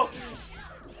 Missy, no!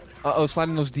 Uh-oh,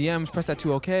 sliding those DMs. Press that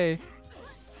to OK.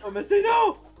 Oh, Missy,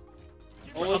 no!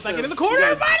 Oh, back into the corner.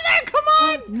 Right there, come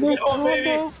on! No Oh,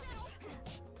 baby.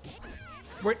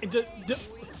 We're,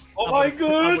 Oh I my would've- I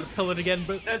god! would pill it again,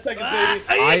 but 10 seconds, Ah,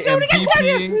 baby. I do am it again,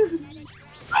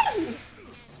 DPing.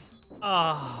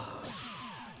 Ah,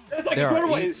 10 seconds, There run are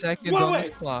away! 8 seconds Run on away! this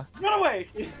clock. Run away!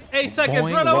 8 seconds,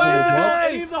 Boing, run whoa,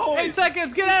 away! Leave the hole. 8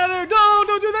 seconds, get out of there! No,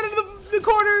 don't do that into the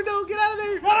corner! No, get out of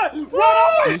there! Run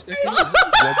away! 3 seconds.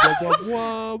 Wub, wub, wub,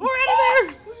 wub. We're out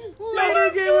of there!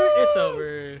 Later, gamer. It's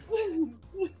over.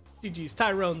 GG's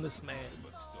Tyrone, this man.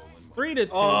 3-2.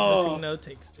 Oh. Missing no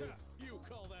takes two. You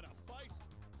call that a fight?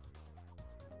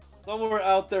 Somewhere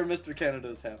out there, Mr.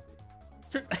 Canada's happy.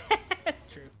 True.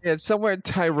 True. Yeah, it's somewhere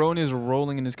Tyrone is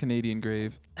rolling in his Canadian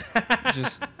grave.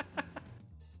 Just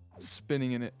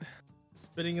spinning in it.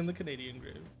 Spitting in the Canadian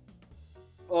grave.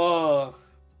 Oh,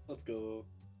 let's go.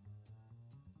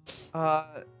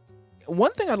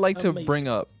 One thing I'd like to Amazing. bring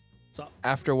up So,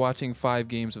 after watching 5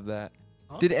 games of that.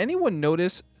 Huh? Did anyone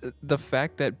notice the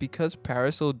fact that because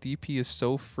Parasol DP is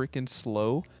so freaking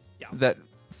slow, Yeah. that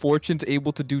Fortune's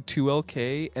able to do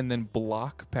 2LK and then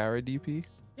block Para DP?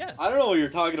 yes. I don't know what you're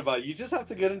talking about. You just have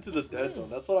to get into the dead zone.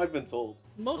 That's what I've been told.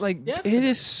 Most Like, it definitely.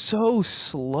 is so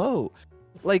slow.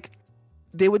 Like,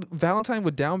 Valentine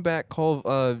would down back call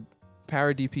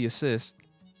Para DP assist.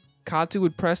 Katu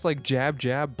would press like jab,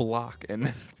 jab, block, and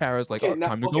then Para's like, Okay, oh, now-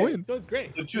 time to okay. go in. So it's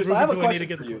great. So, Juice, Ruben, I have a do I need to question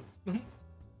get for the you. point?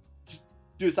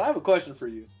 Juice, I have a question for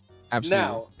you. Absolutely.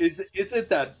 Now, is it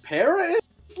that Para is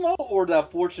slow or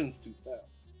that Fortune's too fast?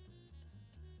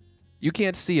 You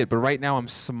can't see it, but right now I'm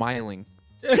smiling.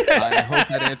 I hope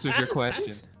that answers your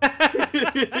question.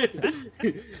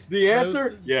 The answer,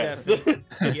 Most yes. definitely.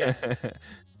 Yeah,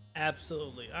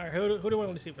 absolutely. All right, who do we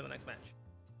want to see for the next match?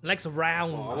 Next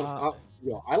round.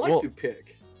 I like Well- to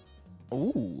pick.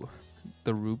 Ooh,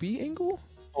 the Ruby angle?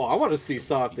 Oh, I want to see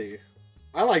Softy.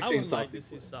 I like I seeing would like Softy to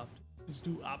see play. soft. Let's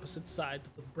do opposite sides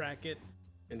of the bracket.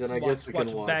 And then I Let's guess we can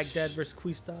watch watch. Baghdad versus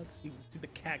Queestock. See the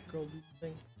cat girl do the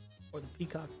thing, or the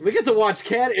peacock. We get to watch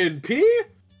Cat and P.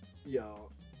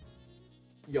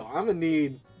 Yo, I'm gonna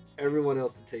need everyone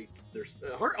else to take their.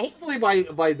 Hopefully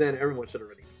by then everyone should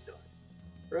already be done,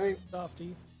 right?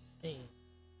 Softy. Hey.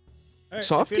 All right, if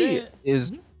Softy you're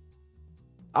is. Mhm.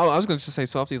 Oh, I was going to say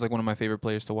Softy is like one of my favorite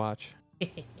players to watch.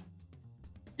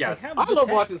 Yes, have I the love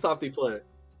tech. watching Softy play.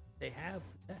 They have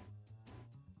that.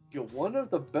 Yo, one of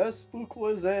the best spook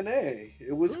was NA.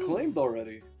 It was Ooh. claimed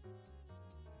already.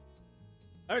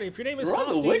 All right, if your name is You're on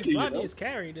the Softy, wiki, you Rodney know. is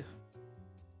carried.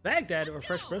 Baghdad or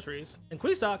Fresh Groceries and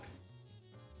Queestock.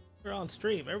 We're on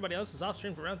stream. Everybody else is off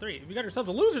stream for round 3. If you got yourselves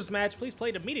a losers match, please play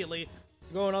it immediately.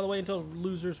 We're going all the way until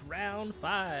losers round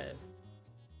 5.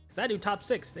 Cause I do top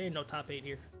 6. There ain't no top 8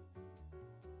 here.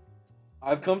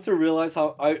 I've come to realize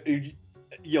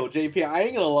yo, JP, I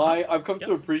ain't gonna lie. I've come to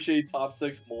Yep. appreciate top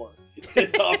 6 more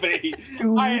than top 8.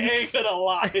 I ain't gonna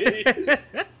lie.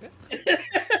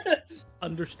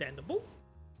 Understandable.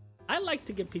 I like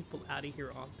to get people out of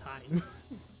here on time.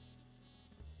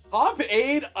 Top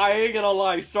 8, I ain't gonna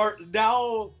lie. Start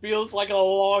now feels like a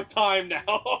long time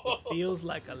now. Feels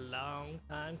like a long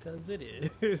time, cause it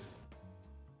is.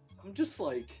 I'm just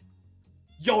like,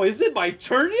 yo, is it my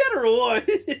turn yet or what?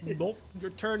 Nope.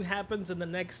 Your turn happens in the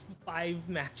next 5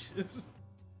 matches.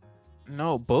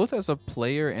 No, both as a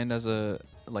player and as a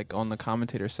like on the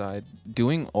commentator side,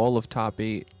 doing all of top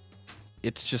 8,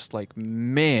 it's just like,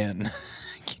 man,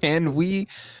 can we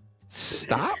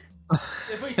stop?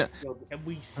 And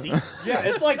we see. Yeah,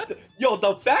 it's like, yo,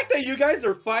 the fact that you guys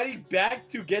are fighting back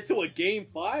to get to a game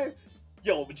 5,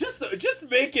 yo, just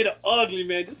make it ugly,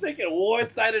 man. Just make it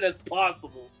one-sided as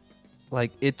possible.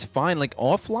 Like, it's fine. Like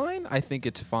offline, I think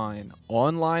it's fine.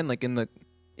 Online, like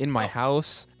in my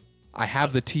house, I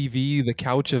have the TV, the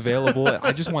couch available.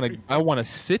 I want to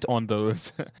sit on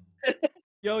those.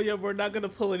 Yo, we're not gonna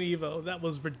pull an Evo. That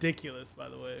was ridiculous, by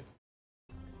the way.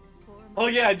 Oh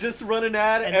yeah, just run an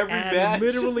ad An every ad match.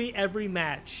 literally every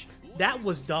match. That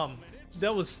was dumb.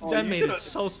 That was Oh, that you made shoulda- it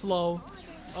so slow.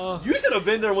 You should have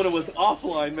been there when it was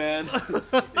offline, man.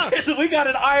 We got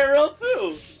an IRL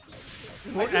too.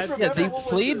 I just Yeah, Yeah, remember they what was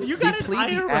played. it? You They got an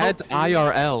played the IRL ads too?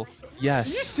 IRL. Are you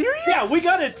Yes. serious? Yeah, we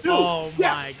got it too. Oh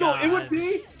yeah, my so it would God.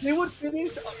 be, they would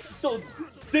finish. So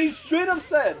they straight up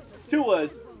said to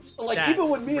us, Like That's even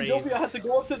when me crazy. and Novia had to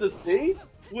go up to the stage,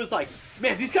 it was like,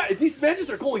 man, these matches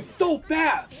are going so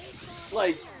fast.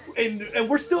 Like, and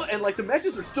we're still, and like the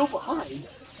matches are still behind.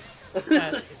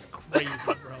 That is crazy,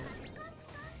 bro.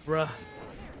 Bruh.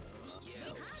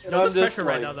 And No, I'm this just pressure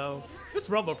right like- now, though. This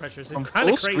rumble pressure is From kind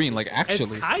full of crazy. screen, like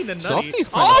actually. It's kind of nutty. Softy's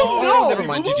kind Oh, of. no! Never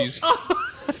mind, GG's.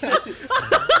 Man,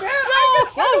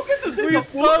 I don't get to see We the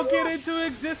spoke full- it into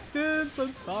existence.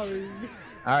 I'm sorry.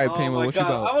 All right, Oh Penguin, my what you god,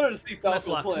 I got? wanted to see Nice Falco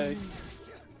block. play.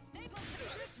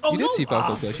 Oh, You did no. see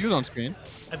Falco Ah, play. She was on screen.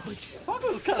 I blinked.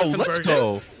 Falco was kind Oh, of. let's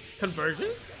Convergence? go.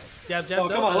 Conversions? Jab, jab, Oh,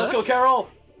 come on, let's go, Carol.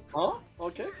 Huh?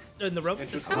 Okay. In the rope. It's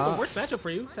Interesting. kind of the worst matchup for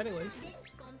you, technically.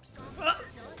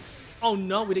 Oh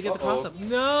no, we didn't get the cross up.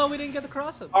 No, we didn't get the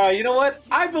cross up. All right, you know what?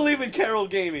 I believe in Carol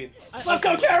Gaming. Let's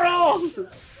go, okay. Carol!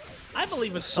 I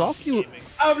believe in Softy Softy w- gaming.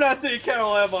 I'm not saying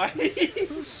Carol, am I?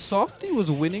 Softy was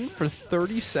winning for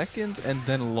 30 seconds and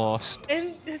then lost.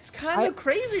 And it's kind of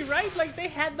crazy, right? Like they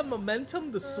had the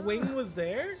momentum, the swing was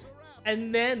there,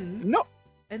 and then No.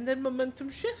 momentum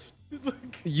shift.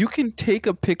 You can take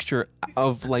a picture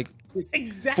of like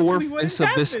Exactly 4/5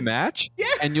 of this happened. match, Yeah.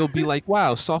 and you'll be like,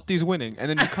 "Wow, Softy's winning," and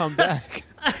then you come back,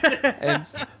 and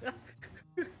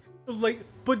Like,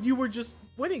 but you were just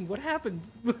winning. What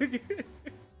happened?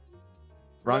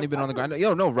 Rodney been on the grind.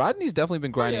 Yo, no, Rodney's definitely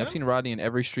been grinding. yeah? I've seen Rodney in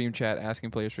every stream chat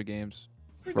asking players for games.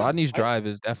 Rodney's drive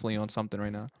is definitely on something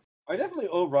right now. I definitely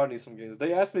owe Rodney some games.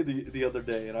 They asked me the other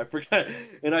day, and I forgot,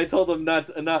 and I told them not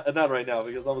right now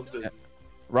because I was busy.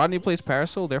 Rodney plays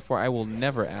Parasol, therefore I will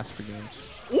never ask for games.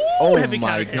 Ooh, Oh heavy my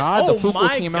counter hit. god, Oh the Fuku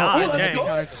my came out God, and the dang. heavy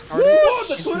counter just started. Woo,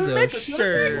 the into Twitter the-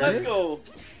 mixture. Let's go.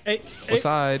 Hey, What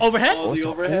side? Overhead. Oh, the What's a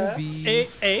overhead? OV?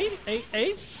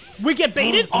 A. We get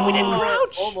baited. Oh, we didn't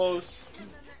crouch. Almost.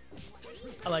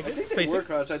 I like I it. think they Spacing. were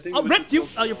crouch. I think. Oh, it was rip just you. so-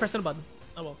 Oh, you're pressing a button.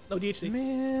 Oh well. No DHC.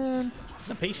 Man.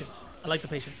 The patience. I like the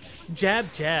patience.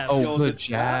 Jab, jab. Oh, Yo, good the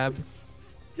jab.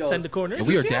 Yo, Send the corner. Yeah,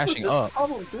 we are does he have dashing this up.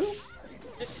 Problem too?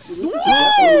 Woo!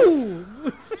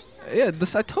 Woo! Yeah,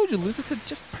 this I told you, loser to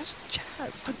just press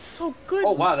jab. That's so good.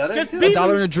 Oh wow, that Just ain't beat A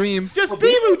dollar in me. a dream. Just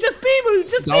Bimu. Just Bimu.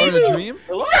 Just Dollar in a Bimu. dream.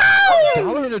 good. No!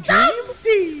 Dollar in a dream?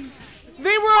 Softy!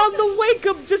 They were on the wake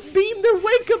up. Just beam their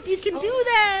wake up. You can do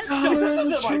that. Yo, Dollar in a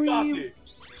this isn't my dream. softie.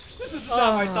 This is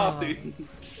not my softie.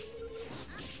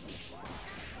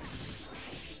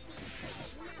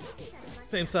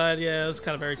 Same side. Yeah, it was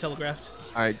kind of very telegraphed.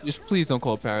 All right, just please don't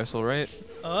call Parasol, right?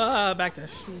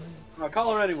 Backdash.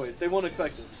 Call her anyways. They won't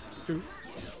expect it. True.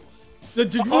 The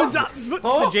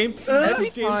James Every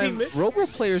James time Robo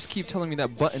players keep telling me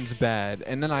that button's bad,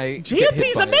 and then I get hit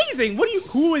JMP's by it. amazing.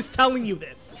 Who is telling you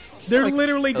this? They're Like,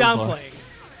 literally downplaying.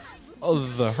 Oh,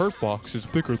 the hurt box is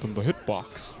bigger than the hit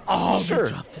box. Oh, Sure.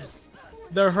 they dropped it.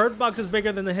 Their hurt box is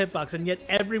bigger than the hit box, and yet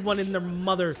everyone and their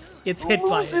mother gets hit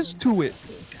by it. Rules to it.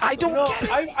 I don't No, get it.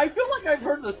 I feel like I've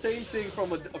heard the same thing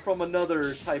from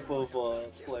another type of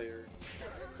player.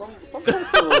 Some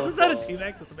type of, Was that a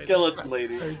T-Mac? That's amazing. skeleton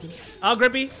lady. Very good. Oh,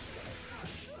 Grippy.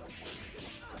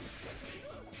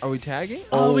 Are we tagging?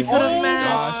 Oh, we could've my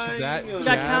matched. gosh, that We Got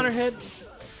jab. counter hit.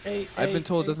 Hey, I've hey, been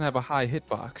told it hey. doesn't have a high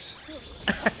hitbox.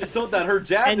 It's told that her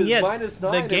jab And is yet, -9 the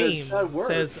and game it's not worse.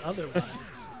 says otherwise.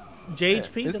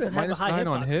 JHP Isn't doesn't it have a high -9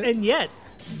 on hitbox, hit? and yet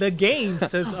the game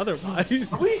says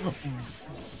otherwise.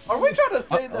 Are we trying to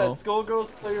say Uh-oh. that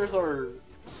Skullgirls players are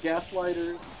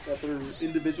gaslighters? That they're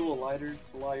individual liars?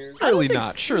 I don't Surely think not.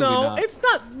 s- Surely no, not. it's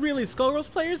not really Skullgirls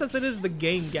players as it is the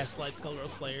game gaslight Skullgirls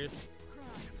players.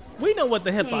 We know what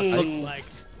the hitbox looks like.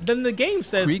 Then the game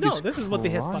says, Krieg no, is this is what the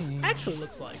hitbox crying. actually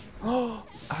looks like. Out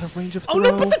of range of throw. Oh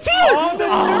no, put the tier!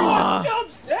 Down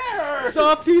there!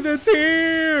 Softy the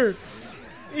tier!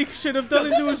 He should have done No,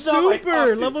 it into a this is not my super!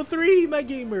 Softy. Level 3, my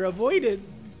gamer, avoided.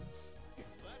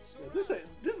 This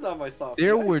is not my soft.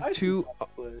 There I- were I see two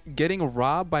soft play. getting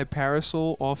robbed by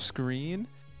Parasol off screen,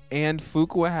 and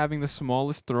Fuqua having the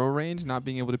smallest throw range, not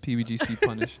being able to PBGC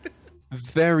punish.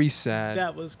 Very sad.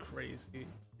 That was crazy.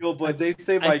 Yo, but they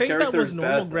say my I think character that was is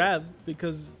normal bad, though. grab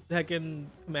because heckin'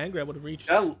 command grab would have reached.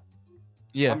 That,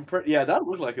 Yeah. yeah, that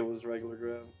looked like it was regular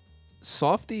grab.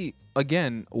 Softy,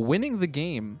 again, winning the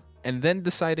game, and then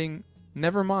deciding,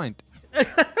 never mind.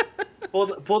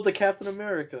 Pulled the Captain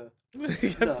America.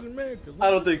 Captain America. I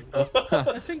don't think so.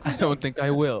 I think we I don't think I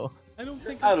will. I don't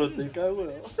think. I don't think I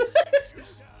will.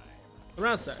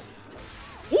 Round start.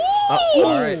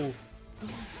 all right.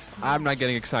 I'm not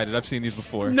getting excited. I've seen these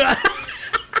before. No.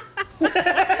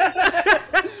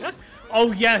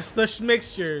 Oh yes, the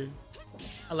mixture.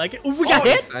 I like it. Ooh, we got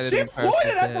hit. Excited She when Parasol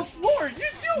pointed at the dead. floor. You knew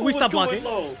We it was stopped going blocking.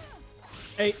 low.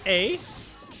 A.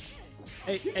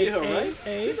 You get her, right?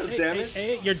 She does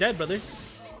damage. You're dead, brother.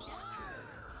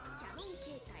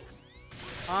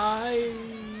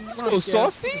 Let's go,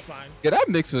 Softy. This is fine. Yeah, that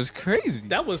mix was crazy.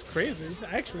 That was crazy,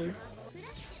 actually.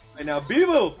 And now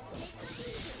Bibu.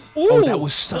 Ooh. Oh, that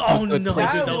was such a good no,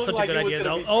 placement. that was such a Like good it was idea. gonna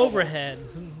Though. be trouble. Overhead.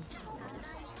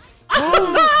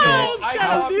 I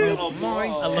Shadow, dude. got my I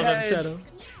love head. him, Shadow.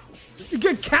 You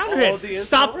get counter Oh, hit. the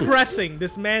Stop insult? pressing.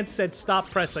 This man said stop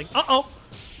pressing. Uh-oh.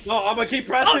 No, I'm gonna keep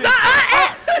Oh, pressing.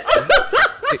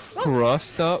 It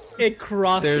crossed up. It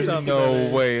crossed There's up. no brother.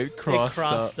 way it It crossed,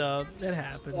 crossed up. up. It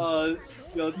happens.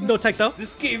 Yo, No tech though.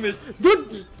 this game is.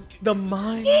 Dude, the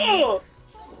mind. Oh!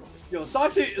 Yo,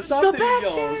 Softy, back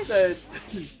yo, dash. said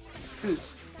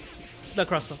The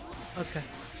cross up. Okay.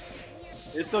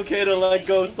 it's okay to let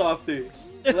go, Softy.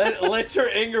 Let your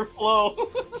anger flow.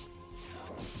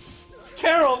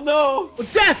 Carol, no!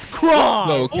 Death Crawl!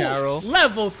 No, Ooh, Carol.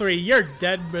 Level 3. You're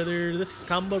dead, brother. This is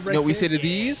combo breaker. You know what we say to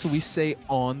these? We say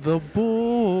on the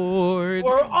board.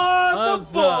 We're on the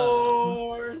Huzzah.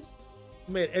 board!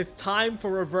 Man, it's time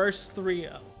for reverse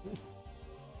 3-0.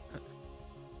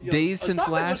 Yo, Days since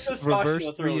Softy was last just joshing reverse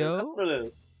us earlier. 3-0. That's what it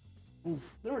is.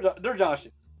 Oof. They're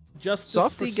joshing. Justice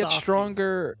Softy for gets Softy.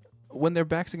 stronger when their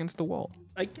back's against the wall.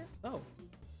 I guess so.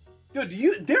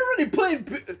 Dude, they're already playing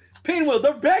Painwheel.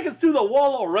 Their back is to the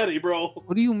wall already, bro.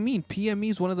 What do you mean? PME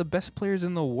is one of the best players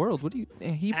in the world. What do you?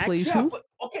 He plays Yeah, who? but,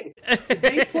 okay.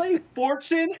 They play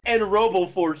Fortune and Robo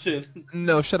Fortune.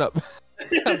 No, shut up.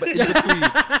 But in between.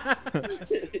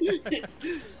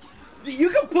 You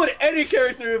can put any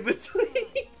character in between.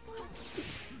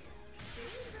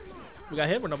 We got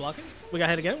hit. We're not blocking. We got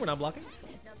hit again. We're not blocking.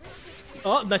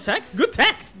 Oh, nice tech. Good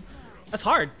tech. That's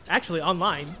hard. Actually,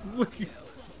 online.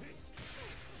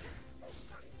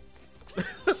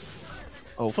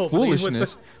 Oh, Full bleed with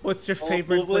foolishness. what's your Oh,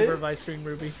 favorite full bleed? flavor of ice cream,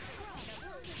 Ruby?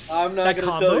 I'm not That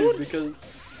gonna tell you comboed? because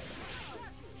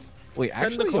Wait, Send the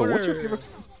actually, yo, what's your corner.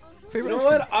 favorite? you know ice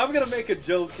cream? what? I'm gonna make a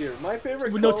joke here. My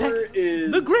favorite With no color tech.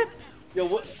 is The grip. Yo,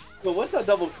 what's that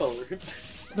double color?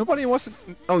 Nobody wants to.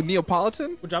 Oh,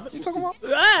 Neapolitan. We'll drop it. You talking about?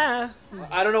 Ah!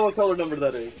 I don't know what color number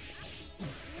that is.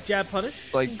 Jab punish.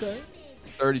 Like- Okay.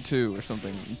 32 or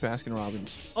something. Baskin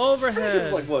Robbins. It's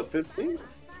Overhead. like what, 15?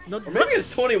 No, Or maybe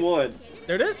it's 21.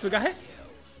 there it is. We got hit.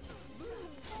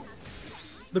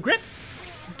 The grip.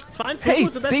 It's fine. Hey, Full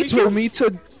was the best they we told could. me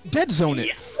to dead zone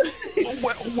it.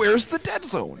 Where's the dead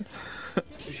zone?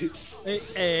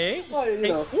 Hey. Well, you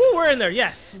know. Ooh, we're in there.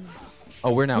 Yes.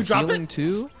 Oh, we're now We drop healing it?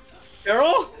 too.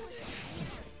 Carol?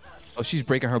 Oh, she's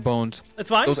breaking her bones. It's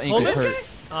fine. Those ankles Hold it. hurt.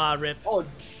 Ah, rip. Oh,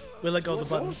 We let go of the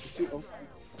button. Oh,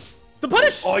 The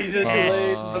punish. oh, you did it too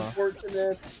Yes. late.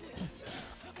 Unfortunate.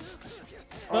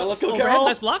 Alright, let's go, Overhead, Carol.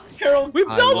 nice block. Carol. We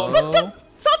I don't know. put the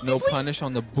something, No please. punish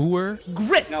on the booer.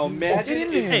 Grip. Now imagine get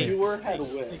in if there. you were had a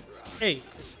win. Hey.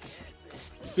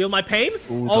 Feel my pain?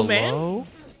 Ooh, Oh the man. low.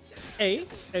 Hey.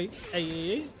 Hey.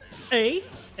 Hey. Hey.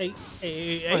 Hey.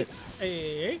 Hey. What?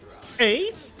 Hey.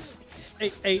 Hey.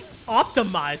 Hey. Hey.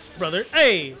 Optimize, brother.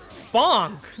 Hey.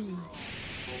 Bonk.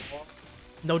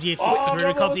 No DHC because we no,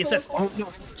 recalled no, the no, assist. Oh no,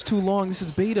 it's too long. This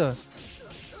is beta.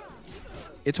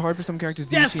 It's hard for some characters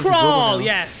to Death change the global crawl. now.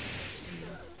 Yes.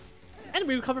 And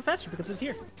we recover faster because it's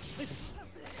here. Amazing.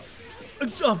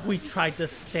 Oh, we tried to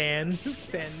stand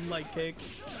light kick.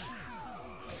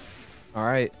 All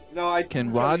right. No, I Can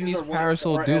I'm trying to Rodney's use our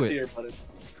parasol our do S it? here, but it's-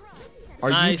 Are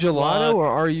Nice you gelato block. or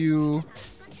are you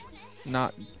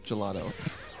not gelato?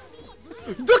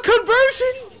 The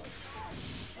conversion.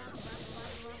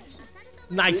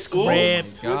 Nice Ooh. grip.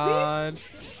 God.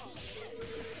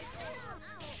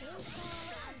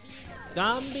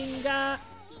 Gambinga.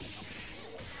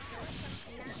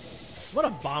 What a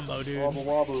bombo, dude. Wobble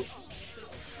wobble.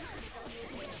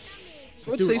 I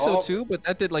would Dude, say so all- too, but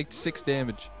that did like 6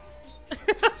 damage.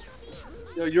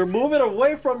 Yo, you're moving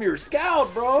away from your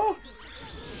scout, bro.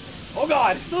 Oh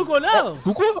god. Fugo, no.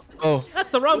 Fuqua? Oh.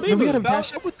 That's the wrong No, beat. we gotta move.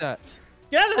 dash up with that.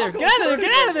 Get out of there. Get out of there.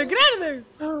 Get out of there. Get out of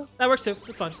there. That works too.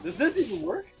 That's fine. Does this even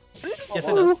work? Yes,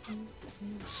 it does.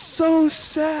 So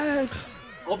sad.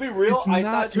 I'll be real. It's I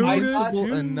not thought,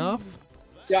 usable enough.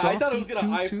 yeah, I thought it was Softy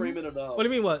gonna 2-2. iframe it enough. What do you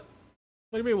mean what?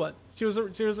 What do you mean what? She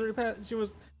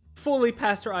was fully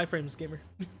past her iframes, gamer.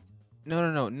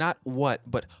 No, not what,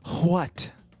 but what.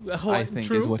 I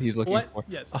think is what he's looking What? for.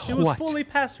 Yes, A she was what? fully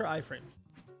past her iframes.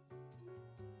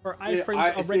 Her Yeah, iframes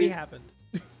I already see. happened.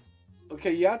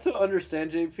 Okay, you have to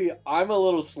understand, JP. I'm a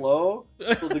little slow,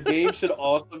 so the game should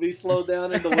also be slowed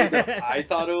down in the way that I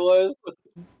thought it was.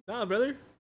 Nah, brother.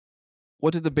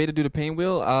 What did the beta do to Pain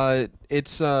Wheel?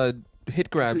 It's hit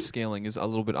grab scaling is a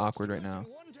little bit awkward right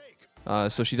now.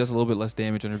 So she does a little bit less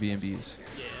damage on her BMBs.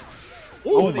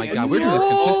 Oh Ooh, my the god, we're doing this no,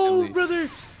 consistently. brother.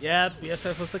 Yeah,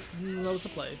 BFF was the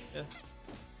play. Yeah.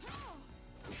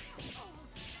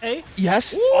 A.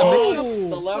 Yes. Ooh.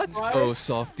 The left, Let's right. go,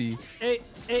 Softy. A.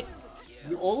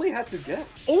 You only had to get.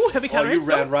 Oh, heavy Oh, counter. you hit,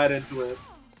 ran so- right into it.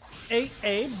 A.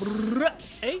 Brrr,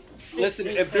 A. Listen,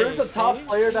 A, if there's a top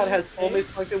player that has A, Tomei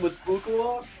selected with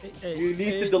Fukua, A, you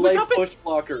need A. to delay Drop it. push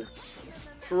blocker.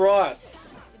 Trust.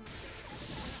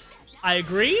 I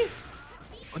agree.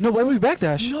 No, why would we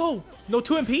backdash? No, no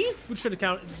 2MP. We should have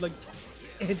counted like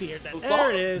anti-air that. Well,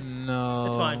 There it sauce. is. No.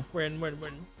 It's fine. We're in.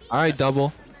 All right,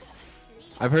 double.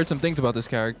 I've heard some things about this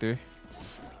character.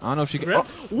 I don't know if she can. Grip.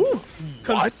 Oh, Ooh,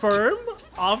 confirm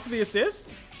off the assist.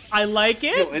 I like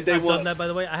it. Yo, and they I've won. done that, by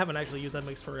the way. I haven't actually used that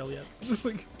mix for real yet.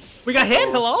 We got hit.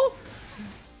 Hello.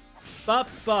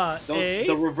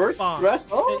 The reverse dress.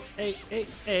 Oh.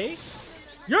 A.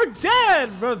 You're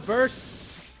dead.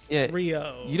 Reverse. yeah.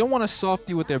 Rio. You don't want a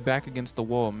softy with their back against the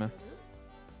wall, man.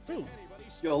 Ooh.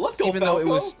 Yo, let's go. Even though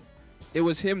it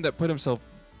was him that put himself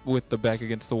with the back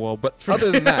against the wall. But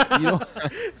other than that, you know.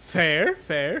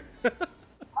 Fair.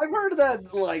 I've heard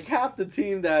that like half the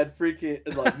team that freaking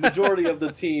like majority of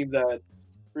the team that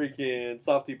freaking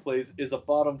Softy plays is a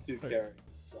bottom 2 carry.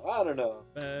 So I don't know.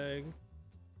 Bag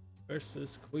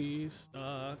versus squeeze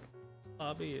stock.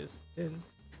 Hobby is in.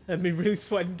 I've been really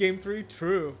sweating game 3.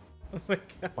 True. Oh my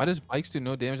god. Why does bikes do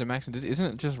no damage at max? Isn't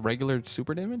it just regular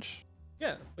super damage?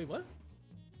 Yeah. Wait, what?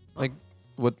 Like,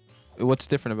 what's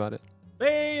different about it?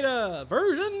 Beta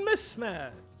version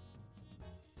mismatch.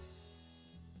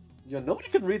 Yo, nobody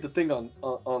can read the thing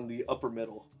on the upper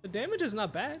middle. The damage is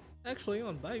not bad, actually,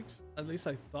 on bikes. At least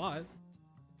I thought.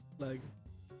 Like,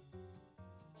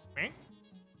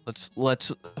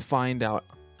 Let's find out.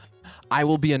 I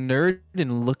will be a nerd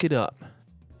and look it up.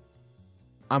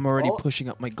 I'm already Oh. pushing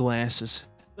up my glasses.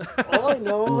 All I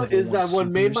know Level is that one what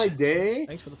made my supers. day.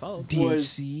 thanks for the follow.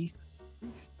 DHC,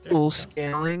 full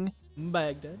scaling.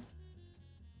 Baghdad.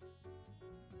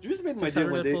 Juice made my day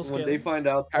 600 when at they full when they scale. find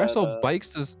out that, Carousel Bikes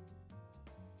does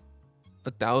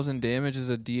 1,000 damage as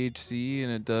a DHC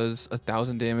and it does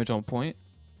 1,000 damage on point.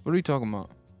 What are we talking about?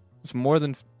 It's more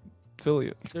than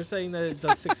affiliate. They're saying that it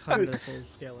does 600 full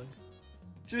scaling.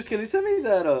 Juice, can you send me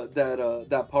that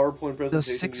PowerPoint presentation you did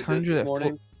 600 this at full-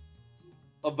 morning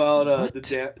about What?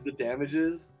 the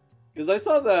damages? Because I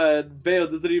saw that Bayo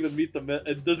doesn't even meet the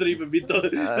doesn't even pass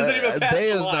the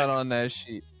Bayo's line. not on that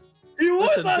sheet. He was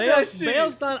Listen, on that sheet.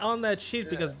 Bale's not on that sheet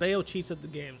because Bale cheats at the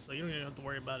game, so you don't even have to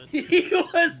worry about it. He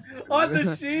was on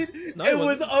the sheet. No, he it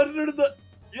was wasn't. under the.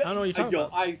 Yeah, I don't know what you're talking yo,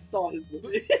 about. I saw his.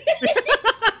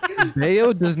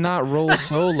 Bayo does not roll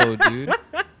solo, dude.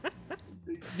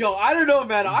 Yo, I don't know,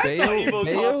 man. I saw Evo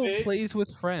Bayo Top 8. plays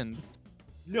with friend.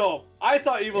 No, I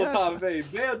saw Evo Yes. Top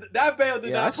 8. That Bayo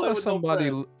did Yeah, I not play saw with somebody.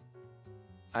 no friends.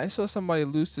 I saw somebody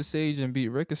lose to Sage and beat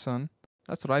Rickason.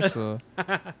 That's what I saw.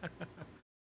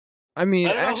 I mean,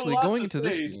 I don't know who actually, lost going to into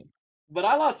this Sage. game, But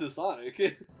I lost to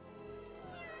Sonic.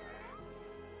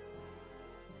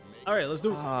 All right, let's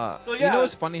do it. So, you yeah. know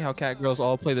it's funny how cat girls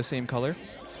all play the same color.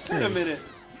 Wait a minute.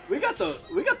 We got the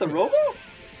Robo?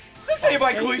 This ain't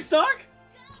my Queen stock.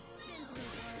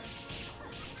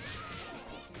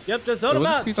 Yep, just zone Wait, him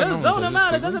what's out. the squeeze on Just normal? zone him Does it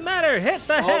out. It squiggle? doesn't matter. Hit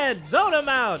the head. Zone him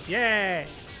out. Yay.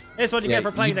 That's what you get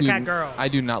for playing the cat girl. I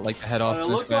do not like the head off. It this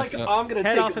looks like matchup. I'm gonna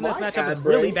Head take off in this my matchup is ad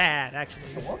really break. bad, actually.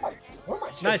 Where my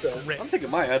chips Nice at? grip. I'm taking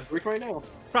my ad break right now.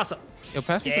 Cross up. Yo,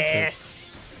 pass me some chips.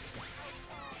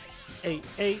 Yes.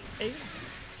 Hey.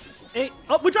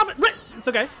 Oh, we drop it. Right. It's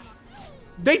okay.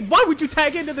 Why would you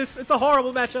tag into this? It's a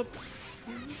horrible matchup.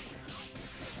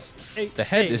 Hey, The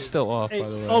head hey, is still off, hey. by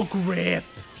the way. Oh, grip.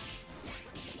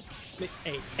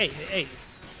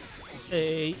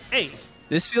 Hey.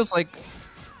 This feels like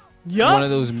Yup. one of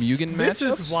those Mugen This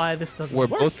matchups is why this doesn't where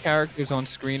work. both characters on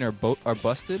screen are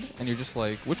busted, and you're just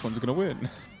like, which one's gonna win?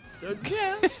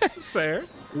 Yeah, it's fair.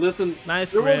 Listen,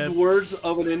 Nice there was grip. words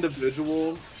of an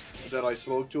individual that I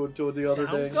spoke to the other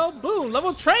day. Go boom.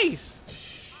 Level trace.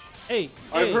 I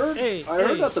heard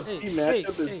that the P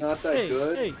matchup is not that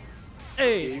good.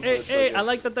 Hey, I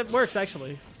like that works,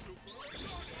 actually.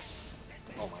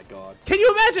 Oh my god. Can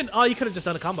you imagine? Oh, you could have just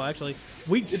done a combo, actually.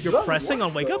 You're doesn't pressing work,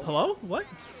 on wake up? though. Hello? What?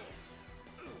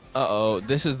 Uh-oh,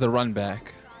 this is the run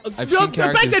back. I've Yo, seen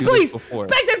characters Baghdad, do please! this before.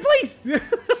 Baghdad, please!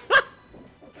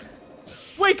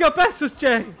 Wake up,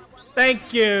 SSJ!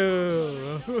 Thank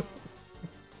you!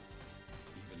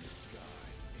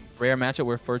 Rare matchup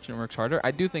where Fortune works harder.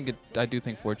 I do think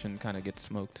Fortune kind of gets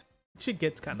smoked. She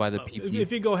gets kind of By the smoked. PP.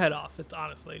 If you go head off, it's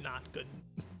honestly not good.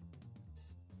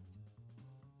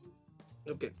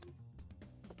 Okay.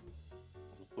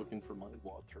 Just looking for my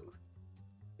water.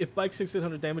 If Bike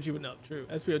 1600 damage, you would know. True.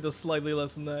 SPO does slightly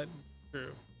less than that.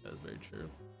 True. That's very true.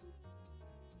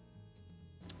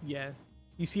 Yeah.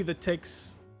 You see the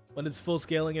ticks when it's full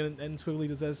scaling and Squiggly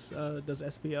does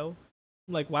SPO.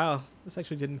 I'm like, wow, this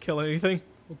actually didn't kill anything.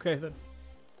 Okay then.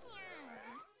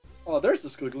 Oh, there's the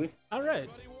Squiggly. All right.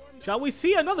 Shall we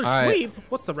see another sweep?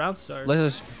 What's the round start? Let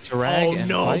us drag Oh and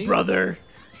no, fight. brother!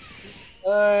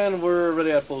 And we're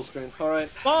already at full screen. All right.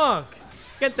 Bonk!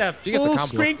 Get that She gets a full combo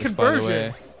screen with this, by the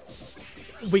conversion.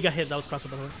 way. We got hit. That was cross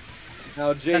up, by the way.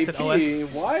 Now, That's an JP,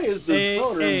 OS. why is the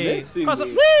stoner mixing cross up.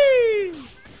 me?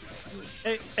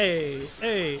 Whee!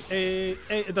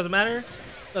 It doesn't matter.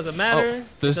 Doesn't matter. Oh,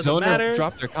 the It doesn't zoner matter.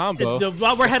 dropped their combo.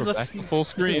 Well, we're headless. Back to full This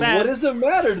is screen. bad. What does it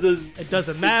matter? It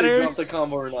doesn't If matter. they drop the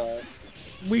combo or not.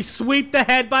 We sweep the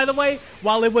head, by the way,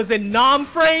 while it was in nom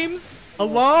frames.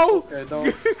 Hello? Okay,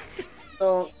 don't.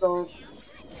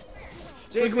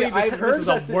 Squiggly, I've this heard is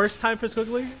that the worst time for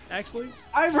Squiggly, actually.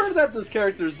 I've heard that this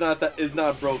character is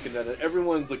not broken. That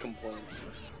everyone's a complaint.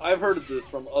 I've heard of this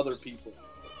from other people.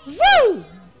 Woo!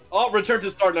 Oh, return to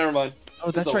start. Never mind.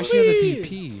 Oh, that's It's right. over. She has a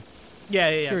Whee! DP.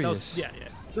 Yeah. That Curious. was, yeah.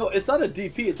 No, it's not a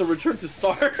DP. It's a return to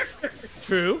start.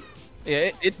 True.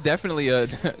 Yeah, it's definitely a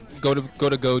go.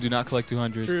 Do not collect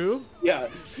 200. True. Yeah.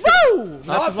 Woo! This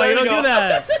Oh, is why you there don't you do go.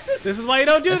 that. This is why you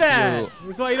don't do that. SPO.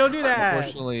 This is why you don't do that.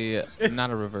 Unfortunately,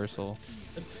 not a reversal.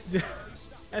 It's,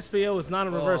 SPO is not a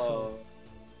reversal.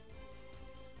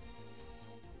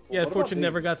 Yeah, What Fortune about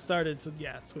never got started, so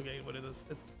yeah, it's getting what it is.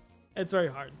 It's very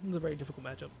hard. It's a very difficult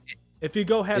matchup. If you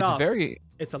go head It's off, very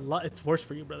it's a lot. It's worse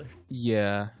for you, brother.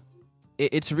 yeah.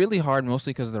 It's really hard,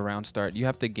 mostly because of the round start. You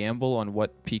have to gamble on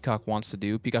what Peacock wants to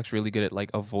do. Peacock's really good at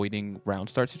like avoiding round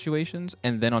start situations,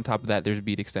 and then on top of that, there's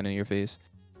beat extend in your face.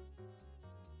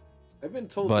 I've been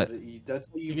told But- that's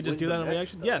how You can just win do that the on match,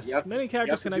 reaction. though. Yes, You have- many you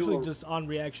characters have can to do actually a- just on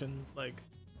reaction like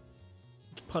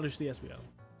punish the SPO.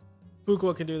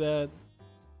 Fukuo can do that.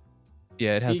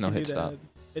 Yeah, it has He no can hit do stop. that.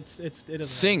 It doesn't have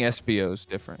Sing hit stop. SPO is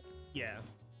different. Yeah.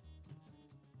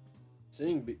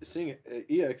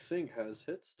 EX Sing has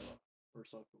hit stop or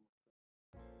something.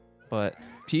 But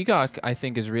Peacock, I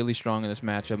think, is really strong in this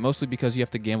matchup, mostly because you have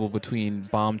to gamble between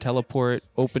bomb teleport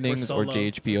openings or solo.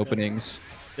 JHP openings.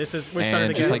 This is we're starting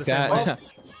And again just with like the same that, thing.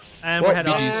 And Well, we're head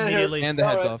off BG's immediately. and the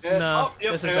heads off. No,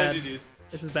 yep, this is and bad. GG's.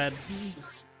 This is bad.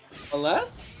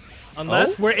 Unless?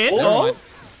 Unless Oh? we're in. Oh. Oh,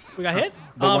 we got hit.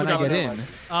 But Oh, when we I got get hit. in,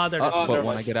 They're just. Oh, but never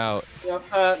when I mind. get out,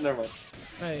 Yep, never mind.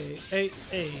 Hey.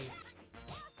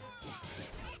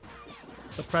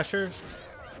 The pressure.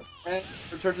 And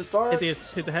return to start.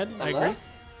 Hit the head. I agree.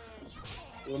 Unless?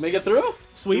 We'll make it through?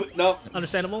 Sweep. No.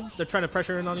 Understandable. They're trying to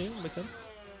pressure in on you. Makes sense.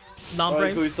 Non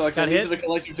Alright, frames. Kuisaka, I Got need you hit. to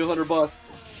collect your $200.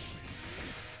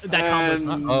 That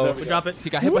combo. And Uh-oh. there we We go. drop it. he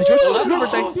got hit by Woo! Jojo. Happy Oh,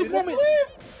 birthday. dude. That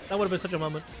would have been such a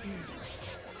moment.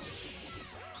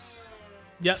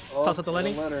 Yep. Oh, Toss out the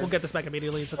landing. Leonard. We'll get this back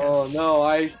immediately. It's okay. Oh no,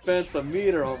 I spent some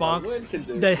meter on Bonk. my win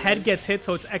condition. The head gets hit,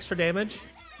 so it's extra damage.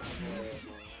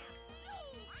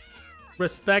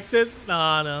 Respected?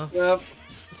 Nah, no. Yep.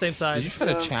 Same side. Did you try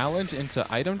to challenge into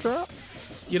item drop?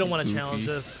 You don't want to Goofy. challenge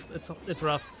this. It's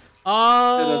rough. It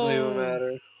Oh. doesn't even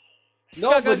matter.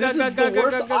 No, but this is the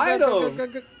worst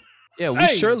item. Yeah, we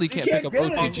Hey, surely You can't pick up get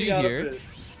OTG anything out of here. it.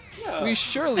 Yeah. We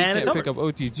surely And can't it's pick over. up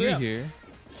OTG Yeah. here.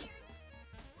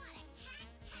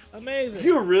 Amazing.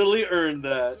 You really earned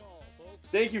that.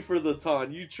 Thank you for the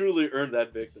taunt. You truly earned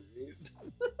that victory.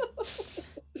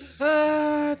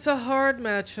 It's a hard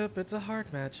matchup. It's a hard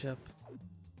matchup.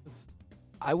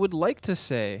 I would like to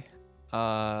say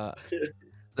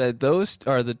that those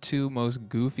are the two most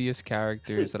goofiest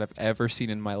characters that I've ever seen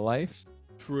in my life.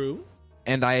 True.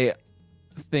 And I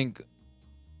think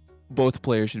both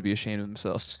players should be ashamed of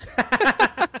themselves.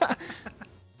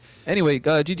 Anyway,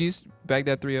 GG's. Bag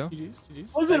that 3-0.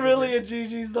 GG's. Was it really a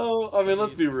GG's though? I mean,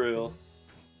 let's be real.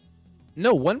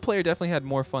 No, one player definitely had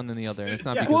more fun than the other. And it's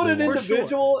not Yeah, To because quote they an For won.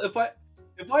 individual,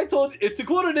 to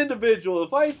quote an individual,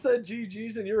 if I said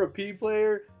GG's and you're a P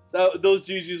player, those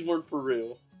GG's weren't for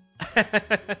real.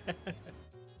 Alright,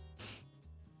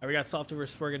 we got Softy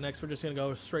versus Swerga next. We're just gonna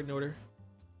go straight in order.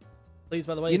 Please,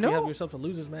 by the way, You if you have know- yourself a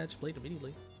losers match, play it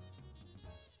immediately.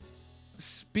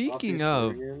 Speaking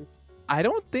of, I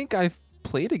don't think I've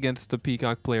played against the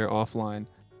Peacock player offline.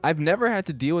 I've never had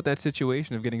to deal with that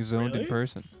situation of getting zoned Really? in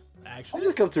person. I Actually,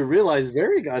 just come to realize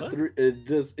Very got What? through.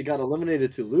 It got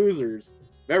eliminated to losers.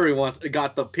 Very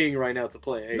got the ping right now to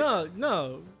play.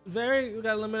 no. Very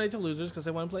got eliminated to losers because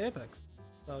they want to play Apex.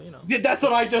 So you know. Yeah, that's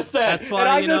what I just said. That's why, and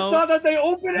I you just know- saw that they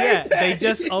opened Yeah, Apex. they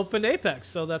just opened Apex,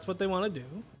 so that's what they want to do.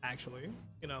 Actually,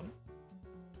 you know.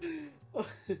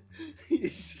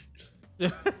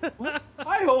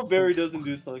 I hope Barry doesn't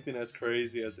do something as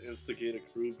crazy as instigate a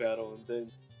crew battle and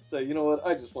then say, you know what,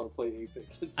 I just want to play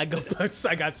Apex.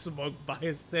 I got smoked by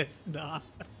assist. Nah.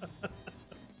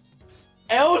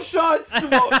 L shot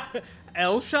smoke.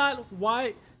 L shot?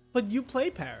 Why? But you play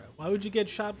para. Why would you get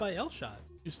shot by L shot?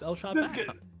 Just L shot back.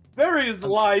 Barry's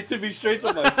lied to me straight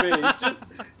to my face.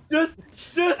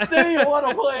 Just say you want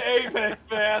to play Apex,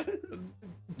 man.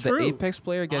 True. The Apex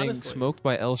player getting Honestly. smoked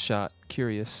by L shot.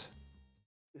 Curious.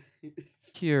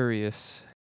 Curious.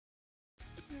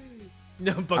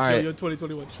 No, Buck Alright. Yo-Yo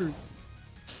 2021. True.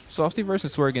 Softy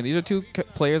versus Swergan. These are two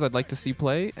players I'd like to see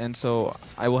play, and so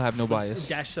I will have no bias.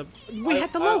 Dash up. We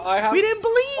had the low. I We didn't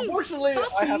believe. Unfortunately,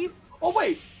 Softy. I have. Oh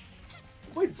wait,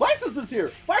 Biceps is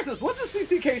here. Biceps, what does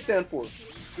CTK stand for?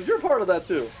 Because you're part of that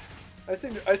too. I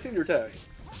seen your tag.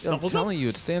 I'm telling you,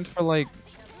 it stands for like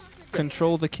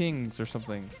control the kings or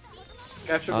something.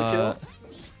 Capture the kill.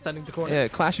 Sending the corner. Yeah,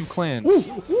 Clash of Clans.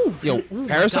 Ooh, Yo, ooh,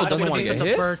 Parasol God, doesn't that want would to be get such a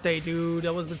hit. birthday, dude.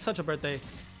 That would have been such a birthday.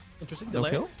 Interesting. No Delay.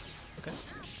 kill? Okay.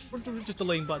 We're just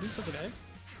delaying buttons. That's okay.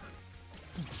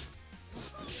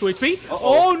 2 HP. Uh-oh.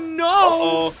 Oh no!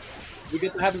 Oh, we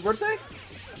get the happy birthday.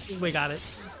 We got it.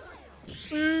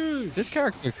 Ooh. This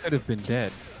character could have been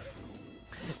dead.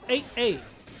 Hey.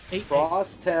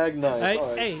 Cross tag knife. Hey,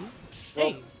 All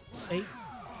right.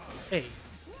 hey.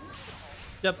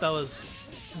 Yep, that was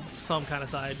some kind of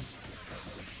side.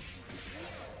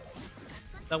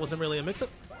 That wasn't really a mix-up.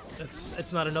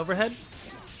 It's not an overhead.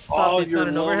 Softy, it's not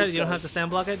an overhead. You don't have to stand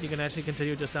block it. You can actually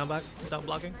continue just down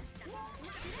blocking.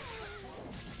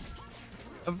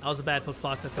 That was a bad push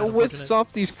block. That's kind of With unfortunate.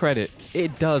 Softy's credit,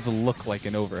 it does look like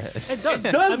an overhead. It does.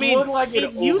 It does I mean, look like an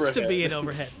it used to overhead. be an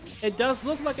overhead. It does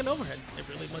look like an overhead. It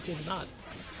really much is not.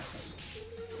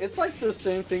 It's like the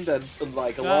same thing that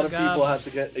like a God, lot of God. people have to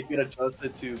get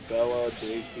adjusted to Bella, to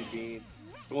HP Bean,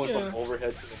 going Yeah. from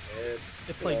overhead to the head.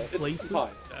 It played It's Blaze. some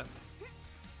time. Yeah.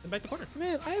 And back to corner.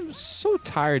 Man, I am so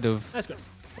tired of That's good.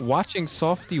 watching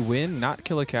Softy win, not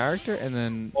kill a character, and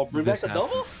then Oh, bring back this the double?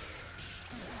 happens.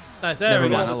 Nice. There Never we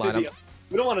mind, go. I lied.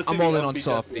 We don't want to see I'm the all in on upbeat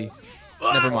Softy.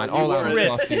 Destiny. Never mind, you all out on were.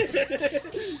 Softy.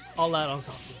 All out on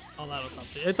Softy. All out on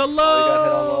Softy. It's a Oh, you got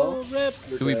hit on low low? rip.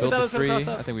 Do we You're build That a was gonna 3? cross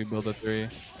up. I think we build a 3.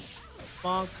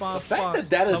 Bonk, bonk, The fact bonk. that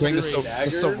that is Bring the, Three the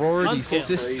daggers? sorority Unscaled.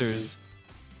 sisters.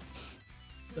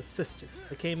 The sisters.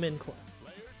 They came in close.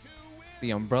 The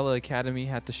Umbrella Academy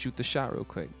had to shoot the shot real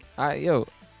quick. Yo,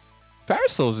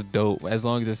 Parasol's dope as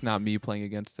long as it's not me playing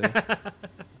against her.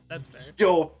 That's fair.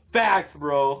 Yo, facts,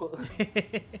 bro.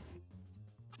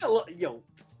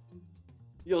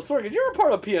 Yo, Sorgan, you're a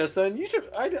part of PSN. You should.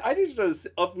 I need you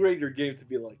to upgrade your game to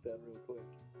be like that real quick.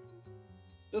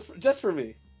 Just for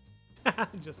me.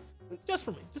 just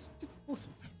for me. Just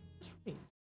listen. Just for me.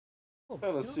 I'm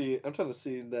trying to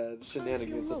see that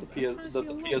shenanigans that the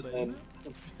PSN.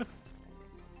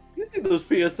 You see those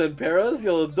PSN paras,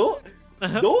 yo? Those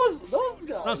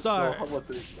guys. I'm sorry. No, what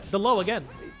The low again.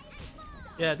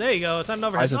 Yeah, there you go. It's an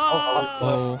overhead. Ryzen-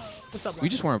 Oh! What's up, we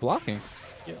just weren't blocking.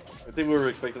 Yeah. I think we were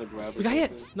expecting a grab. We got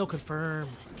hit. No confirm.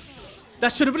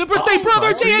 That should have been a birthday, brother.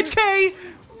 my JHK.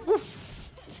 Woof.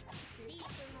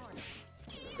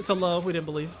 It's a low. We didn't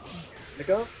believe. Pick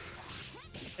up.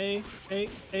 A.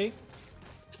 Okay.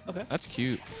 That's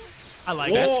cute. I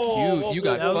like That's that. cute. You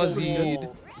got that was fuzzied.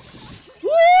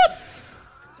 Whoop!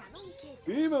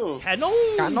 Bimo.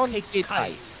 Canon. Kick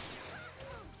tight.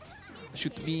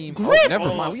 Shoot the beam. Oh, Grip!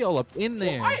 never mind. We all up in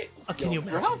there. Can you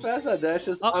For how imagine? fast that dash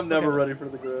is, Oh, I'm never okay. ready for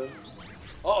the grab.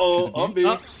 Uh-oh, Should it be?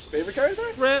 I'm B. Favorite character?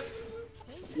 Rip.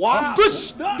 Wow. The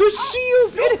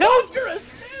shield. It helped.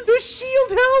 The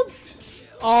shield helped.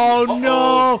 Oh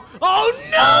no. Oh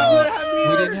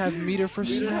We no. didn't have meter for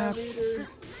snap.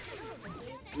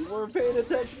 We weren't paying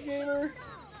attention, gamer.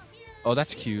 Oh,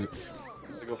 that's cute.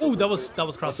 Oh, that was So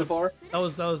crossover. far. That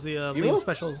was the You leave move?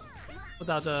 special.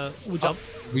 Without we jumped.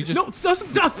 We just No,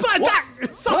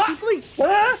 Softy, please.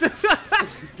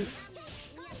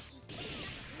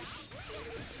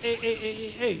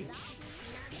 Hey.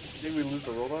 Think we lose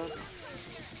the robot?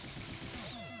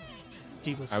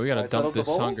 Jeebus. Alright, we gotta Alright, set dump up the this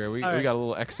bubbles? hunger. We Alright. got a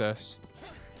little excess.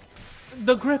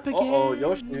 The grip again. Uh-oh,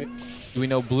 Yoshi. Do we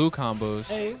know blue combos?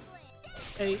 Hey.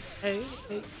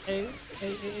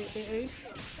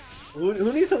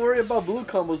 Who needs to worry about blue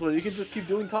combos when you can just keep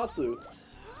doing Tatsu? Did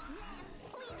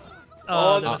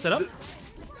I set up?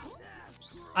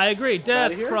 I agree.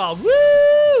 Death Outta here? crawl.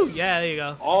 Woo! Yeah, there you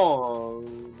go. Oh,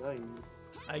 nice.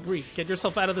 I agree. Get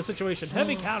yourself out of the situation.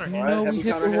 Heavy counter. You Alright, know we heavy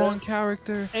hit counter the hit. wrong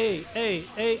character. Hey,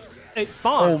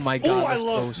 bomb. Oh my god, I let's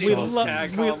love go, seeing We those Softy.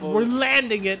 tag we're combos.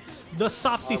 landing it. The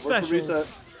softy Where's the specials.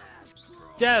 reset?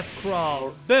 Death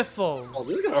crawl. Biffle. Oh,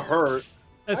 this is gonna hurt.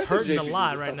 It's I said hurting a JP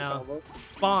lot did right this now. type of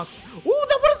Bonk. combo. Ooh,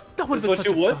 that would have been That's such what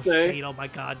you a would close say. beat. Oh my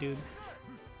god, dude.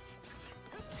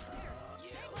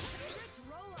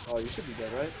 Oh, you should be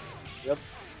dead, right? Yep.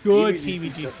 Good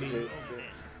PVGC PVGC. okay.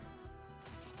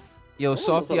 Yo,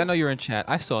 Someone was Softy, I like- know you're in chat.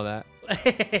 I saw that.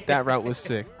 That route was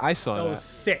sick. I saw That that. was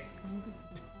sick.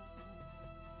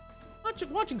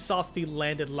 Watching Softy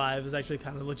landed live is actually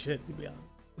kind of legit, to be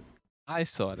I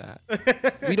saw that.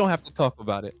 honest. We don't have to talk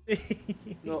about it.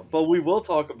 No, but we will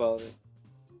talk about it.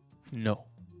 No.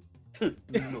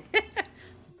 No.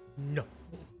 No.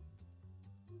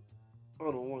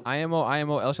 Hold on.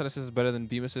 IMO L shot assist is better than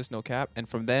beam assist, no cap. And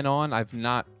from then on, I'm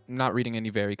not reading any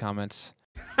very comments.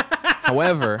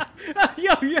 However,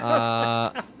 Yo.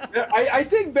 I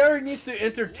think Barry needs to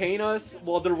entertain us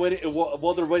while they're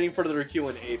waiting for their queue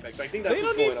in Apex. I think that's They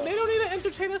what's don't going on. need to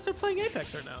entertain us. They're playing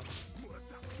Apex right now.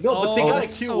 No, but they Oh, gotta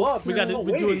that's queue up. We're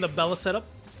Wait. doing the Bella setup.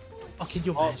 Oh, can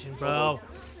you imagine, bro?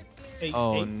 Hey,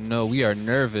 oh no, we are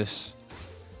nervous.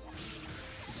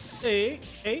 hey.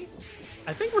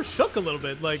 I think we're shook a little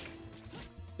bit. Like,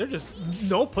 they're just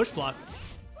no push block.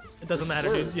 It doesn't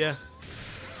matter, dude. Yeah.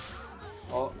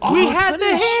 Oh, We had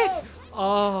the hit.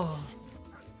 Oh.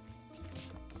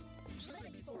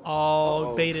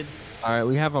 Oh, baited. All right,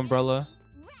 we have Umbrella.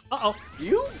 Uh-oh.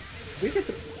 you? We get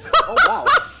the. Oh wow.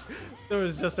 There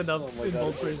was just enough Oh my in God.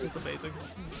 both frames. It's amazing.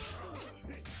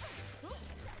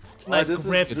 Alright, Nice this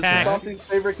grip is tag. Softy's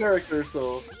favorite character,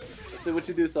 so let's see what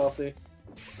you do, Softy.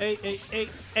 Hey.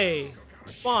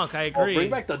 Bonk, I Oh, agree. bring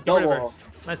back the Get rid of her. double.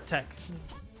 Nice tech.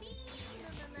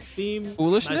 Beam.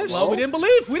 Foolishness? Nice low. We didn't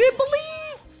believe.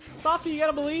 Softy, you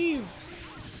gotta believe.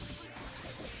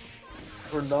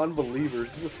 For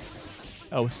non-believers.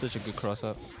 Oh, it's such a good cross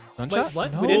up. Wait, Gunshot?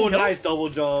 what? No. We didn't Oh, kill? nice double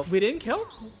jump. We didn't kill?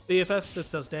 CFF,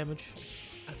 this does damage.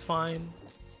 That's fine.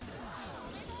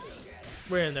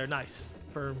 We're in there. Nice.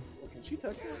 Firm. Can she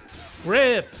touch it?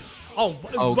 Grip. Oh,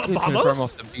 Oh, could bombos? confirm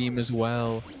off the beam as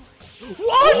well.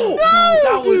 What? that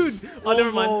No, was dude. Oh,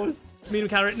 never mind. almost- Medium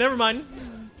counter it. Never mind.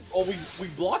 Oh, we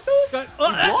blocked those? Got- We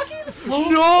blocking?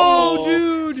 No, Oh.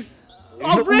 dude.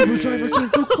 Oh, rip.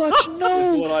 clutch. That's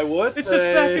No. what I would It's just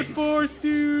say. back and forth,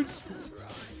 dude.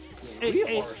 We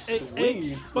are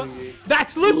swinging.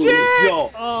 That's legit.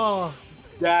 Yo, Oh.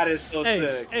 that is so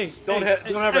sick. Don't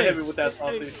ever hit me with that,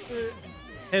 Softy.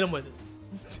 Hit him with it.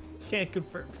 Can't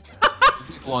confirm.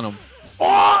 On him.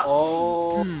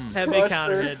 Oh, Heavy crushed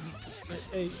counter her.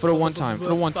 hit. For the one time. For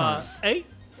the one time. Hey.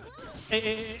 I'm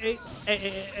Hey,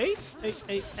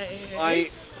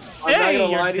 not gonna you're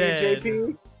lie to dead. you,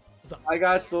 JP. What's up? I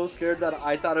got so scared that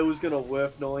I thought it was gonna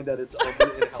whiff, knowing that it's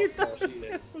ugly and how small she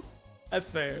is. That's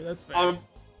fair.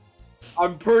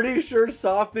 I'm pretty sure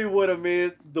Softy would have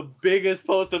made the biggest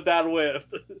post of that whiff,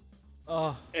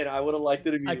 Oh, and I would have liked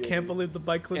it I immediately. can't believe the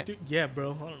bike clip, dude. Yeah,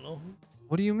 bro. I don't know.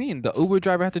 What do you mean? The Uber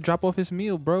driver had to drop off his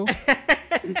meal, bro.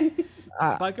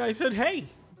 Bike guy said, "Hey."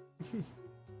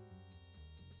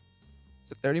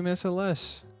 It's 30 minutes or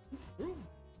less.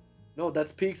 No,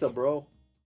 that's pizza, bro.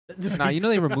 Nah, you know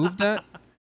they removed that.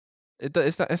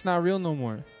 It's not real no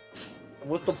more.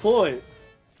 What's the point?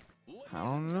 I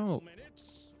don't know.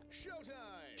 Minutes.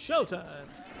 Showtime.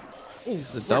 Showtime. Ooh,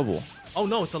 The double. oh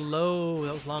no, it's a low.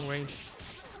 That was long range.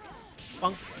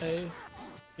 Bunk. Hey.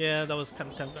 Yeah, that was kind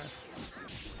of temp dive.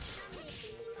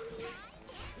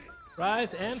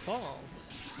 Rise and fall.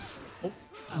 Oh,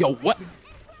 Yo, what?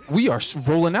 We are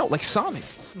rolling out like Sonic.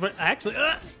 but actually,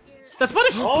 that's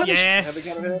punish. Oh, Oh, yes. Heavy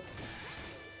counter hit.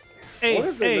 Hey, What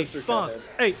if they hey, missed her bunk.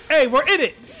 counter? Hey, we're in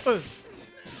it. Alright,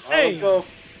 Hey. let's go.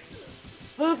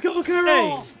 Let's go,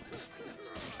 Carol.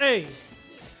 Hey.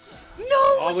 No.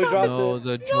 Oh, we dropped No, it.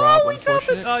 the drop, we dropped it.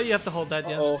 unfortunate. Oh, you have to hold that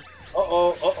down.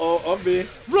 I'm B.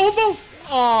 Robo.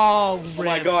 Oh, Oh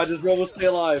my god, does Robo stay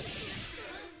alive?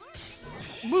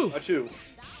 Move. Not you.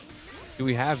 Do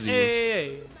we have these?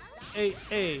 Hey.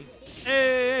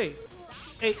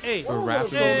 Or Oh, Raptor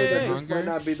told me that Hey. this Hunger? might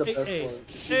not be the Hey, best hey. one.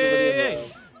 She's Hey. already in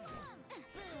the...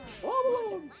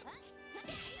 Oh,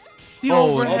 The Oh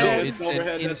no, overhead. it's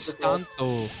Overhead, an that's the problem.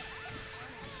 instanto.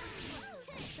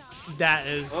 That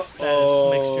is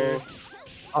Uh-oh. mixture.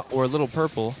 We're a little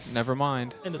purple. Never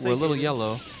mind. In the We're a little same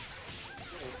yellow.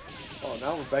 Oh,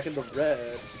 now we're back in the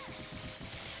red.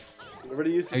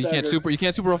 Everybody used to Oh, you can't stagger. super. You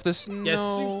can't super off this. Yes,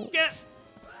 No. you get.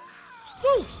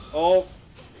 Woo. Oh,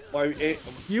 my...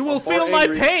 You will I'm feel far my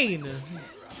angry. pain.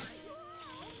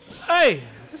 Hey.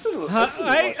 This is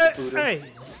Hey.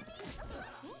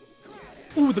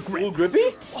 Ooh, the grip. Ooh, grippy?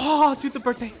 Oh, dude, the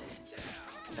birthday.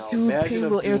 Now Dude, imagine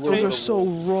painful if you air were throws the are so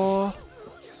raw.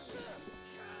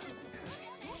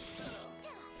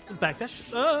 Back dash.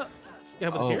 Yeah,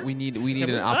 but Oh, here. we need an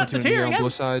the opportunity tier here on again.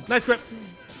 both sides. Nice grip.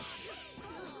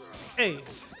 Hey.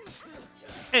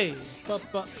 Hey.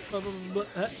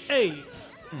 Hey.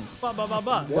 Ba ba ba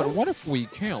ba. But what if we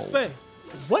kill? Hey.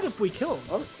 What if we kill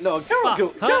him? No, Carol Ba.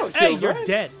 kills. Huh? Carol Hey, kills, you're right?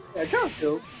 dead. Yeah, Carol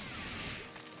kills.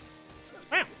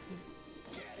 Bam.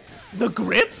 The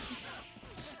grip?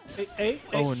 Hey.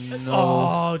 Oh no.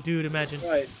 Oh, dude, imagine.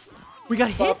 Right. We got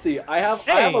hit. Softy, I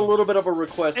have a little bit of a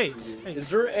request Hey, for you. hey. Is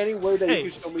there any way that Hey. you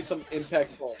can show me some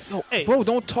impact ball? No, Hey. bro,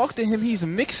 don't talk to him. He's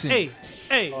mixing. Hey.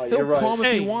 Oh, He'll you're right. palm if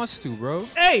Hey. he wants to, bro.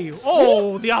 Hey.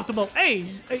 Oh, the optimal. Hey.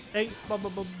 Hey.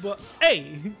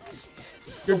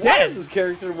 You're Why dead. is this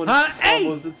character when Hey.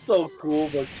 combos? It's so cool,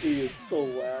 but he is so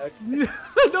whack.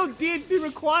 No DHC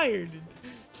required.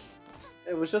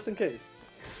 It was just in case.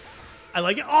 I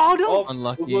like it. Oh, no. Oh,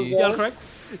 Unlucky. was You got one. it correct?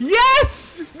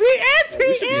 Yes! The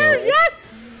anti-air! alright.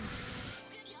 Yes!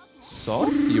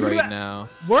 Salty right now.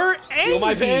 We're angry. Feel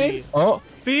my pain? Oh,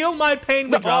 Feel my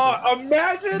pain. We drop it.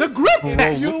 Imagine The grip bro,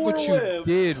 tech. You look what will you live.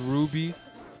 did, Ruby.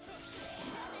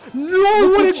 No,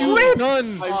 Look what what a you've grip.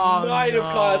 done. I Oh, might have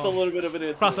no. caused a little bit of an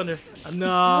incident. Cross under.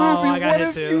 No, Ruby, I got what hit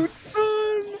have too.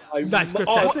 you done? Nice grip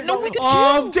Oh, tech. I think No, I'm- we could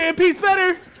Oh, JMP's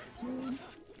better.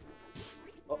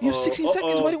 You have 16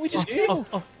 seconds. Why didn't we just kill?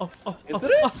 Is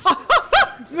it?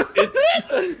 Is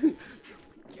it?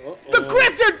 The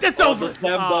grip, that's Oh, over. the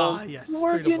slam Ah, dunk. yes.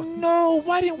 Morgan, no.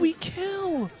 Why didn't we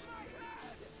kill?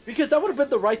 Because that would have been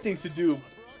the right thing to do.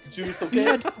 Juice,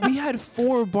 okay? We had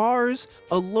 4 bars,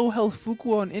 a low health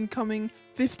Fuku on incoming,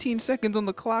 15 seconds on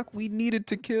the clock. We needed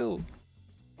to kill.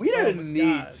 We didn't my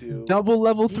need God. to. Double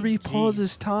level 3 GG.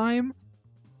 pauses time.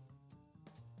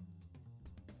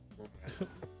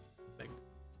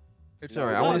 It's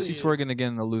alright. I want to see Swergen again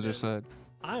on the loser side.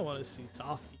 I want to see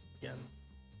Softy again.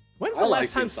 When's I the like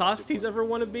last time seeing Softy Softies ever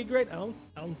won a Be Great? I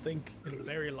don't think in a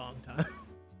very long time.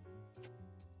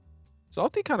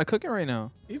 Softy kind of cooking right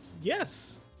now.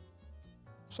 Yes.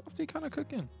 Softy kind of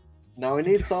cooking. Now we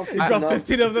need something. You to dropped not-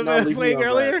 15 of them not leave me playing on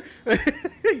earlier. red.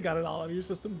 You got it all out of your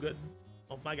system. Good.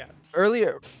 Oh my God.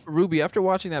 Earlier, Ruby, after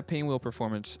watching that Painwheel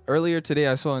performance, earlier today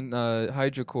I saw on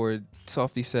Hydra Cord,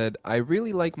 Softy said, I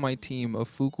really like my team of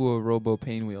Fuku Robo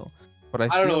Painwheel. But I I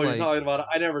don't know feel what like you're talking about.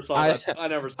 I never saw I- that. I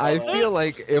never saw I that. feel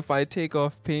like if I take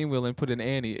off Painwheel and put in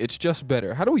Annie, it's just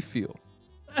better. How do we feel?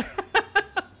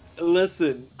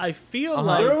 Listen, I feel Uh-huh.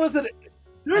 like there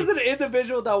was an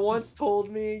individual that once told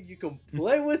me you can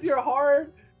play with your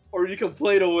heart or you can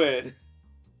play to win.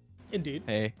 indeed.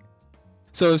 Hey.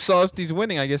 So if Softy's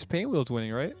winning, I guess Painwheel's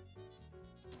winning, right?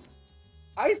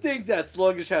 I think that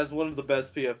Sluggish has one of the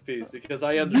best PFPs because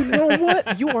I You understand. know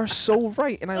what? You are so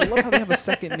right. And I love how they have a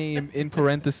second name in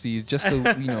parentheses just so,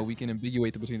 we can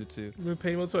ambiguate between the two. We're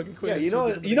paying one so I can quit. Yeah, this you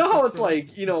know, stupid you know how thing. it's like,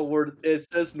 where it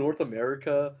says North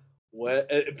America,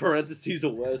 parentheses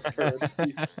West,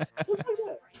 parentheses. Just like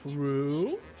that.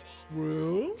 True.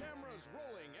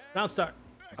 Round start.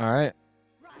 All right.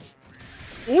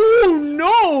 Oh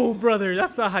no, brother.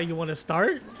 That's not how you want to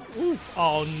start. Oof.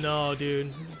 Oh no,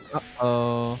 dude.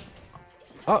 Uh-oh.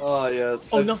 Oh yes.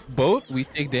 Oh that's- no. Both, we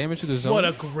take damage to the zone. What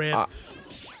a grip.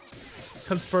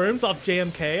 Confirms off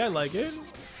JMK. I like it.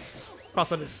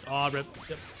 Cross under. Oh, rip.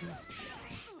 Yep.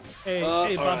 Hey,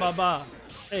 hey, ba, alright. ba, ba.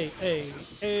 Hey, hey,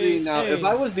 hey. See now, hey, if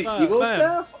I was the ba, Evo bam.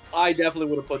 staff, I definitely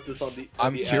would have put this on the.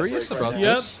 I'm the ad curious break about right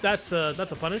Yep, this. that's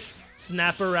a punish.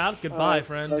 Snapper out. now. Goodbye,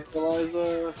 friend. Like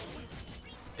Eliza.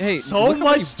 Hey, So look how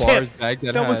many much bars chip.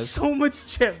 Baghdad That was has. so much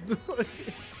chip.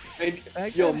 And,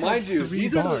 Baghdad yo, had mind you, 3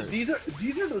 these are bars. these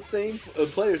are the same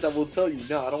players that will tell you,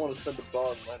 no, I don't want to spend the bar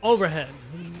on money. Overhead.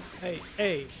 Hey,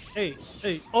 hey, hey,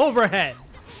 hey. Overhead.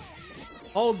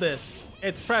 Hold this.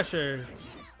 It's pressure.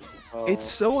 It's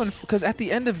so because at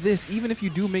the end of this, even if you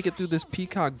do make it through this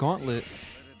Peacock Gauntlet,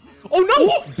 Oh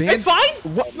no! Band- It's fine.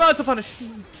 What? No, it's a punish.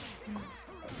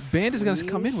 Band is gonna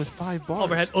come in with 5 bars.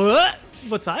 Overhead.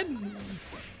 What side?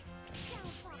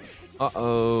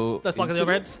 Uh-oh. That's blocking the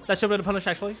Incident? overhead. That should have been a punish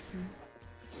actually.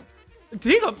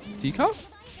 Tico. Teacup?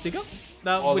 Tico.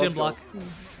 No, Oh, we let's didn't block.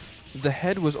 The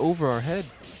head was over our head.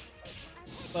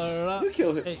 You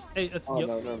kill him. Hey, hey, that's Oh yep.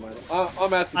 no, never mind.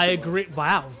 I'm asking. I too much. agree.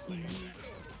 Wow.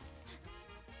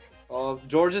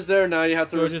 George is there now. You have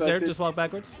to George is respect there. it. Just walk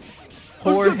backwards.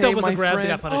 Jorge, that was my a grab. They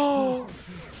friend. got punished. All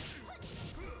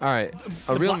right.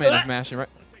 A The real blo- man is mashing, right?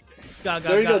 Got,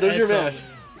 There you go, there's your it's, mash.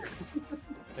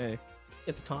 Hey.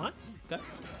 At the taunt. Okay.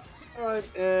 All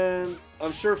right, and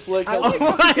I'm sure Flake. I has- like-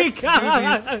 Oh my these-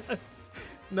 god.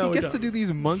 No, he we gets don't. to do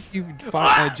these monkey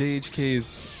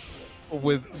JHKs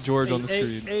with George on the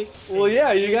screen. Well,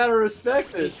 yeah, you gotta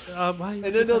respect it. Why And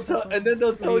then they'll tell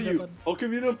use that you, button. how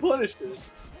come you didn't punish this?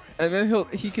 And then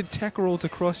he could tech roll to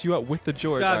cross you out with the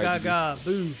George. Ga All ga right, ga.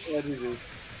 Boosh. Yeah, dude.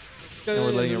 And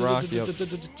we're letting it rock, yep.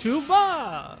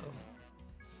 Chuba.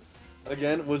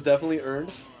 Again, was definitely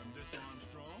earned.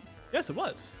 Yes, it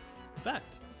was. In fact.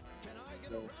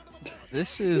 No.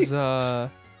 This is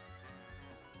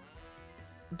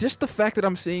just the fact that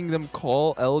I'm seeing them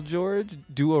call L George,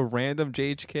 do a random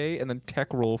JHK, and then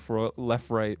tech roll for a left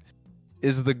right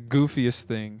is the goofiest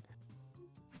thing.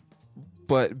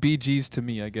 But BG's to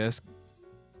me, I guess.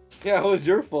 Yeah, it was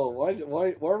your fault. Why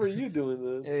were you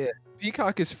doing this? Yeah, yeah.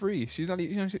 Peacock is free. She's not. She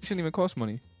shouldn't even cost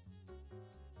money.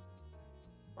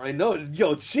 I know.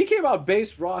 Yo, she came out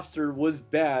base roster was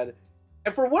bad,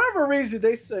 and for whatever reason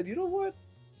they said, you know what,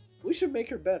 we should make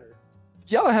her better.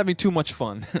 Y'all are having too much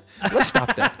fun. Let's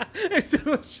stop that. It's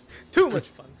too much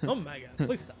fun. Oh my god,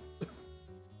 please stop.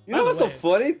 You know By what's the the way-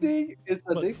 funny thing is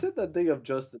that What? they said that they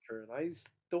adjusted her, and I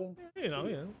don't. You know,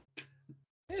 yeah.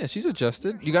 Yeah, she's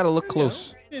adjusted. You gotta look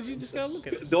close. Yeah, you just gotta look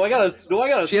at it. Do I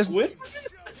gotta She has- squint?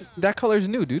 That color's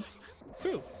new, dude.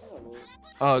 True.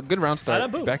 Good round start.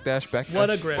 Bada boom. Backdash, backdash. What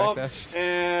a grip. Backdash.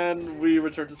 And we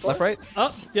return to start. Left, right.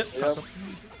 Up, yep, Yep. cross up.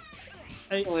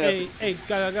 Hey, Only hey, have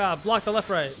hey, ga, block the left,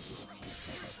 right.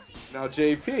 Now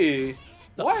JP,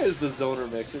 why is the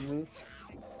zoner mixing me?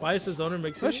 Why is the zoner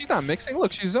mixing? No, she's not mixing.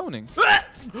 Look, she's zoning.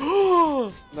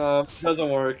 No, No, doesn't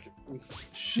work.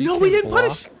 She No, we can didn't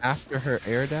punish. block after her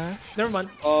air dash. never mind.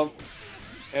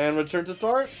 And return to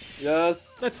start.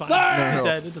 Yes. That's fine. No! He's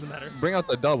dead. It doesn't matter. Bring out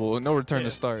the double. No return Yeah.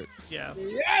 to start. Yeah.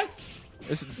 Yes.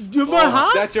 It's, You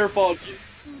huh? That's your fault.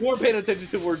 You weren't paying attention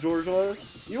to where George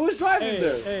was. He was driving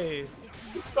there. Hey.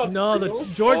 Got No, the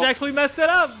wheels. George Oh, actually messed it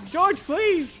up. George,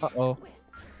 please. uh-oh.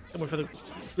 I went for the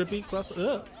grippy cross.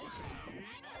 Ugh.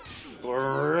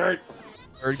 Alright.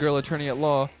 Third girl attorney at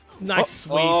law. Nice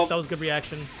sweep. Oh. That was good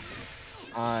reaction.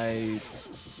 I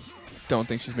don't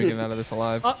think she's making it out of this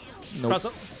alive. Up. Nope. Cross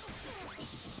up.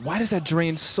 Why does that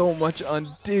drain so much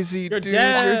on Dizzy, You're dude?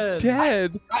 dead. You're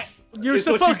dead. You're It's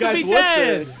what supposed you to guys be would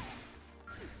say.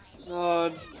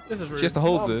 dead. This is rude. She has to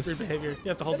hold this. Rude behavior. You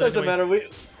have to hold It that doesn't anyway.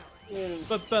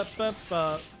 matter.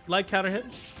 But, light counter hit.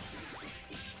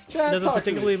 Chat, Doesn't talk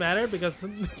particularly matter because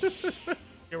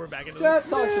here we're back into to me. Chat,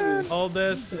 this. talk to me. Hold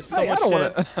this. It's so Hey, I much don't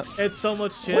chip. wanna- It's so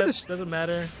much What chip. is- Doesn't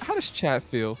matter. How does chat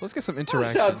feel? Let's get some Chat,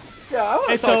 interaction. yeah, I want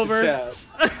to It's talk over. to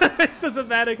chat. It doesn't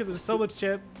matter because there's so much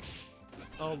chip.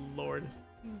 Oh lord.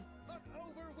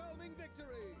 Overwhelming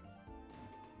victory.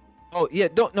 Oh yeah,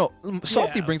 don't no.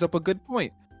 Softy Yeah. brings up a good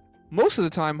point. Most of the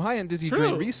time, high-end Dizzy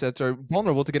drain True. resets are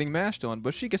vulnerable to getting mashed on,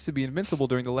 but she gets to be invincible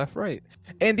during the left-right.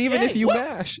 And even if Hey, you what?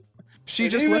 mash, she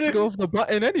And just even lets if- go of the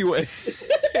button anyway.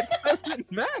 It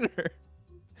doesn't matter.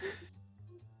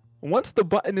 Once the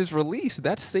button is released,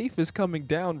 that safe is coming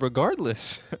down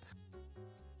regardless.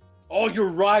 Oh,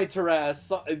 you're right, Taras.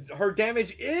 Her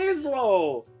damage is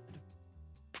low.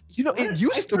 You know, it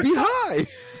used to be high.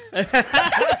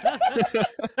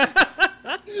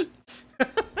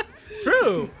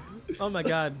 True. Oh my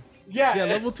god. Yeah. Yeah,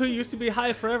 level 2 used to be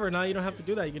high forever. Now you don't have to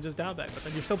do that. You can just down back, but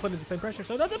then you're still putting the same pressure,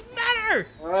 so it doesn't matter.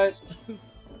 All right.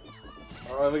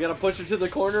 All right, we gotta push her to the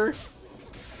corner.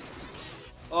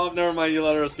 Oh, never mind. You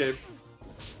let her escape.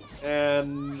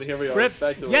 And here we are. Rip.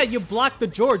 Back to Yeah, it. you blocked the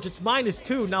George. It's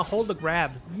 -2. Now hold the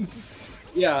grab.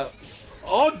 Yeah.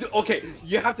 Oh, okay.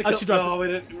 You have to Oh, kill. she dropped no, it.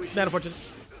 we didn't. Not unfortunate.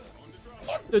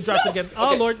 It dropped again. Oh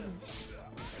Okay. lord.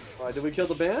 All right, did we kill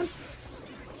the band?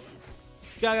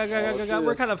 We're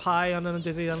shit. kind of high on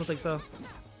Dizzy. I don't think so.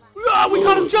 Ah, we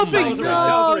caught him That jumping. was a read. No,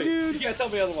 That was a read. You dude. can't tell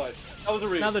me otherwise. That was a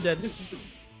read. Now they're dead.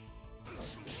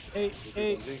 Hey.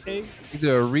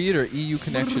 Either a read or EU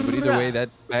connection, but either way,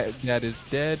 that is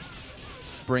dead.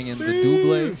 Bring in the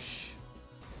double.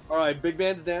 All right, big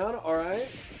band's down. All right.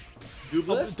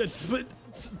 Double.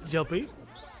 Jumpy.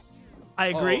 I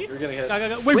agree. you're getting hit.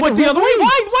 Wait, Wait, what the the other way?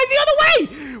 way! Why the other way?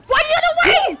 Why the other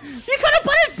way? You could have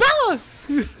punished Bella.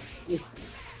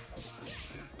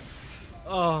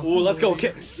 Oh. Ooh, let's go.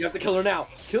 You have to kill her now.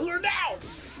 Kill her now.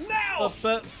 Now.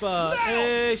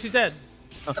 Hey, she's dead.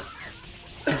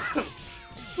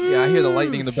 Yeah, I hear the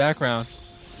lightning in the background.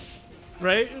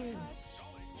 Right?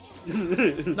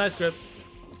 Nice grip.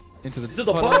 Into the To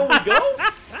the puddle we go.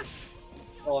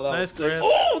 Oh, that Nice was sick. grip.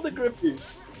 Oh, the grippy.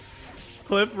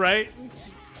 Clip, right?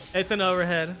 It's an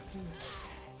overhead.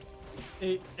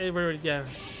 Yeah.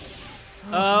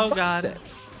 Oh god.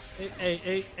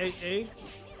 Hey.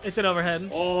 It's an overhead.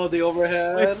 Oh, the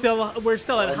overhead. We're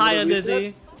still at Oh, high no on reset?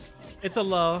 Dizzy. It's a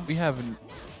low. We have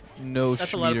no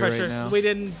That's a lot of Schmieder pressure. right now. We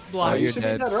didn't Oh, block. you you're should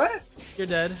dead. be dead, right? You're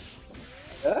dead.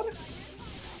 Dead?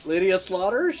 Lady of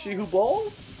Slaughter, she who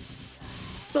balls.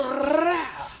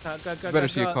 Better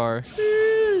see a car.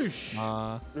 Eesh.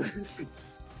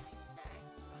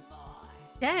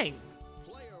 Dang.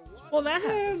 Well, that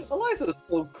happened. Man, Eliza is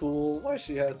so cool. Why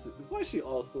she had to? Why she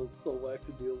also so whack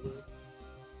to deal with?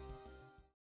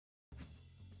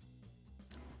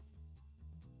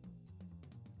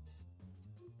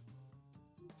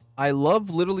 I love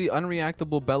literally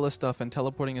unreactable Bella stuff and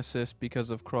teleporting assist because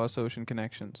of cross-ocean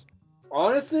connections.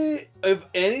 Honestly, if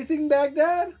anything,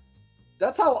 Baghdad,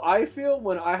 that's how I feel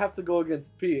when I have to go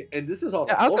against P. And this is on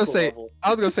Yeah, a local level. I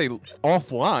was gonna say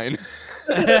offline.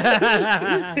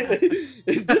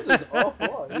 This is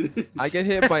offline. I get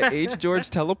hit by H George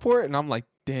teleport, and I'm like,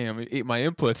 damn, it ate my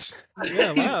inputs.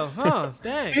 Yeah, wow, huh?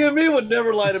 Dang. Me and me would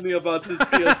never lie to me about this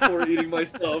PS4 eating my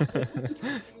stuff.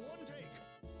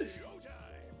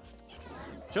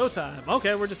 Showtime.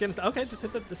 Okay, we're just getting. Okay, just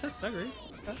hit the assist. I agree.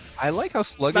 Okay. I like how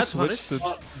sluggish That's switch to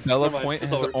punished. Bella never mind, Point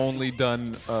it's has over. only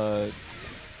done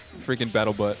freaking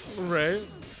battle butt. Right.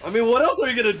 I mean, what else are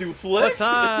you gonna do, Flick? Let's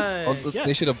high. Oh,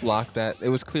 they should have blocked that. It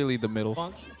was clearly the middle.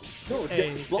 Bonk. No,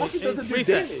 Hey, blocking hey, doesn't do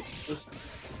reset. damage.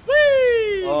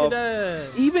 Whee! You're Um, dead.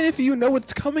 Even if you know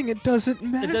it's coming, it doesn't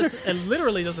matter. It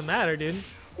literally doesn't matter, dude.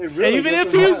 It really Even if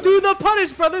doesn't you matter. do the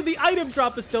punish, brother, the item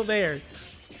drop is still there.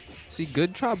 See,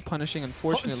 good job punishing,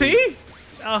 unfortunately. See?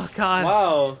 Oh god.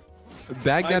 Wow,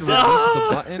 Baghdad I- released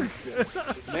the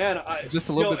button man, just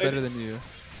a little bit better than you.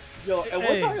 Yo, and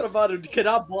Hey. we're talking about it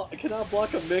cannot block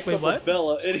a mix Wait, up what? with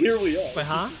Bella, and here we are. Wait,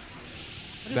 huh?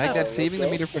 Baghdad let's saving the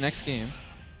go. meter for next game.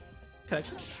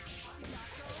 Connection.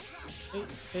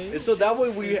 And so that way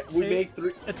we make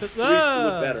three. It's a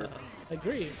better.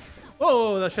 Agree.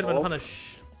 Oh, that should have been a Oh.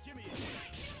 punish.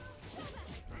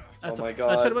 Oh my That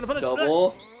god, should have been a punish.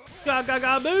 double. Ga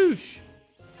boosh.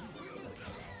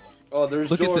 Oh,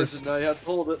 there's Look at George, this. and now you have to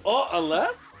hold it. Oh,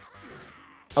 unless?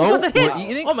 Oh, the we're hit?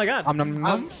 eating? Oh my god.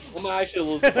 I'm actually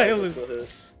losing. I my lose. for hit.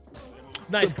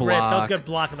 Nice Good grip. That was block. good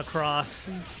block on the cross.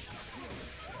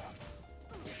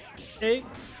 Hey.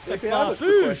 Okay, I have a quick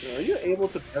Boosh. question. Are you able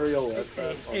to parry OS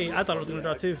that? Hey, I thought it was gonna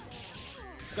draw too.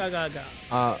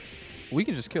 Ga. We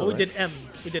can just kill. Oh, we right? did M.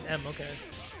 We did M. Okay.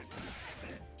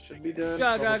 Should be done.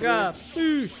 Ga.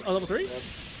 Boosh. Oh, level 3?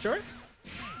 Sure.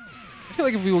 I feel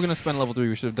like if we were gonna spend level 3,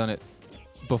 we should have done it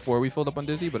before we filled up on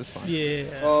Dizzy, but it's fine.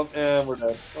 Yeah. And we're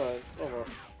done. Alright, oh well.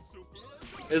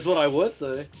 Is what I would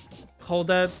say. Hold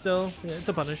that still. Yeah, it's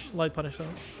a punish. Light punish though.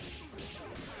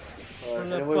 Alright,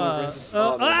 Up, anyway, we're just,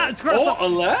 it's gross. Oh,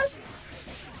 unless?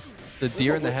 The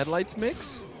deer in the headlights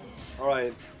mix?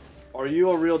 Alright. Are you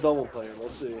a real double player?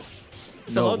 Let's see.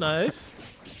 It's No. a low nice.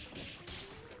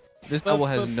 This double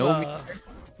has no.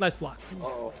 Nice block.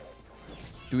 Uh-oh.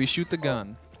 Do we shoot the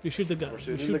gun? We shoot the gun. We're We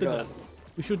shooting shoot the the gun. gun.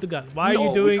 We shoot the gun. Why No, are you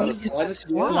we doing gotta slide it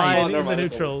through. slide Oh, in never the mind.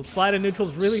 neutral? Slide in neutral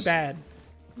is really bad.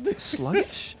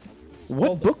 Sluggish?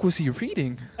 What book was he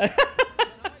reading?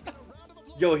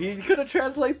 Yo, he couldn't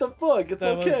translate the book. It's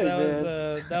okay,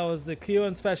 man. That was the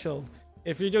Q1 special.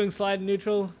 If you're doing slide in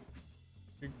neutral,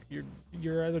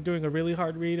 you're either doing a really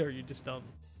hard read or you just don't.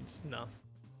 You just no.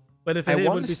 But if I it hit,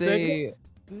 want would to be say. sick.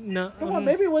 No. Come on,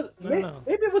 maybe it was no.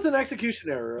 maybe it was an execution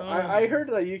error. No. I heard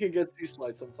that you can get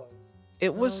C-slide sometimes.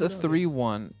 It was No, a no.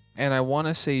 3-1, and I want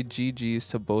to say GG's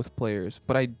to both players,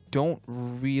 but I don't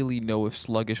really know if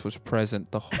Sluggish was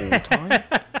present the whole time.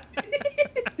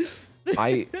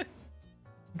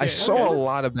 I saw a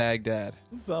lot of Baghdad.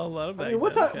 Saw a lot of I mean,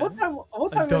 what Baghdad, time? okay.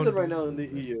 What time is don't it right now in the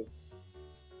EU?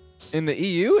 In the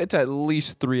EU, it's at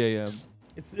least 3 a.m.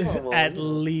 It's well, at yeah.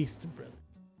 least, brother.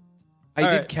 I did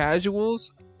Alright.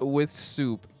 casuals with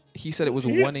Soup. He said it was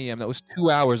 1 a.m. That was 2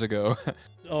 hours ago.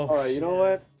 Oh, All right, you know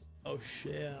what? Oh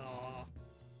shit.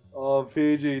 Oh,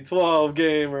 PG-12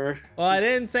 gamer. Well, I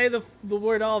didn't say the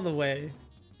word all the way.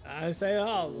 I say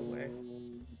all the way.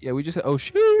 Yeah, we just said, oh,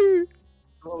 shit.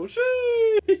 Oh, shit.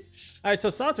 All right, so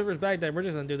Salter versus Baghdad. We're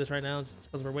just gonna do this right now, just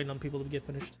because we're waiting on people to get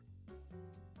finished.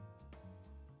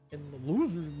 In the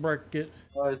losers bracket.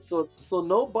 All right, so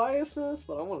no biasness,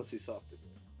 but I want to see something.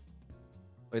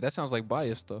 Wait, that sounds like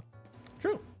bias, though.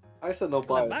 True. I said no Not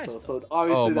bias, biased, though, though. so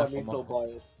obviously Oh, that muffle, means no muffle.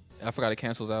 bias. I forgot it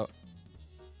cancels out.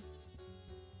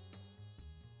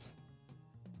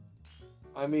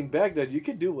 I mean, Baghdad, you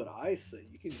can do what I say.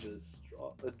 You can just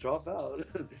drop out.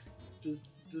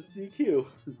 just DQ.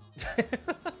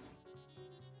 All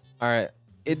right.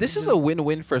 This is a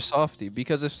win-win for Softy,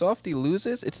 because if Softy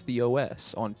loses, it's the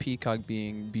OS on Peacock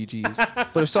being BG's.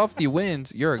 But if Softy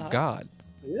wins, you're a god.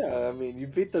 Yeah, I mean, you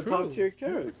beat the True. top tier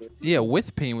character. Yeah,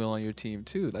 with Pinwheel on your team,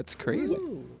 too. That's crazy.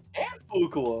 Ooh.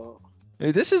 Fuqua.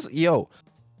 Hey, this is, yo,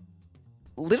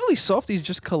 literally Softy's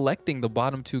just collecting the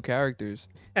bottom 2 characters.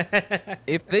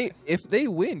 If they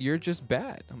win, you're just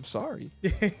bad. I'm sorry.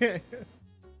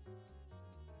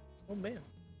 Oh man,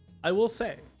 I will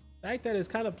say, Baghdad is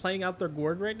kind of playing out their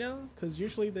gourd right now, because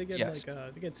usually they get Yes.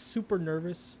 they get super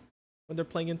nervous when they're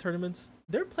playing in tournaments.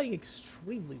 They're playing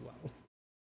extremely well.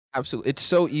 Absolutely. It's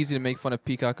so easy to make fun of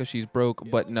Peacock because she's broke,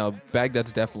 but no,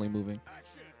 Baghdad's definitely moving.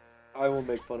 I will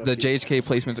make fun of The people. JHK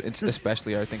placements,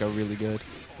 especially, I think, are really good.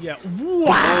 Yeah. Oh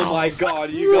Wow. my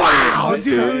god, you Wow, guys.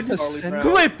 dude. Charlie Brown.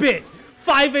 Clip it.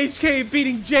 5HK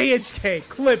beating JHK.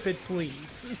 Clip it,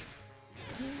 please.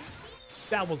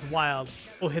 That was wild.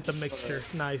 We'll hit the mixture.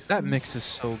 Nice. That mix is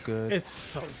so good. It's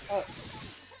so.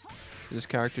 Is this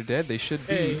character dead? They should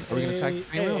be. Hey, Are we gonna attack hey, the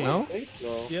female? hey. No.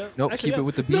 No. Yeah. Nope, Actually, keep it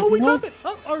with the No, we beat. drop it.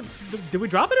 Oh, or did we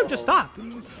drop it or just stop?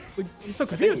 I'm so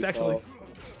confused, actually.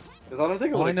 Because I don't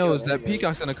think it All I would've know killed is that anyway.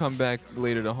 Peacock's gonna come back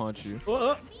later to haunt you.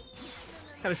 Kind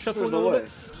of shuffle it There's a no little way.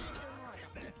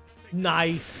 bit.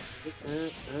 Nice.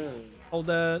 Hold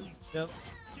that. Yep.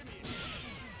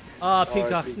 Ah,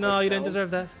 Peacock. Peacock No, you didn't down.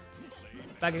 deserve that.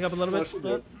 Backing up a little No, bit. she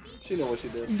did. She know what she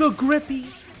did. The grippy.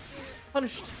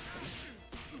 Punished.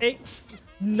 Hey.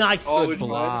 Nice. Oh, Good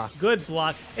block. Good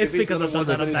block. It's he because I've done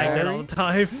could've that on won the Baghdad all the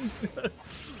time.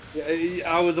 Yeah,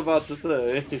 I was about to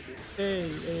say.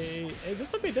 hey,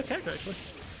 this might be a good character, actually.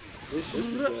 This should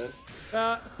be good.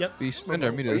 Yep. We spend our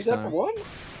Are meter you this dead for time. one?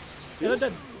 Yeah, they're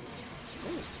dead.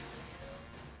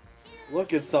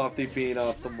 Look at Softy being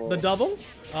optimal. The double.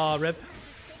 Rip.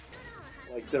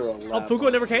 Like they're a Oh, lap.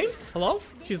 Fugo never came? Hello?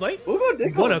 She's late? Fugo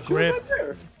did What come. a She was grip. right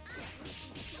there.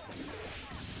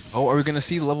 Oh, are we gonna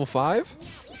see level 5?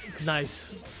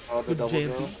 Nice. Oh, the Good double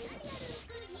JMP. jump.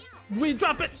 We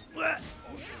drop it.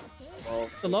 Oh,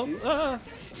 The low. GG.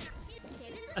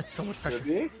 That's so much pressure. Could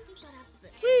be.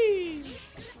 Whee!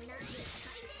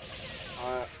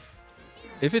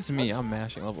 If it's me, I'm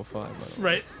mashing level 5. By the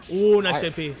way. Right. Ooh, nice I-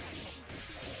 JP.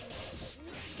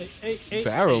 Hey,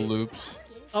 Barrel hey. loops.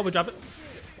 Oh, we drop it.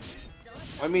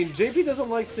 I mean, JP doesn't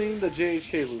like seeing the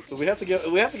JHK loop, so we have to give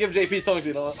JP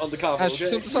something on the combo. That's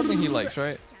Okay? something he likes,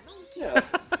 right? Yeah.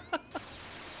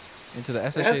 Into the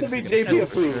SSH. It has to this be is gonna JP kill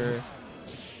for approved. sure.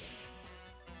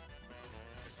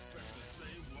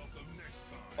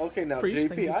 Okay, now Priest,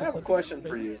 thank JP, you I for have a clipping question that.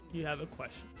 for you. You have a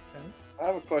question. Okay. I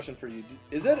have a question for you.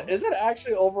 Is it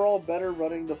actually overall better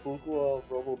running the Fuqua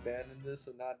Robo Band in this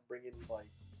and not bringing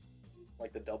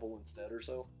like the double instead or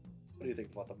so? What do you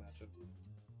think about the matchup?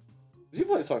 Did you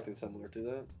play something similar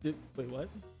to that? Wait, what?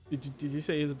 Did you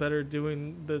say it's better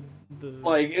doing the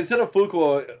Like instead of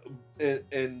Fuqua,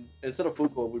 instead of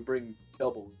Fuqua, we bring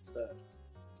double instead.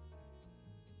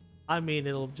 I mean,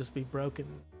 it'll just be broken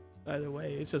either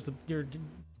way. It's just you're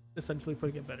essentially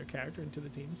putting a better character into the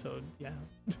team. So yeah.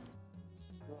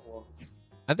 Oh, well.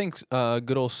 I think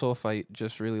good old Soulfight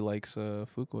just really likes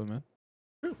Fuqua, man.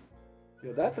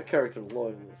 Yeah, that's a character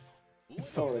loyalist. I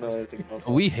So don't really know anything about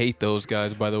that. We hate those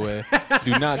guys, by the way.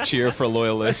 Do not cheer for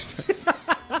loyalists.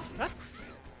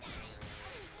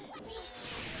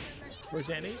 Where's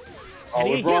Annie? Oh, Annie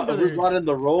we here, brought brother. in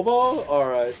the Robo. All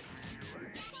right.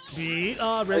 Beat.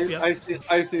 Rip. Yeah.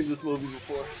 I've seen this movie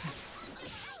before.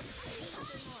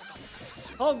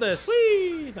 Hold this.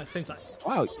 Whee! Nice, same side.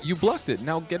 Wow, you blocked it.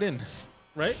 Now get in.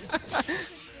 Right?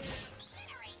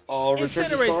 Oh, return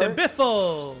to Incinerate start. the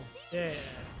Biffle. Yeah.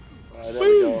 Alright, there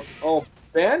we go. Oh,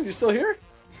 Ben, you still here?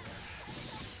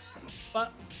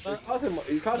 But You're causing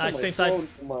Nice, my same soul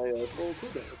cooldown.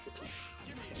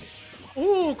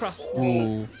 ooh, cross.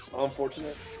 Ooh.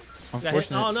 Unfortunate.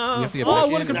 Unfortunate. Oh, no. You have to get Oh, back I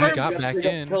would've in. confirmed. You got back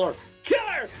in. Killer!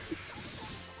 Killer!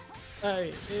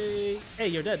 Hey,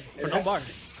 you're dead for no bar.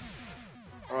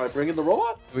 Alright, bring in the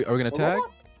robot. Are we gonna The tag?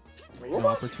 robot? The No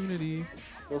robot? opportunity.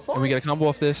 The And we get a sauce? combo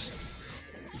off this.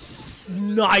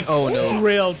 Nice Oh, no.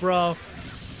 drill, bro.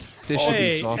 This should Hey,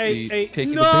 be Softy hey,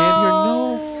 taking no! the band here.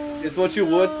 No. It's what you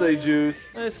would say, Juice.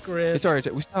 That's grip. It's alright.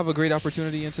 We still have a great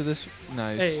opportunity into this.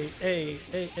 Nice. Hey,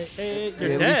 you're At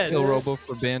least dead. kill Robo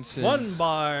for ban sins. One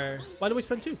bar. Why did we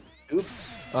spend two? Oop.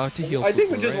 To heal. I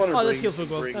think we Fuqua, just right? want to Oh, let's heal bring,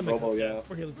 Fugo. bring That makes Robo, sense. yeah.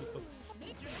 We're healing Fugo.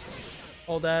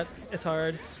 Hold that. It's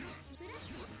hard.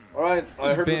 Alright,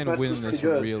 I heard this Ban match was win pretty this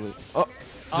good. really. Oh,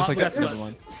 just like we that got second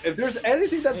one. If there's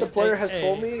anything that the Hey, player hey, has hey.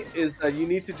 told me is that you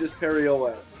need to just parry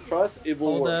OS. Trust, it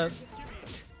will Hold work.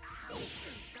 that.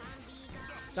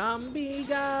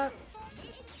 Gambiga.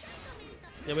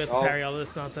 Yeah, we have to Oh. parry all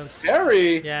this nonsense.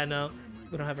 Parry? Yeah, no.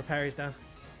 We don't have our parries down.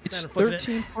 It's unfortunate.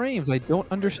 13 frames. I don't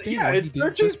understand Yeah, why it's he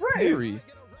didn't 13 just frames. parry.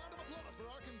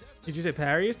 Did you say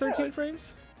parry is 13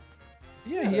 frames?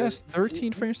 Yeah, he has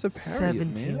 13 frames to parry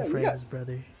 17 it, man. Yeah, frames,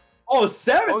 brother. Oh,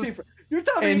 17! You're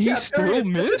telling me And you he can't parry still it?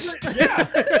 missed? Yeah!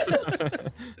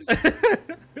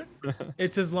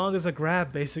 It's as long as a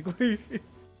grab, basically.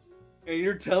 And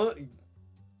you're telling...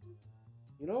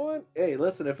 You know what? Hey,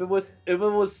 listen, if it was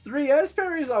 3 S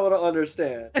parries, I would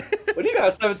understand. But you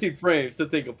got 17 frames to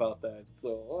think about that,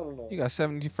 so I don't know. You got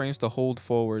 17 frames to hold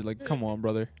forward. Like, come on,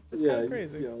 brother. It's Yeah, kind of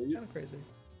crazy. you know, you- Kind of crazy.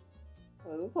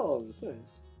 That's all I'm just saying.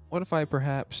 What if I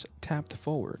perhaps tapped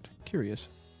forward? Curious.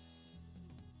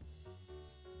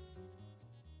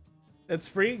 It's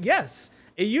free? Yes.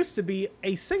 It used to be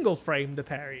a single frame to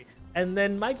parry. And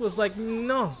then Mike was like,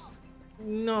 no, I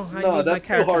need my that's too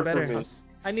character hard better. for me.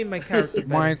 I need my character better.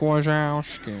 Mike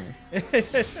Wazowski.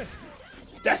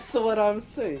 That's what I'm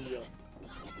saying, yo.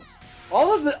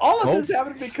 All of this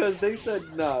happened because they said,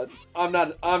 nah, I'm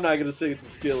not gonna say it's a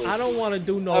skill issue. I don't want to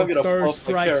do no I'm gonna third buff my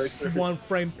strikes, character. one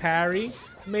frame parry.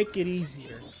 Make it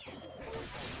easier.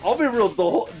 I'll be real, the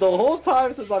whole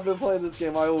time since I've been playing this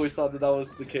game, I always thought that was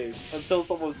the case. Until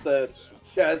someone said,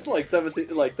 yeah, it's like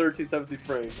 13, 17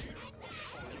 frames.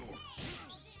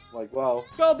 I'm like, wow.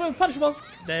 Go, boom, punishable.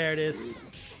 There it is.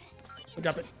 We'll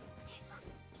drop it.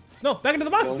 No, back into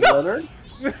the box. No!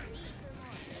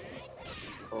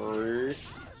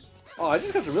 Oh, I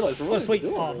just got to realize we're What a sweet.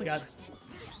 doing Oh it. my god.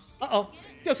 Uh-oh.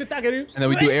 And And then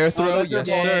we do air throw. that's your Yes,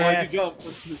 ball. sir. Why'd you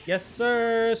jump? Yes,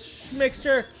 sir.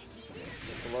 Mixture.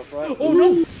 Left, right. Oh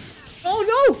no.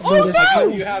 Oh no. Oh Oh,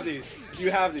 no. you have these.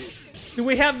 You have these. Do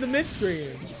we have the mid screen?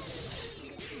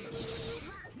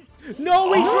 No,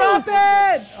 we drop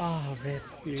it. Oh, rip,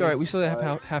 dude. It's alright, we still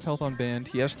have half health on Band.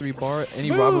 He has 3 bar. Any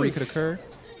Move. robbery could occur.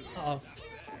 Uh-oh.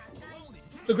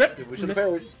 The grip. We should have Missed.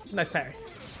 parried. Nice parry.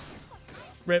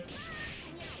 Rip.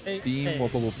 Hey, Beam, hey. wub,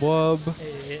 wub, wub,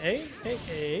 wub.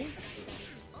 Hey.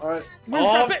 Alright. We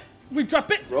drop it. We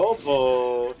drop it.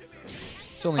 Robo.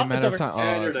 It's only a Oh, matter of it's over. time.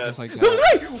 And you're dead. Just like That was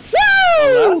that. right.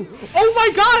 Woo! Oh my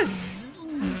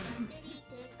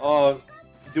god.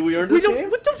 Do we earn We this don't. game?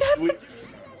 We don't have. the-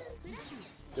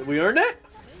 Did we earn it?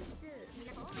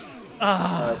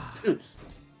 Ah.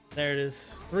 There it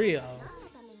is. 3-0.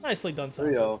 Nicely done, son.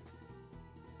 3-0.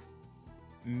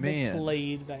 Man.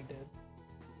 Played Baghdad.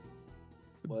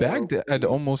 Baghdad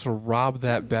almost robbed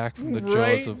that back from the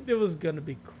Right? jaws of. It was gonna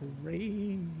be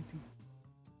crazy.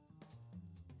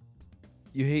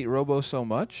 You hate Robo so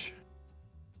much?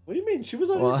 What do you mean? She was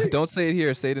on Well, your team. don't say it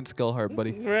here. Say it in Skullheart,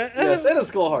 buddy. Right? Yeah, say the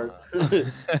skull heart.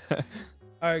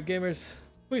 Alright, gamers.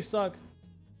 Please talk.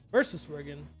 Versus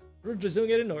Morgan. We're just doing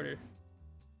it in order.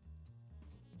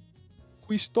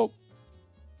 We stop.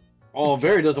 Oh,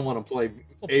 Barry doesn't want to play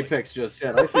We'll play. Apex just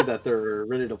yet. I see that they're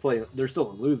ready to play. They're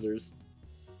still losers.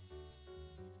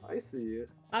 I see it.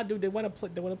 Ah, dude, they want to play.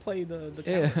 They want to play the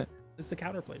Yeah. counter. It's the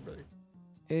counterplay, brother.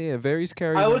 Yeah, Varys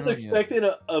carries. I was around, expecting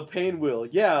a pain wheel.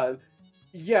 Yeah.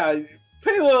 Pain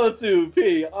wheel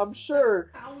 2P. I'm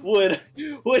sure would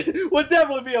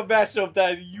definitely be a matchup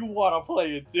that you want to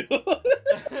play into.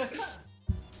 Yeah.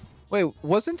 Wait,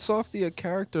 wasn't Softy a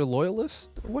character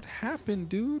loyalist? What happened,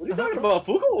 dude? What are you talking about?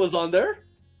 Fuko was on there.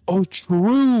 Oh,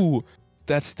 true.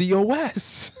 That's the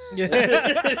OS.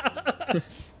 Yeah.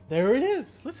 There it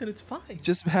is. Listen, it's fine.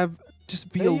 Just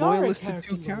be They a are a loyalist to character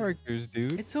 2 loyalist. characters,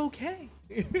 dude. It's okay.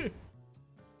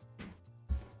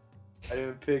 I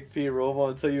didn't pick P Robo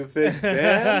until you picked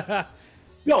Ben.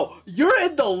 Yo, you're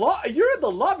in the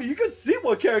lobby. You can see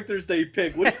what characters they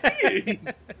pick. What do you mean?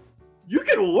 You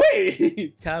can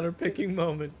wait. Counter picking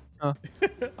moment. We're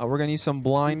gonna need some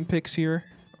blind picks here.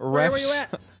 Where you Refs.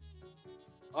 at?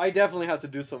 I definitely have to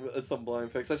do some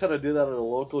blind picks. I tried to do that at a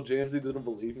local. James, he didn't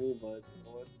believe me, but you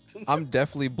know what? I'm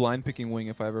definitely blind picking Wing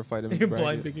if I ever fight him. in You're bracket.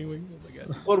 blind picking Wing. Oh my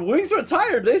god. When Wings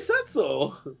retired, they said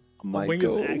so. Might Wing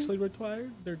is go. actually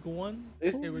retired. They're gone. They-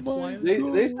 They retired.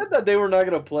 They said that they were not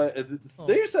gonna play.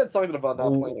 They said something about not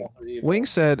playing. after Evo. Wing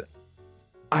said,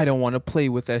 "I don't want to play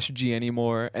with SG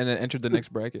anymore," and then entered the next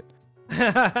bracket.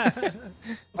 I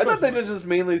thought they just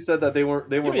mainly said that they weren't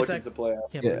me a looking sec. to play after.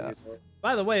 Can't Yeah. believe it.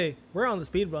 By the way, we're on the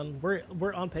speed run.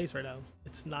 We're on pace right now.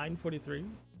 It's 9:43.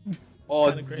 Oh,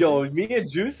 kinda crazy. yo, me and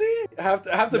Juicy have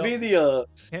to Yo. be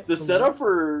the setup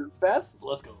for best.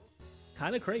 Let's go.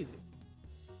 Kind of crazy.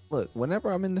 Look, whenever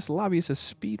I'm in this lobby, it's a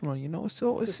speed run, you know,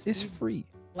 so It's a it's speed- free.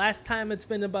 Last time it's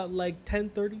been about like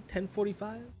 10:30,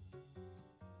 10:45.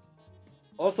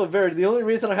 Also, Barry, the only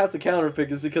reason I have to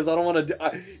counterpick is because I don't want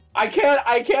to. I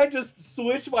can't just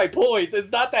switch my points.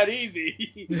 It's not that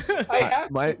easy.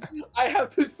 I have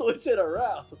to switch it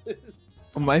around.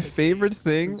 My favorite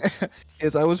thing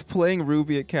is I was playing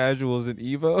Ruby at casuals in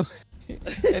Evo,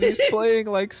 and he's playing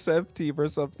like Sev Team or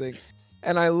something,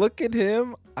 and I look at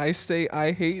him, I say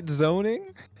I hate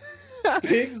zoning.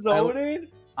 Big zoning.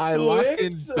 I lock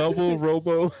in Switch? double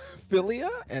Robophilia,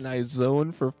 and I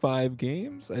zone for 5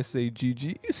 games. I say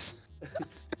GG's.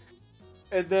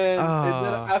 And then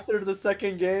Ah. after the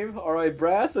second game, all right,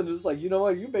 Brass, and it's like, you know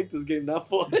what? You make this game not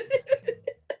fun.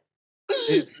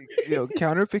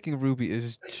 Counterpicking Ruby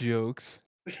is jokes.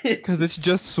 Because it's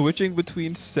just switching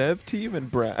between Sev Team and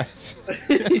Brass.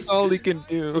 That's all he can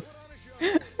do.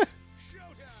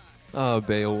 Oh,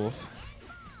 Beowulf.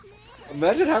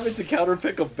 Imagine having to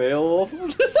counterpick a Beowulf.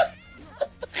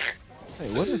 Hey,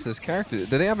 what is this character? Do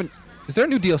they have an... Is there a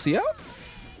new DLC out?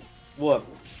 What?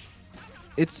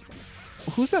 It's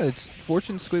who's that? It's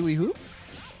Fortune Squiggly who?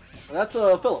 That's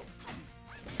Philip.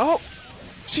 Oh,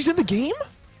 she's in the game.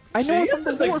 I know She it from is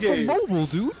the in the lore from game. mobile,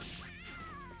 dude.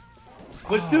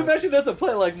 Which Doom actually doesn't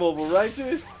play like mobile, right,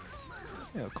 Juice?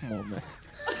 Yeah, come on, man.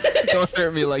 Don't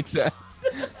hurt me like that.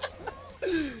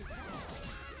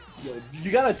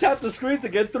 You gotta tap the screen to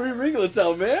get 3 ringlets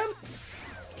out, man.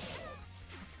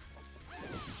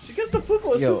 She gets the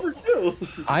Puko Yo. super too.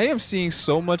 I am seeing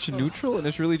so much neutral, and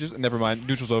it's really just never mind.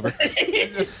 Neutral's over.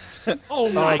 Oh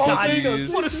my Oh, god! geez.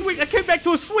 What a sweep! I came back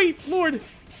to a sweep, Lord.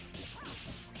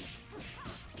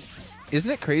 Isn't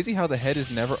it crazy how the head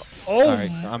is never? Oh, Alright,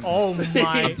 oh my!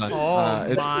 I'm done. Oh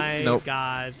It's- my nope.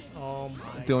 god! Oh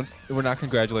my! Don't. We're not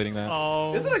congratulating that.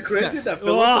 Oh. Isn't it crazy that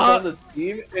Philip is on the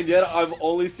team and yet I've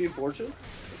only seen Fortune?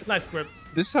 Nice grip.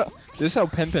 This is how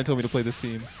Pen told me to play this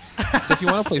team. So if you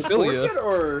want to play Philia, Fortune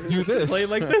or do this. Play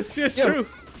like this. Yeah, Yeah. true.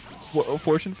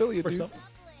 Fortune Philia, Or dude. so.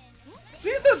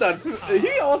 He said that.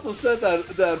 He also said that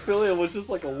Philia was just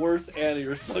like a worse Annie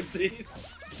or something.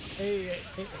 Hey, hey,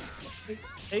 hey, hey,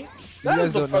 hey. You That guys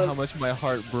is the don't know part- how much my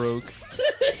heart broke.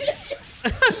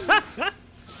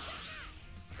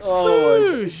 Oh, my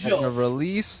Whoosh. And a God.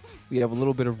 release. We have a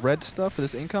little bit of red stuff for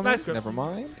this incoming. Nice grip. Never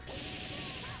mind.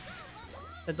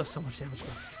 That does so much damage, bro.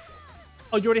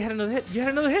 Oh, you already had another hit. You had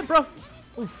another hit, bro.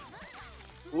 Oof.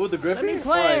 Ooh, the Griffin? Let me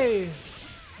play.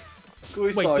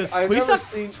 Alright, Wait, does I've never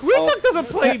Squeezuck? seen- Squeezuck doesn't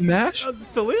play Mash?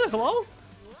 Philia? Hello?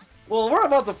 Well, we're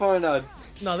about to find out.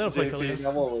 No, they don't play JP, Philia.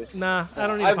 I'm only. Nah, I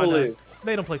don't need I to find believe. out.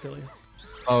 They don't play Philia.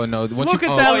 Oh no! Once Look you,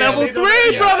 at oh, that yeah, level they don't-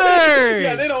 3, yeah. brother!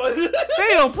 Yeah, they don't. They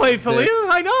don't play Philia.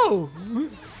 I know.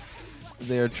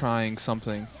 They're trying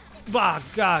something. Bah,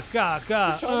 gah. Trying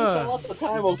to sell out the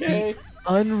time, okay?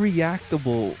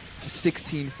 Unreactable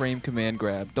 16 frame command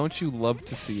grab. Don't you love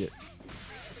to see it?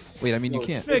 Wait, I mean you No,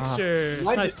 can't. Mixture.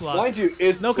 Nice block. Mind you,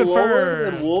 it's No slower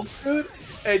confirm. than Wolf Dude,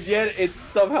 and yet it's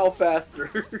somehow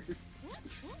faster.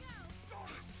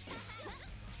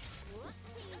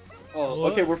 Oh,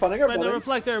 okay, we're finding our Right, the buttons.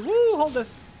 reflector. Woo, hold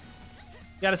this.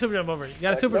 You gotta super jump over it. You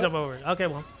gotta Back super up. jump over it. Okay,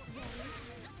 well.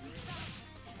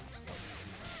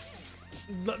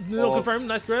 No Oh. confirm.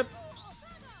 Nice grip.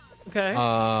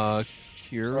 Okay.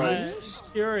 Curious.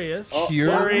 Curious. Oh,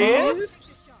 Curious.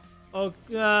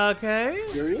 Okay.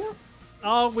 Curious?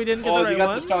 Oh, we didn't get Oh, the you right got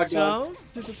one. the shotgun. Jump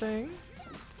to the thing.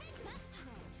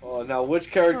 Oh, now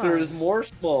which character Huh. is more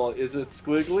small? Is it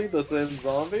Squiggly, the thin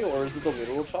zombie, or is it the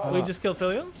literal child? We just killed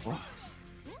Filio.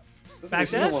 This back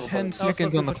is- you don't dash? wanna 10 play. supposed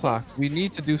seconds to on the push clock. We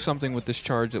need to do something with this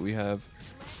charge that we have.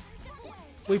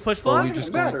 We push Or block. we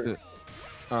just Doesn't going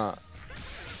to.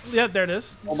 Yeah, there it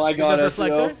is. Oh my Because god,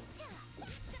 reflector. SEO.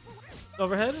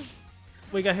 Overhead.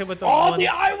 We got hit with the Oh, one. the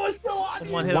eye was still on!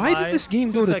 One hit Why of did eye. this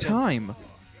game 2 go to seconds. time?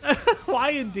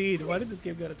 Why indeed? Why did this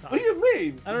game go to time? What do you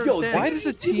mean? I don't Yo, understand. Why does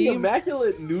a did you see the team-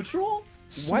 immaculate neutral?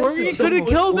 Why does Swervy it could have take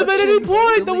killed him at any Fortune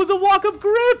point. That Philly- was a walk-up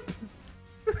grip.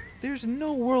 There's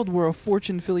no world where a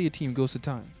Fortune Philia team goes to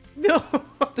time. No.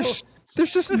 There's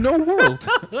just no world.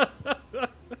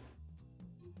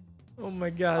 Oh my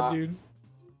god, dude.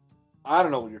 I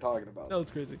don't know what you're talking about. That was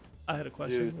crazy. I had a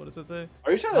question. Dude. What does it say?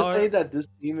 Are you trying to How say are- that this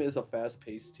team is a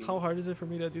fast-paced team? How hard is it for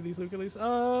me to do these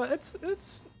ukuleles?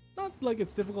 It's not like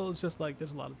it's difficult. It's just like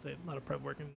there's a lot of prep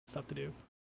work and stuff to do.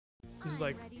 Just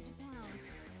like Ready to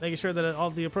pounce. making sure that all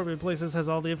the appropriate places has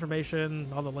all the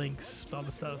information, all the links, all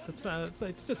the stuff. It's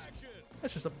just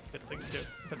that's just a good thing to do.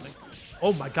 Good thing.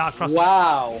 Oh my god, cross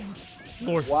Wow.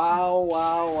 Lord. Wow,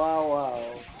 wow, wow,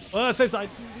 wow. Well, same side.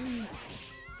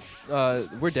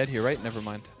 We're dead here, right? Never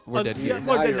mind. We're dead Yeah, here.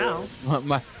 we're Now dead you're- now.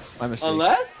 my mistake.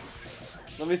 Unless?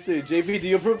 Let me see. JP, do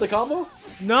you approve the combo?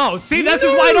 No, see, that's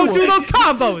just why I don't do those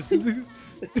combos.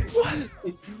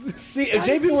 See, if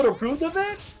JP would approve of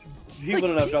it, he Like,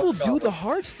 wouldn't have people dropped the do combo. the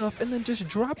hard stuff and then just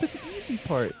drop it the easy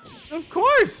part. Of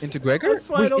course. Into Gregor? That's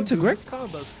why I Wait, don't into do Greg?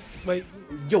 combos. Wait,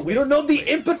 Yo, we don't know the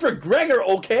input for Gregor,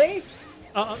 okay?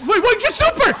 wait, just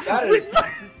super. That Wait,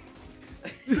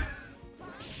 is-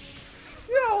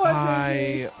 You know what,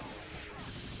 JP?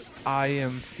 I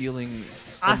am feeling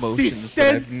emotions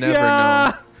that I've never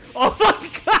Assistencia! known. Oh my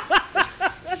god!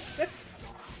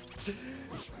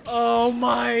 Oh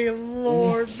my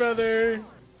lord, brother.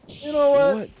 You know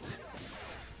what?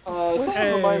 What?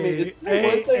 Someone remind me, is today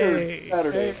Wednesday or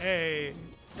Saturday? Hey.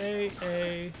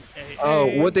 Oh,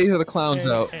 what day are the clowns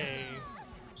out?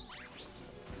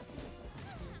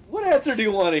 What answer do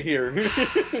you want to hear?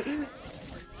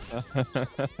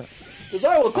 Because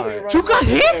I will tell you Alright. right You got now,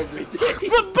 hit? every day.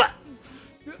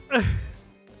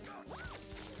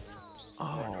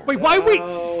 Oh. Wait, why are we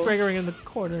No. Gregory in the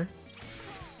corner?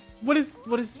 What is this?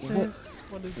 What is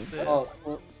this?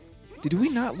 Oh, Did we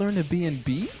not learn to B and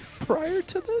B? prior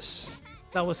to this?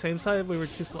 That was same side. We were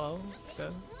too slow.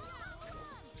 Okay.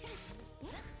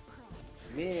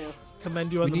 Man.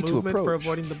 Commend you on We the need to movement for approach.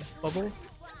 avoiding the bubble.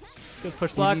 Good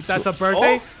push block. need That's to- a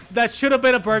birthday. Oh! That should have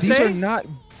been a birthday. These are not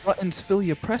buttons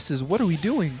Philia presses. What are we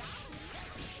doing?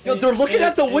 Yo, they're looking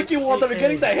at the wiki wall that are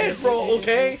getting the hit, bro,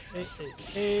 okay?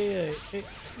 Hey.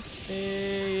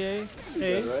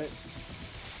 Yeah, right?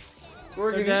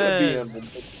 We're gonna Okay. use a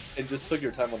BM and just took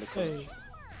your time on the clip. Hey.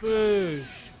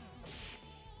 Push.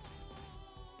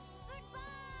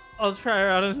 I'll try her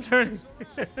out in turn.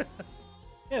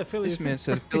 Yeah, Philly. This man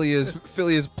said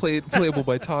Philia is playable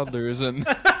by toddlers and.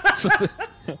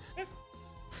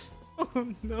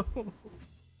 Oh no.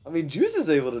 I mean, Juice is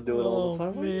able to do it all Oh the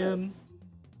time. What do you man.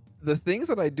 The things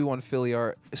that I do on Philia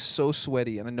are so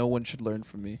sweaty, and no one should learn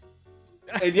from me.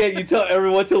 got? And yet you tell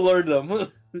everyone to learn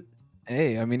them.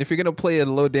 Hey, I mean, if you're gonna play a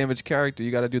low damage character,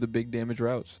 you gotta do the big damage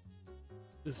routes.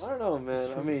 I don't know,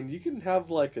 man. I mean, you can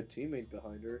have like a teammate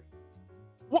behind her.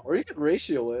 What? Or you could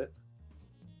ratio it.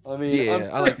 I mean, Yeah,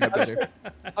 I like that better.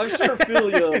 I'm sure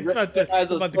Philia It's about to-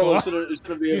 as a about to go solo off.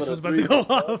 shouldn't be Juice able was to about to go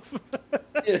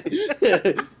off.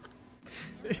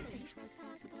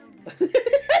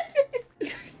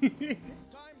 Time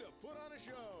to put on a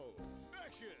show.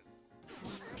 Action.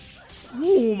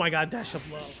 Oh my god, dash up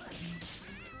low.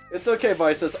 It's okay,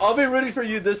 Biceps. I'll be rooting for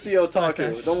you this CO Taco.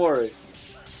 Okay. Don't worry.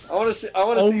 I want to see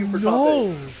you for top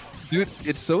no. 8. Dude,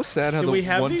 it's so sad how Do the we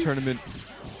have one these? tournament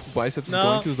Biceps No. is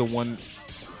going to is the one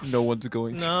no one's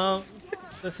going to. No.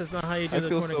 This is not how you do I the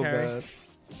feel corner so carry. bad.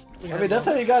 We I have mean, that's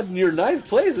no- how you got in your 9th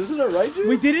place, isn't it, right, Juice?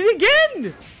 We did it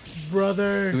again,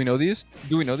 brother. Do we know these?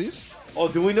 Do we know these? Oh,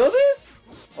 do we know this?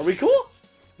 Are we cool?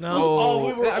 No. Oh,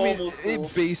 we were I mean, almost cool.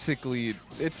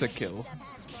 it's a kill.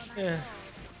 Yeah.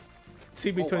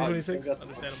 CB Oh, wow, 2026. you got-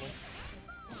 Understandable.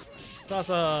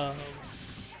 Awesome.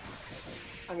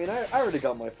 I mean, I already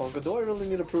got my Funko. Do I really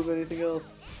need to prove anything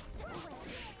else?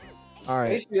 All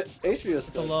right, HB is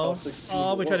It's a low.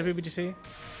 Oh, we tried to PBGC.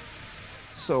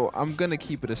 so I'm gonna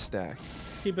keep it a stack.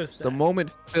 Keep it a stack. The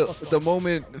moment Plus the one.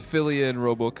 moment Philia and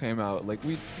Robo came out, like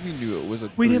we knew it was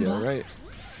a We 3 didn't block. right?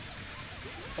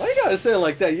 Why you gotta say it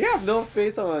like that? You have no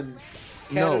faith on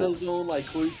No. Canada's own, like,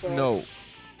 Queenstown? No,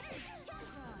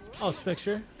 Oh,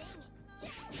 Spixture.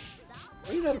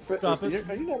 Are you not a Drop it.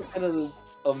 Are you not a fan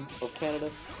of Canada?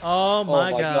 Oh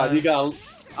my, god. You got.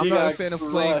 I'm you not a got fan of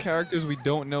playing crushed. characters we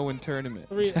don't know in tournament.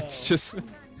 That's just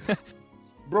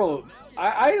Bro,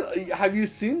 I have you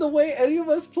seen the way any of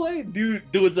us play?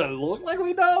 Dude, does it look like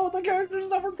we know the characters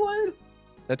never played?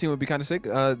 that team would be kind of sick.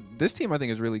 This team I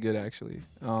think is really good actually.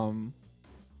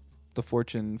 The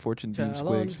Fortune Beam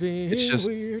Challenge Squig. being It's just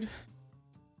weird.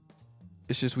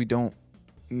 we don't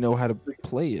know how to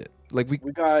play it. Like we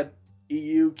We got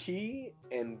EU Key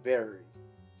and Barry.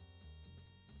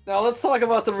 Now let's talk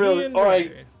about the real. Ian All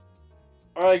right,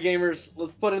 Barry. gamers.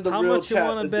 Let's put in the How real much you chat.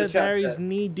 want to the bet chat Barry's chat.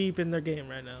 knee deep in their game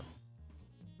right now?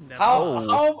 Never.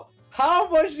 How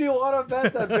much do you want to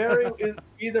bet that Barry is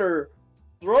either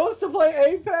throws to play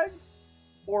Apex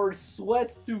or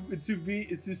sweats to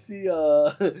see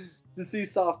to see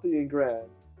Softy and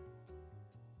Grants?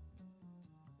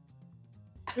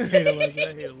 I hate Eliza.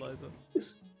 I hate Eliza.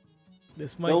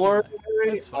 This might. Don't do worry, it. Barry.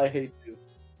 That's fine. I hate you.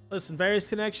 Listen, various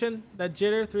connection. That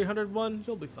jitter 301.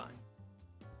 You'll be fine.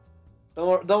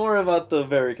 Don't worry about the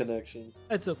Barry connection.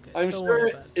 It's okay. I'm Don't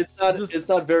worry sure about it. it's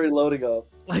not very loading up.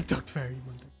 Like Duck Fairy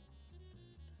Monday.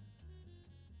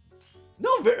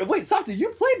 No, wait, Softy, you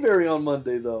played Barry on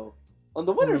Monday though, on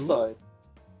the winner's Who? side,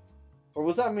 or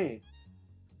was that me?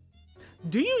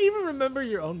 Do you even remember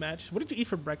your own match? What did you eat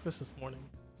for breakfast this morning?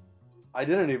 I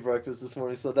didn't eat breakfast this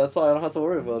morning, so that's why I don't have to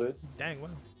worry about it. Dang, wow.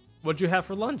 What'd you have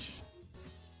for lunch?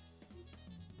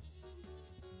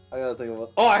 I gotta think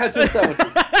about. Oh, I had 2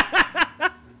 sandwiches.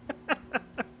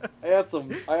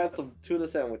 I had some tuna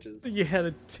sandwiches, You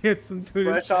had some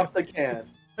tuna fresh off the can.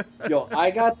 Yo,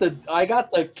 I got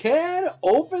the can.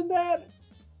 Open that.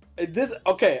 This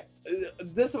okay.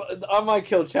 This I might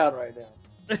kill chat right now.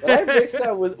 But I mix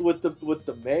that with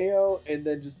the mayo and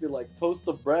then just be like toast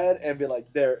the bread and be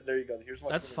like there you go. Here's my.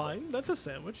 That's tuna fine. sandwich. That's a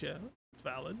sandwich, yeah. It's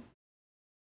valid.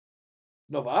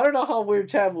 No, but I don't know how weird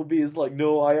chat will be. It's like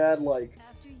no, I add like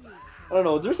After you. I don't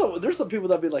know. There's some people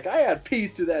that be like I add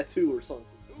peas to that too or something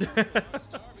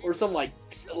or some like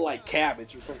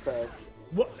cabbage or some crap.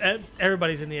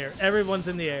 Everybody's in the air. Everyone's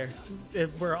in the air.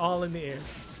 We're all in the air.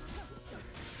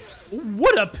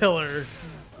 What a pillar!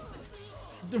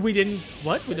 We didn't.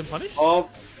 What? We didn't punish? Oh,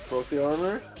 broke the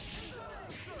armor.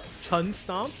 Chun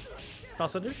stomp?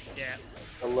 Cross under? Yeah.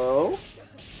 Hello.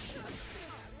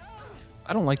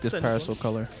 I don't like this Send parasol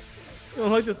color. You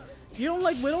don't like this? You don't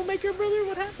like Widowmaker, brother?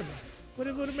 What happened?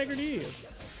 What did Maker do you?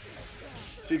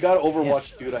 You gotta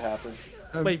Overwatch 2 to happen.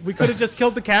 Wait, we could have just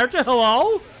killed the character?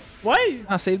 Hello? What?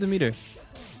 Ah, save the meter.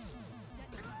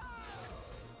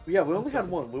 Yeah, we only had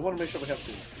one. We want to make sure we have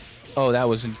two. Oh, that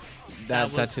wasn't.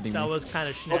 That's hitting That me. was kind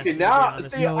of schnazzy. Okay, to now be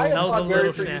honest. see, I that was a applaud Barry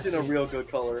little for using a schnazzy. real good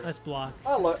color. Nice block.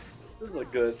 I like. This is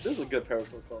a good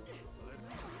parasol color.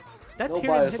 That No Tyrion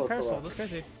bias hit Parasol. whatsoever. That's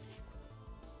crazy.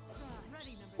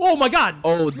 Oh my god!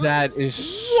 Oh, that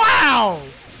is. Wow!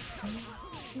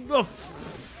 The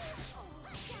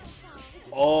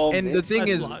Oh, And man. the thing Nice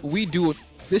is, block. we do.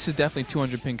 This is definitely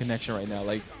 200 ping connection right now.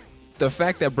 Like, the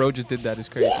fact that bro just did that is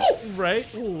crazy. right?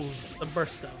 Ooh, the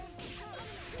burst down.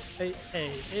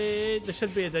 Hey, there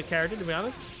should be a dead character, to be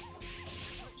honest.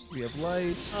 We have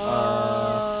lights.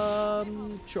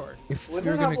 Sure. If Would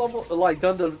you're it gonna, have level, like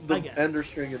done the I guess. ender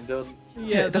string and done?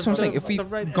 yeah, that's what I'm saying. If we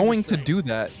right going end to string. do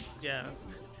that, Yeah.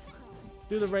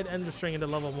 Do the right end string into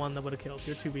level 1, that would have killed.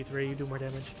 You're 2v3, you do more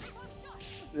damage.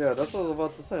 Yeah, that's what I was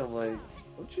about to say. I'm like,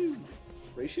 don't you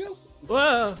ratio?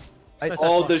 Whoa! I- Nice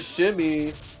Oh, block. the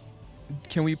shimmy.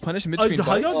 can we punish Oh, midstream? That's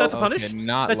bites? a punish? Okay,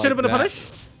 not That should have like been a that. punish?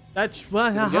 That's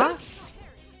what, you uh-huh. get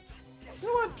it? You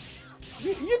know what?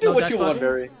 You do No what dash you want, blocking?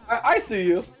 Barry. I see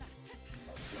you.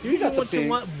 You got do the what you ping.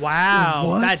 want. Wow,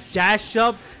 What? that dash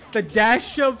up, the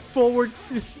dash up forward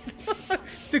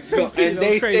 6 And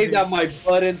they say that my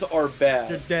buttons are You're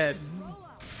bad. dead.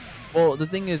 Well, the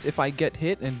thing is, if I get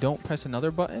hit and don't press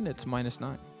another button, it's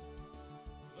 -9.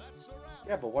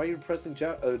 Yeah, but why are you pressing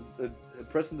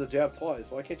pressing the jab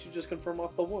twice? Why can't you just confirm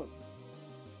off the one?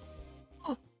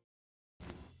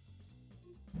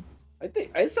 I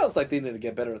think it sounds like they need to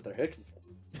get better at their hit control.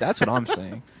 That's what I'm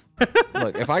saying.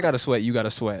 Look, if I gotta sweat, you gotta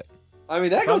sweat. I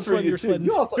mean, that If I'm goes for sweating, you you're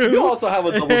too. sweating You also have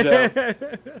a double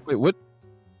jab. Wait, what?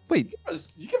 Wait,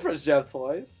 You can press jab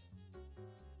twice.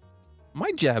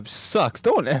 my jab sucks.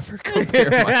 Don't ever compare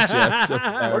my jab to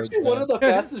Farrah's Aren't you one jab. of the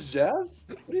fastest jabs?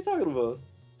 What are you talking about?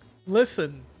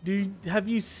 Listen, have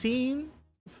you seen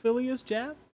Philia's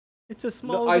jab? It's as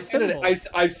small No, as I've a seen it. thimble.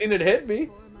 I've seen it hit me.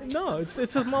 No, it's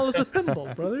as small as a thimble,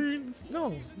 brother.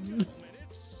 No.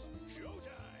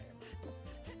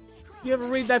 You ever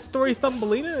read that story,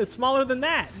 Thumbelina? It's smaller than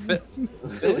that.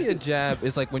 Philia jab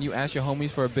is like when you ask your homies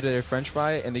for a bit of their French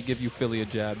fry and they give you Philia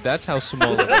jab. That's how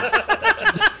small it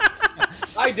is.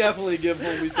 I definitely give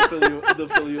homies the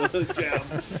Philly jab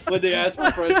when they ask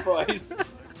for French fries.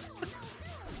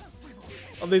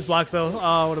 Of these blocks, though.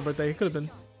 Oh, what a birthday. Could have been.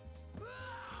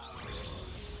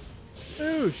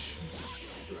 Oosh.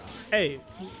 Hey.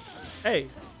 Hey.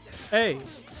 Hey.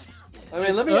 I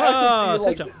mean, let me ask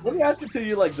sit it to you down. let me ask it to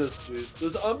you like this, Juice.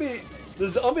 Does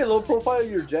Umbi low profile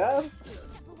your jab?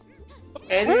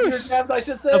 Any of your course. jabs, I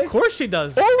should say. Of course she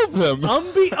does. All of them.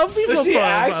 Umbi Does no she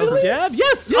profiles actually? jab.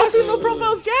 Yes, Yes. Umbi no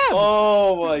profiles jab.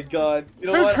 Oh my god. You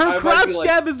know what? I Her might crouch be like,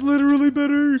 jab is literally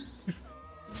better.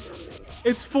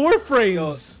 It's 4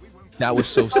 frames. That was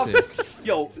so sick.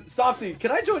 Yo, Softy,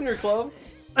 can I join your club?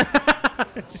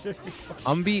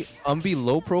 Umbi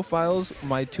low profiles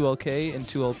my 2LK and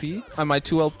 2LP.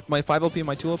 My 5LP and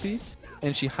my 2LP,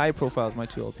 and she high profiles my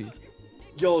 2LP.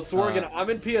 Yo, Sworgan, I'm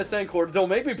in PSN court. Don't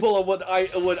make me pull up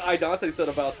what Dante said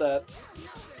about that.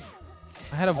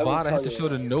 I had a will VOD. I had tell to you show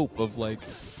the nope of like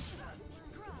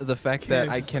the fact that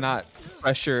I cannot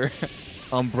pressure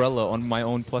Umbrella on my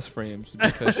own plus frames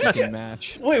because she can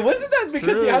match. Wait, wasn't that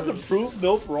because you had to True. prove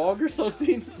nope wrong or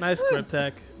something? Nice grip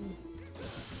tech.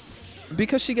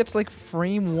 Because she gets like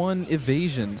frame 1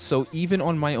 evasion, so even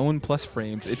on my own plus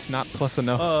frames, it's not plus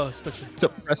enough Oh, especially. to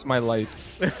press my light.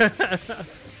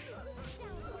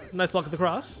 Nice block at the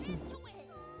cross.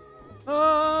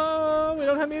 Oh, we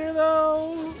don't have meter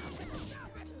though.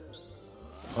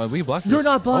 We blocked You're this.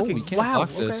 not Oh, blocking. we can't Wow,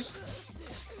 block okay. this.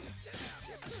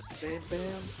 Bam, bam.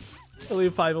 I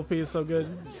believe 5LP is so good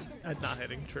at not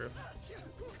hitting. True.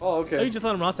 Oh, okay. Oh, you just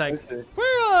let him raw I tag. see.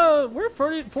 We're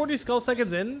 40 skull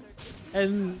seconds in,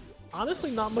 and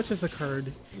honestly, not much has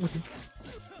occurred. I feel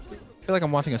like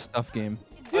I'm watching a stuff game.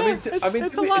 Yeah, I mean,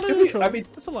 it's to a be- lot of to be- neutral. I mean-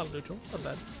 It's a lot of neutral. It's not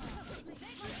bad.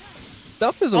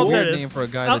 Stuff is a Oh, there weird it is. name for a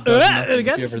guy Oh, that does and nothing.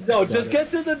 again? If you ever No, think just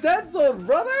about get to the dead zone,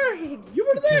 brother. You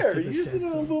were there. to the You just dead need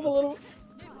to zone. move a little.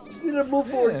 Just need to move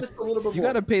it. forward Yeah. just a little bit You more.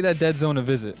 gotta pay that dead zone a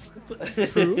visit.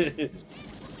 True.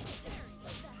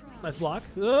 Nice block.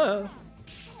 This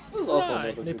is also Right.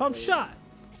 another They good pump play. shot.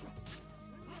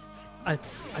 I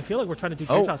feel like we're trying to do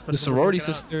Oh, TikToks, but the it's not sorority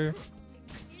working out. sister.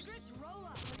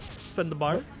 Spin the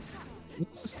bar.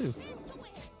 What's this do?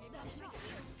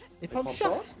 They pump Pump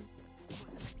shot. cross?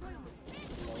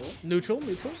 Neutral.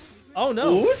 Oh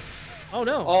no. Who's? Oh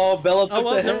no. Oh, Bella took Oh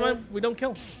well, the never hit. mind. We don't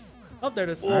kill. Oh, there it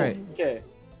is. All right. Okay.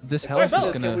 This health Bella.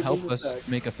 is gonna Can we help move us this back?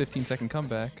 make a 15-second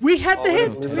comeback. We had the Oh, hit.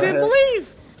 we We had didn't it.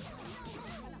 believe.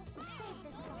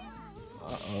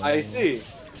 I see.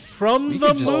 From We the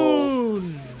could just-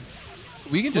 moon.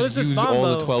 We can What just is this use all the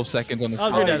Mambo? 12 seconds on this. Oh,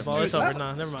 you're Alright, dead, Ball. It's Juice, over.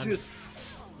 Nah, never mind.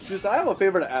 Juice, I have a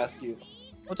favor to ask you.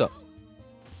 What's up?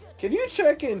 Can you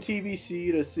check in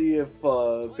TBC to see if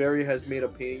Barry has made a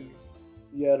ping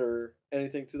yet or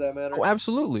anything to that matter? Oh,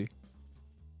 absolutely.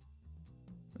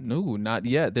 No, not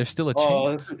yet. There's still a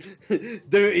Oh, chance.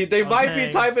 they might dang.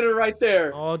 be typing it right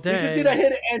there. Oh, You just need dang. to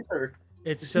hit enter.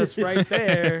 It's just right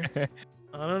there.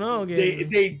 I don't know, game.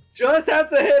 They just have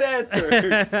to hit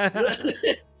enter.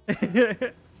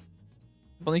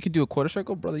 Well, you could do a quarter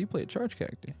circle, brother. You play a charge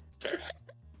character.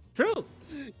 True.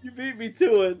 You beat me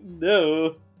to it.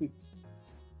 No.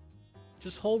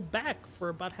 Just hold back for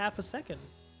about half a second.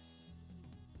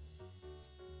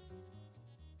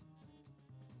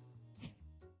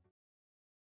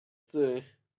 See.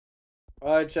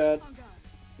 Alright, Chad.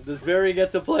 Does Barry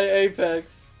get to play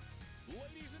Apex? Ladies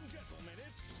and gentlemen,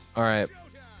 it's All right,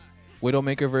 showtime.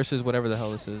 Widowmaker versus whatever the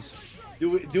hell this is.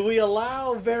 Do we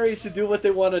allow Barry to do what they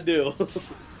want to do?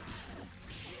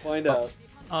 Find out.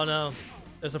 Oh no,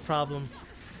 there's a problem.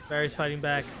 Barry's fighting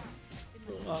back.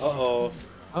 Uh-oh.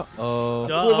 Uh-oh.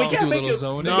 No. Well, we Do can't a make little it.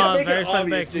 zoning. We can't No, make Barry's it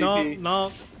fighting obvious, back. No, JP.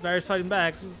 no, Barry's fighting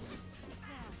back.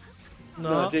 No,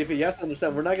 No. JP, you have to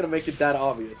understand. We're not gonna make it that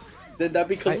obvious. Then that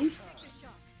be collusion?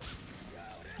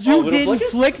 You Oh, we don't didn't flick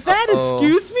it? flick that? Uh-oh.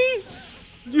 Excuse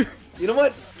me? You know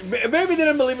what? Maybe they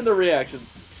didn't believe in the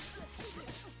reactions.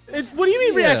 What do you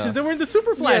mean Yeah. reactions? They were in the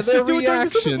super flash. they're Just do it during the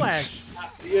super reactions.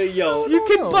 flash. Yeah, yo, You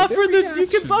can no, buffer they're the. You can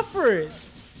reactions. buffer it.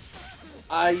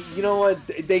 you know what?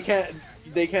 They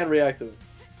can't react to it.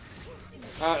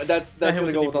 That's hit gonna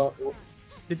with go the without.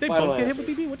 Did they Final both get hit answer.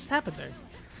 with DB? What just happened there?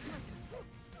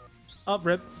 Oh,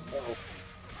 rip. Uh-oh.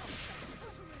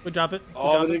 We drop it. We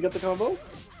Oh, drop we didn't it. get the combo.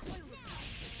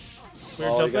 We're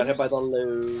Oh, you got jumping. hit by the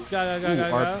low. Go.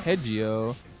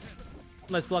 Arpeggio.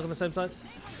 Nice block on the same side.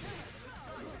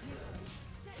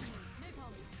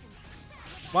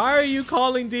 Why are you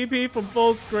calling DP from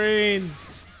full screen?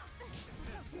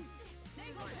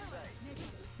 What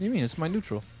do you mean? It's my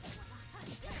neutral.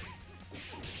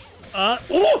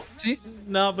 Oh! See?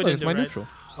 No, we Look, didn't it's do my it right. neutral.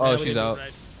 Yeah, Oh, we she's didn't do it out.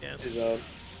 right. Yeah. He's out.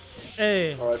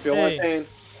 Hey. All right, feel my hey, pain.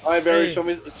 All right, Barry, Hey. show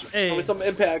me Hey. some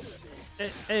impact.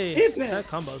 hey. Impact. That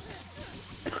combos.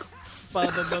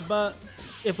 But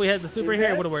if we had the super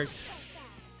here, it would have worked.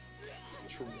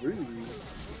 True.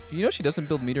 You know she doesn't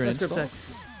build meter and That's grip install? tech.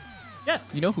 Yes.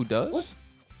 You know who does? What?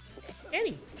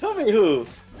 Annie. Tell me who.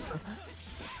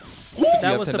 You That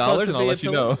have was $10 supposed and to I'll be let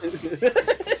you know.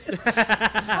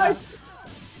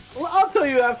 Well, I'll tell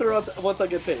you after once I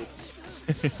get paid.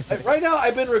 Right now,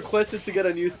 I've been requested to get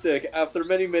a new stick after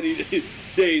many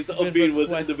days of being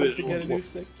with individuals. To get a new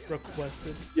stick.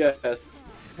 Requested. Yes.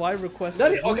 Why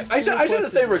requested? Not, okay, I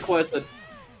shouldn't say requested.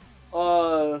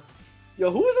 Yo,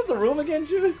 who was in the room again,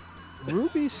 Juice?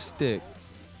 Ruby's stick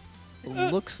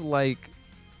looks like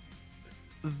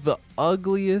the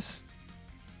ugliest.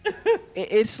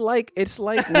 It's like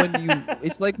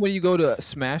when you go to a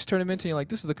Smash tournament and you're like,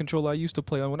 this is the controller I used to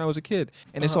play on when I was a kid,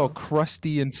 and it's all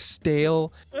crusty and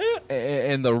stale,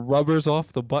 and the rubber's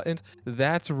off the buttons.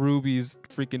 That's Ruby's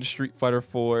freaking Street Fighter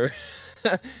 4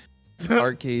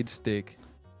 arcade stick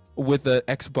with a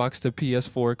Xbox to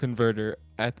PS4 converter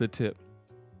at the tip.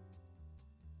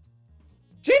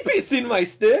 JP's seen my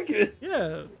stick.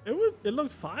 Yeah, it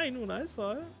looked fine when I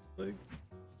saw it. Like,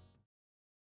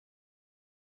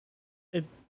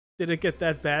 did it get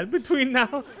that bad between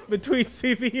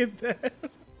CV and then?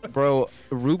 Bro,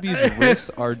 Ruby's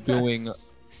wrists are doing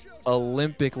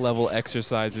Olympic level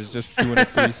exercises just doing a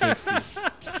 360.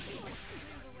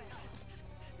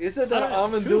 Is it that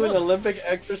I'm doing Olympic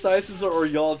exercises or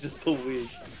y'all just so weak?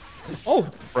 Oh,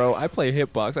 Bro, I play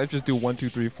hitbox. I just do 1, 2,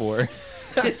 3, 4.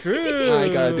 true. I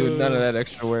ain't gotta do none of that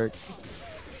extra work.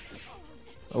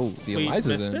 Oh, the We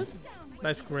Eliza's missed in. it.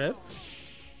 Nice grip.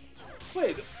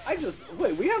 Wait,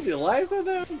 we have the Eliza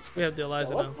now? We have the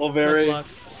Eliza Let's now. go, Barry. Nice block.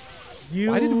 You.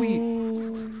 Why did we-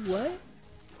 What?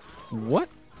 What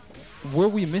were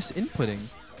we misinputting?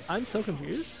 I'm so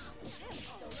confused.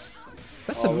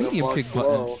 That's a we medium blocked kick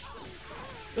button. low.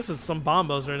 This is some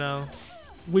bombos right now.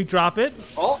 We drop it.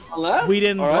 Oh, unless We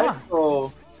didn't Alright,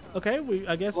 block. Okay,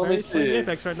 I guess Let me Barry's playing see.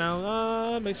 Apex right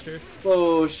now. Mixture.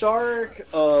 so Shark,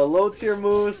 low tier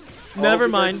Moose. Never all of you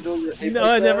guys mind. are doing your Apex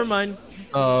No, never dash. mind.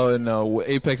 Oh no,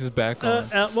 Apex is back on.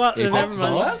 Well, Apex never is mind.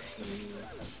 on. Unless?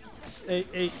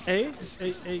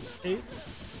 Eight.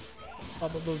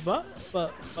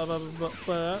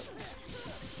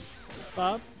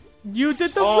 Bob. You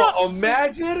did the Oh,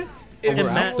 imagine It we're will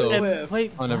out, though. whiff.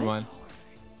 wait, Oh, never what? mind.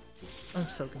 I'm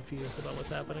so confused about what's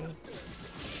happening.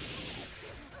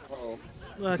 Uh-oh.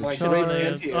 Look, Like, charge. can we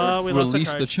land here? Oh, we lost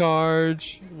Release the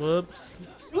charge. Whoops.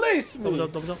 Release me.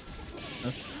 Double jump.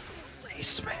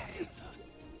 Release me.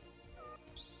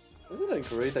 Isn't it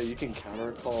great that you can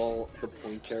counter call the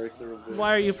point character of this?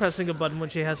 Why are you pressing a button when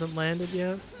she hasn't landed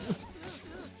yet?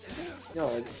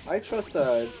 No, I trust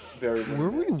that very much. Were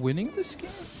we winning this game?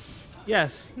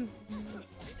 Yes.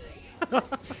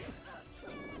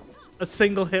 A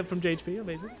single hit from JHP,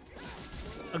 amazing.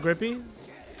 A grippy,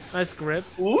 nice grip.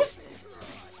 Oops.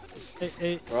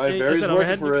 Alright, Barry's working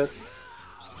overhead. for it.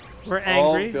 We're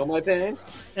angry. Oh, feel my pain?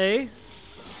 A.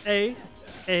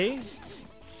 Okay,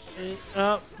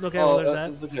 well, there's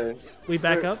that. That's okay. We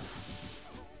back up.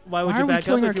 Why would Why you are we back up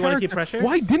killing if our you want to keep character? pressure?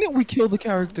 Why didn't we kill the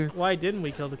character? Why didn't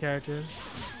we kill the character?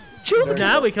 Kill the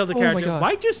Now we killed the Oh my character. God.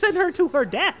 Why'd you send her to her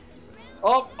death?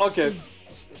 Oh, okay.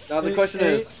 Now the question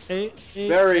is,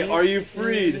 Barry, are you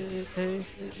freed?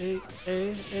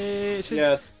 She's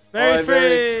Yes. very Alright,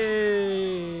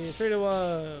 free.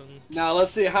 3-1. Now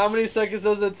let's see, how many seconds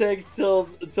does it take till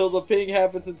the ping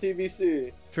happens in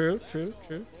TBC? True.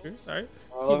 Sorry.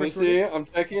 Let me Keep us see.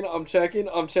 ready. I'm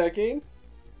checking.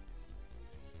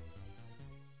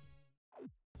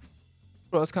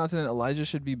 Cross continent Elijah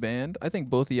should be banned. I think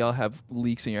both of y'all have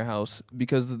leaks in your house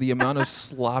because of the amount of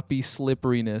sloppy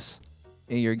slipperiness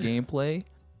in your gameplay.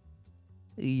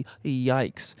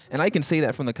 Yikes. And I can say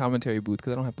that from the commentary booth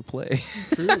because I don't have to play.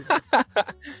 True.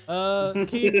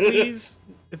 Keith, please,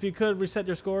 if you could reset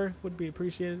your score, would be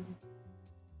appreciated.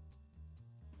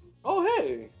 Oh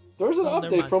hey, there's an Oh,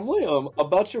 never update mind. from Liam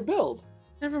about your build.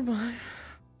 Never mind.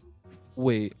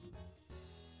 Wait.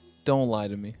 Don't lie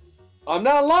to me. I'm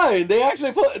not lying.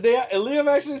 Liam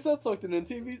actually said something in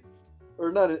TV,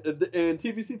 or not in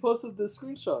TBC posted this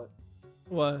screenshot.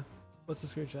 What? What's the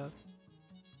screenshot?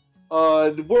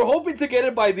 We're hoping to get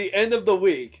it by the end of the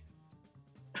week.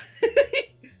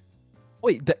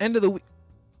 Wait, the end of the week.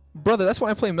 Brother, that's when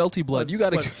I play Melty Blood. You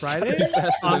gotta What, get Friday?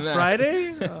 faster On than that.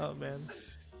 Friday? Oh man.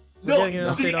 We're No, getting an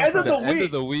the update on end of Friday. The end week.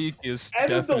 of the week is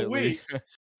End of the definitely. week.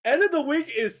 End of the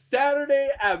week is Saturday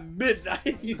at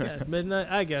midnight. Yeah, midnight.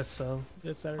 I guess so.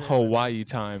 It's Saturday. Hawaii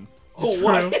time.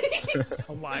 Hawaii.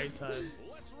 Hawaii time.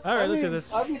 All right, let's do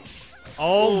this. I mean,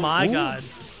 Oh my Ooh. God!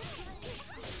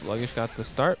 Sluggish got the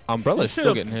start. Umbrella's You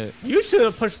still should've- getting hit. You should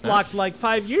have push blocked like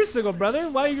 5 years ago, brother.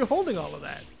 Why are you holding all of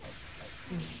that?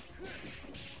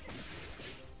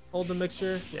 Hold the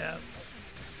mixture. Yeah,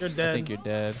 you're dead. I think you're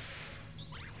dead.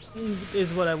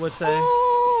 Is what I would say.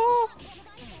 All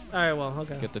right, well,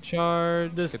 okay. Get the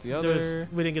charge. This Get the other.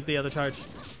 we didn't get the other charge.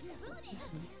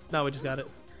 No, we just got it.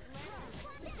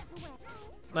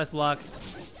 Nice block.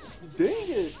 dang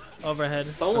it. Overhead.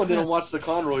 Someone didn't watch the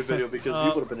Conroy video because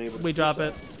you would have been able to. We drop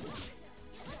it.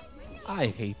 I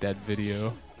hate that video.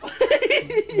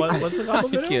 What's the combo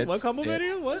I video? can't What combo stand it.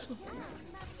 video? What? No,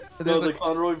 There's the like,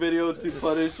 Conroy video to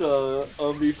punish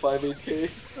MB5HK.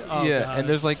 Oh, yeah, God. and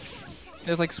there's like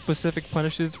specific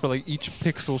punishes for like each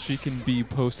pixel she can be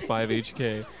post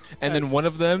 5HK, and then one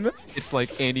of them it's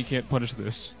like Andy can't punish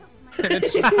this. And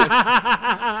it's just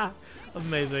like,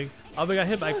 Amazing. Oh, we got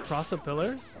hit by cross a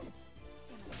pillar?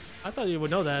 I thought you would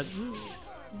know that.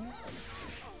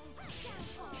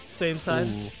 Same side.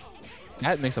 ooh.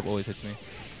 That mix-up always hits me.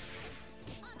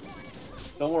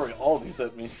 Don't worry, all these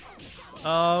hit me.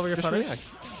 Oh, you're Just punished? react.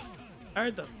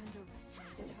 Alright then.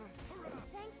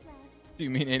 Do you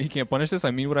mean Andy can't punish this?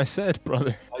 I mean what I said,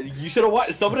 brother. You should have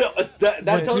watched. Somebody else, that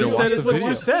What tells you you said is what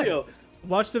you said.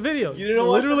 Watch the video. You didn't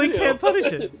watch the literally video. can't punish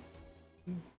it.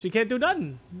 She can't do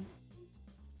nothing.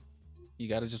 You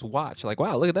gotta just watch. Like,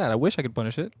 wow, look at that. I wish I could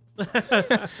punish it.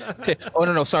 Oh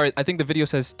no, sorry. I think the video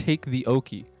says take the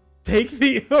Oki. Take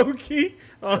the Oki.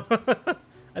 Oh,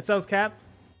 that sounds cap.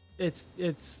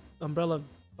 It's Umbrella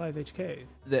 5HK.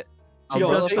 The Yo,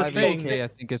 Umbrella take the 5HK, thing. I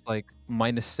think is like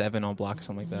 -7 on block or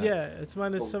something like that. Yeah, it's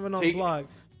 -7 on take- block.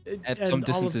 At And some all of-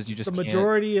 distances, you just the can't.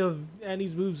 majority of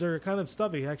Annie's moves are kind of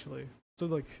stubby, actually. So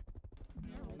like,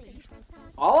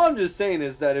 All I'm just saying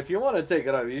is that if you want to take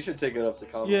it up, you should take it up to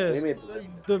Conroy. yeah, They made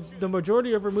the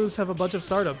majority of her moves have a bunch of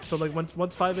startups. So like once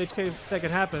 5HK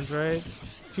second happens, right?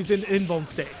 She's in invuln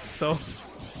state, so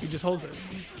you just hold it.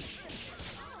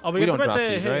 Oh, We got don't the drop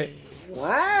birthday, these, right?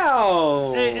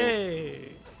 Wow. Hey,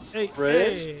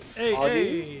 Fridge? hey,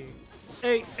 Audie?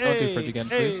 hey, Don't do fridge again,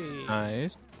 please. hey.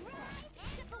 Nice.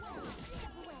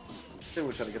 I think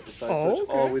we're trying to get the side Oh, switch.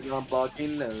 okay. Oh, we're not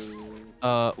blocking.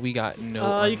 No. We got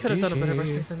no. You could have done a better DJ.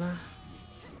 birthday than that.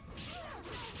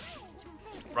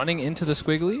 Running into the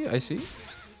squiggly, I see.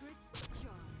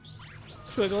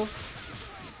 Squiggles.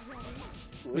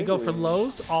 We go for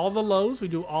lows, all the lows. We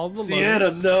do all the lows.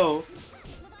 Sienna, no.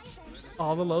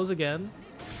 All the lows again.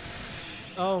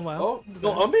 Oh wow. Oh,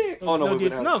 no, on me? Oh, no, we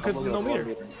no, because no meter.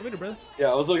 No meter, brother.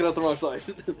 Yeah, I was looking at the wrong side.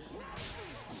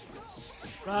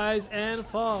 Rise and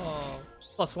fall.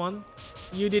 +1.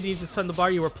 You didn't need to spend the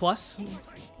bar, you were plus.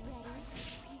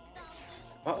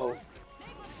 Uh-oh.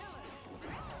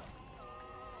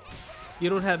 You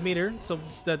don't have meter, so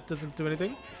that doesn't do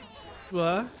anything.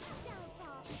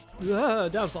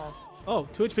 Downfall. Oh,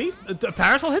 2 HP?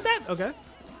 Parasol hit that? Okay.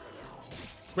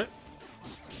 Rip.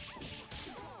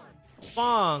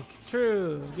 Bonk.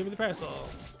 True. Give me the parasol.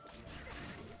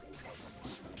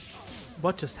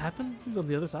 What just happened? He's on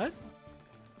the other side?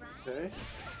 Okay.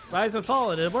 Rise and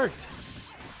fall, and it worked.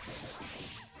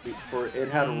 For it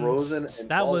had Rosen and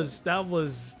That fallen.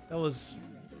 was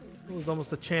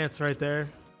almost a chance right there.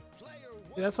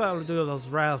 Yeah, that's what I would do with those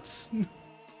routes.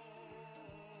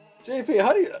 JP,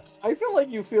 how do you? I feel like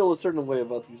you feel a certain way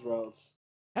about these routes.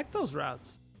 Heck those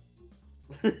routes.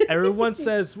 Everyone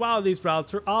says, wow, these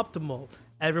routes are optimal.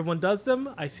 Everyone does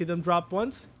them. I see them drop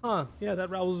once. Huh, yeah, that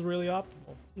route was really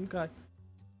optimal. Okay.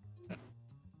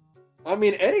 I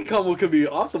mean, any combo could be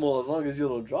optimal as long as you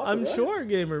don't drop it, I'm right? sure,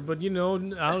 gamer, but you know,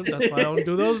 that's why I don't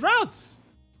do those routes.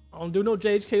 I don't do no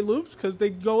JHK loops because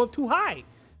they go up too high.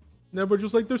 Never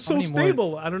just like, they're so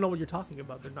stable. I don't know what you're talking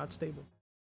about. They're not stable.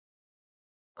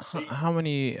 How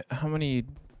many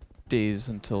days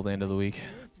until the end of the week?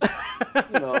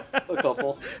 You know, a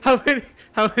couple. How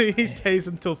many days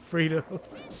until freedom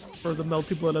for the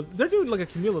melty blood up? They're doing like a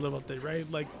cumulative update, right?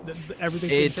 Like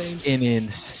everything's gonna It's change. an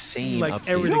insane Like update.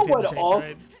 everything's You know what gonna change, also?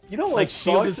 right? You know what? Like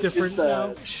shield is sucks different that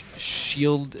now.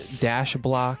 Shield dash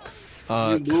block,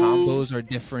 New moves. combos are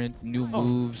different, new Oh.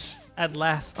 moves. At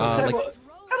last, like-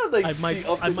 Kind of like I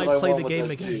might play the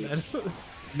game again then.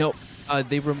 No,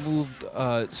 they removed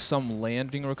some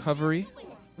landing recovery.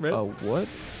 Rip. What?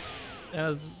 That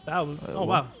was, oh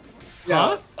wow.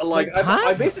 Yeah, Huh? like Huh?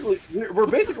 I basically, we're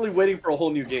basically waiting for a whole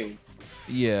new game.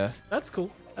 Yeah. That's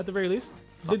cool. At the very least,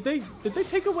 did they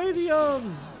take away the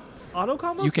auto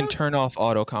combo? You can stuff? turn off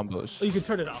auto combos. Oh, you can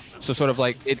turn it off. So sort of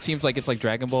like, it seems like it's like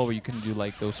Dragon Ball where you can do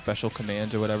like those special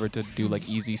commands or whatever to do like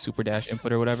easy super dash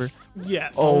input or whatever. Yeah.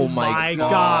 Oh my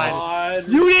God.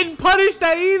 You didn't punish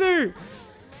that either.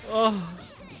 Oh.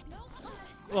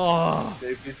 Oh.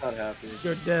 JP's not happy.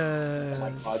 You're dead. Oh my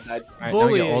God, that. Alright, now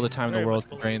we got all Bullying. the time in Very the world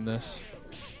much to drain this.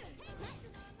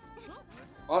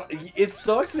 It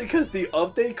sucks because the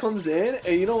update comes in,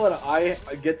 and you know what I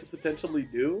get to potentially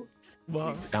do?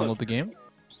 Well, Download the game.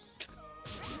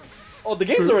 Oh, the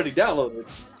game's True. already downloaded,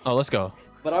 Oh, let's go.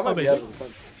 but I might be Amazing. out of the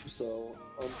country, so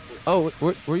Oh,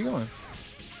 where are you going?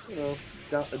 you know,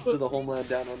 down to the homeland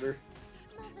down under.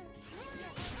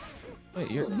 Wait,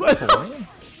 you're Hawaiian?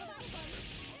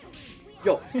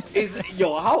 Yo,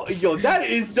 that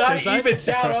is not Same side? even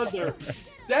down under.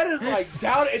 That is like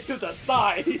down into the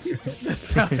side.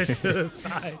 down to the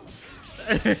side.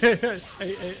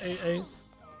 Hey.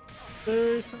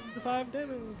 There's 75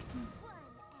 damage.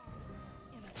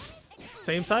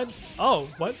 Same side? Oh,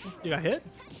 what? You got hit?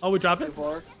 Oh, we drop it?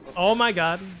 Far. Oh my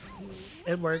God.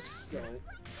 It works. Yeah.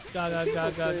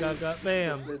 Got.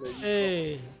 Bam.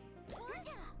 Hey.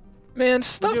 Man, do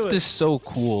Stuffed it. is so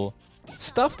cool.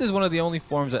 Stuffed is one of the only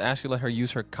forms that actually let her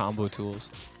use her combo tools.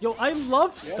 Yo, I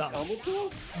love Yeah, stuff. combo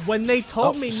tools? When they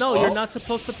told Oh, me, no, you're Stuffed? not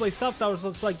supposed to play Stuffed, I was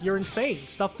just like, you're insane.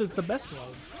 Stuffed is the best one.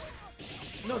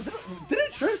 No,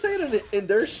 didn't Trim say it in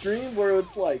their stream where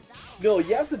it's like, no,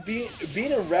 you have to being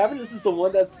in Ravenous is the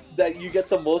one that you get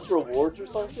the most rewards or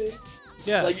something?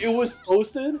 Yeah. Like it was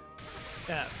posted?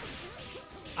 Yes.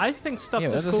 I think Stuffed Yeah,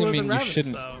 that is doesn't cooler mean than you Ravenous,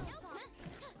 shouldn't- though.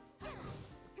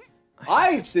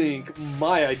 I think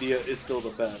my idea is still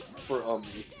the best for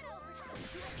Umbi.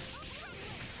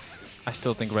 I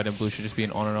still think red and blue should just be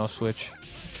an on and off switch.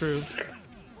 True.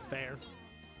 Fair.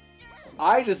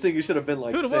 I just think it should have been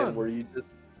like 2 to Sin, 1.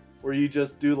 where you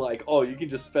just do like, oh, you can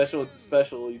just special into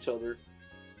special each other,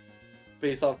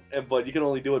 based off, but you can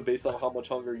only do it based on how much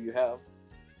hunger you have.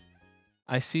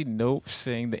 I see Nope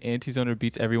saying the anti-zoner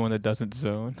beats everyone that doesn't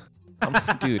zone.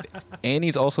 Dude,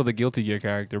 Annie's also the Guilty Gear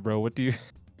character, bro. What do you...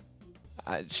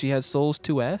 she has Souls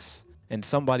 2S and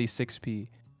somebody 6P.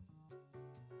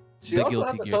 She The also Guilty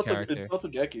has a Gear character.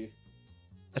 Totsugeki.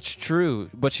 That's true,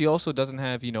 but she also doesn't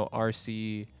have, you know,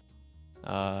 RC,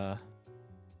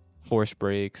 horse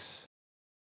brakes.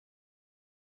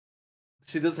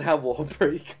 She doesn't have wall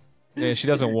break. Yeah, she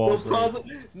doesn't wall break.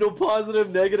 No positive,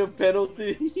 negative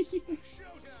penalty.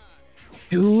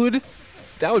 Dude,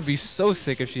 that would be so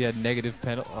sick if she had negative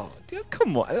penalty. Oh, dude,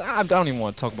 come on. I don't even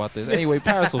want to talk about this. Anyway,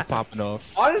 Parasol's popping off.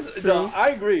 Honestly, no, I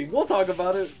agree. We'll talk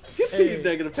about it. Give Hey, me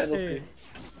negative penalty. Hey.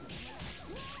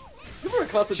 You better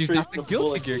concentrate. She's not the on Guilty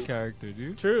bullet Gear heat. character,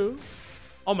 dude. True.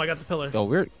 Oh my god, the pillar. Yo,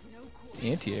 we're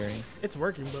anti-airing. It's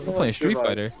working, bro. We're playing Street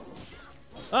Fighter.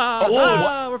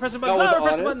 We're pressing buttons. That was We're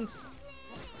pressing honest. buttons.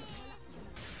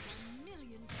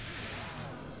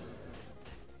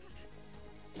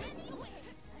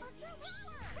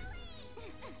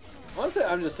 Honestly,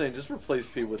 I'm just saying, just replace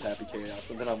P with Happy Chaos,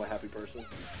 and then I'm a happy person.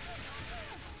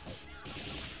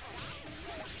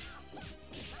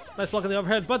 Nice block on the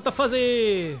overhead, but the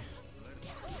fuzzy.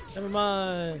 Never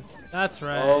mind. That's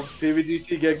right. Oh,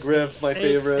 PVGC get gripped, my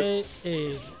favorite.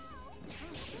 Hey.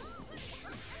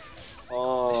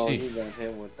 Oh, See. he got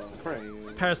him with the crane.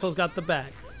 Parasol's got the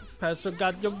back. Parasol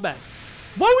got your back.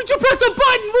 Why would you press a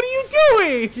button? What are you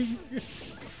doing?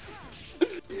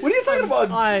 What are you talking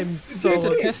about? I'm so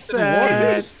It's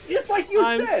upset. It's like you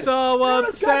I'm said. so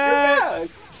Travis got your upset.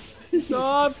 back. So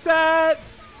upset.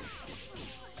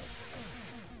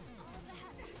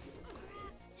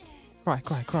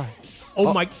 Cry.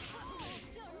 Oh my.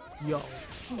 Yo.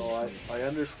 Oh, I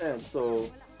understand. So,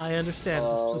 I understand.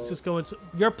 Let's just go into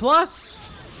your plus.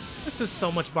 This is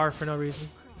so much bar for no reason.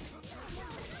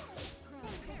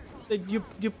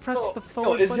 You press the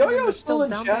forward is button and Yo-Yo you're still in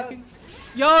down chat? backing?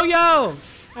 Yo,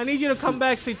 I need you to come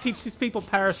back so you teach these people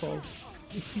Parasol.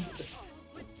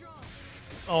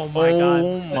 Oh my god.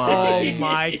 Oh my. Oh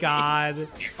my god.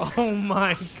 Oh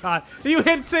my god. You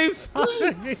hit same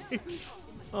side.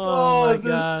 Oh my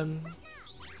god.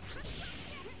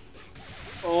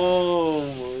 oh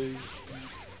my.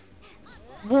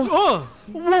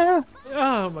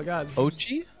 Oh my god.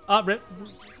 Ochi? Rip.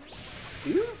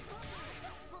 You?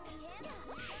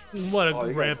 What a Oh,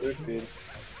 you got grip. 16.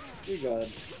 You got it.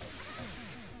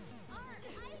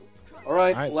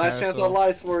 Alright, Alright, last chance Parasol. on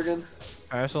life, Swergen.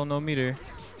 Parasol no meter.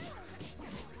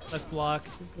 Nice block.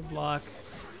 Good block.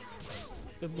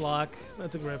 Good block.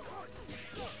 That's a grip.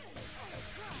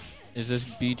 Is this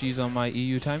BG's on my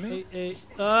EU timing? We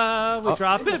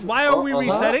drop it. Why are we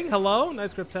resetting? Hello?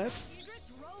 Nice grip tag.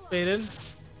 Faded.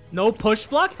 No push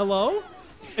block. Hello?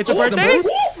 It's a birthday?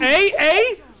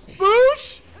 A.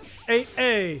 Boosh!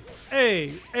 A.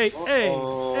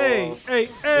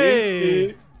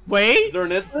 Wait. Is there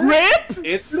an incident? Grip?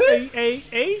 Incident? The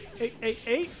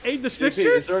JP, mixture?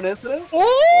 is there an incident?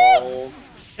 Oh!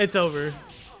 It's over. JP,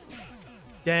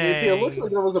 Dang. it looks like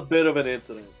there was a bit of an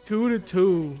incident.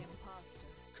 2-2.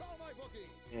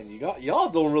 And y'all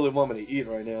don't really want me to eat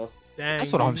right now. Dang.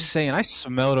 That's what I'm saying. I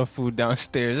smell the food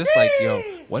downstairs. It's like, yo,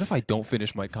 what if I don't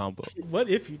finish my combo? What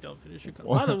if you don't finish your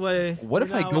combo? By the way, What if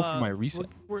we're I now, go for my reset?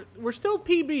 We're still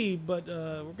PB, but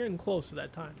we're getting close to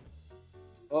that time.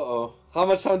 Uh-oh. How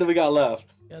much time do we got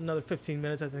left? Got another 15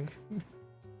 minutes, I think.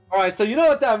 Alright, so you know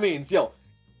what that means. Yo,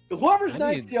 whoever's I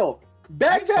next, need- yo, I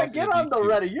Bag need Bag, something get to on the beat you.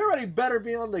 ready. You already better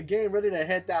be on the game, ready to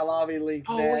hit that lobby link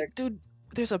Oh, next. wait, dude.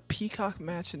 There's a Peacock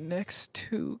match next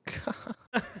to.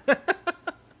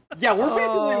 Yeah, we're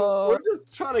basically Oh. we're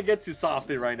just trying to get to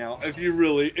Softy right now. If you're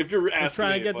We're asking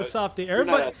trying me, to get the but softy you're air,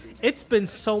 not but asking. it's been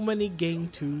so many game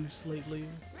twos lately.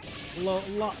 A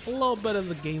little bit of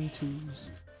the game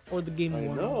twos. Or the game I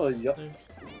ones. know, yeah.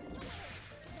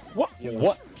 What? Yo,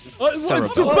 What?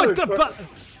 Cerebellum.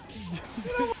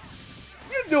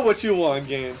 You do what you want,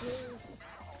 game.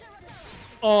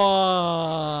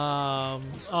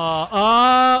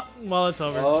 Well, it's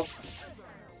over. Oh,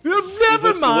 Never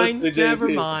looks mind. to JP. Never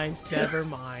mind. Never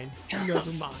mind.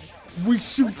 Never mind. We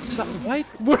should. What?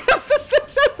 We're at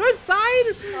the other side.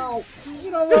 oh,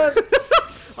 you know what?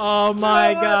 Oh my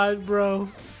You know what? god, bro.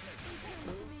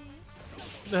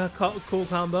 Cool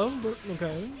combo. Bro.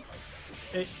 Okay.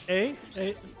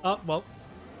 Well.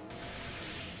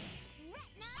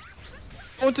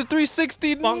 Going to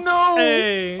 360. Bonk. No.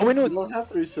 Hey. Oh wait, You no. don't have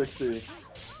 360.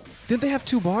 Didn't they have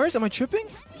 2 bars? Am I tripping?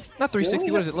 Not 360.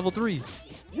 Yeah. What is it? Level 3.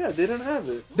 Yeah, they didn't have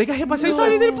it. They got hit by same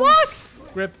side. He didn't block.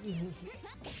 Rip.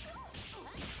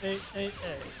 Hey.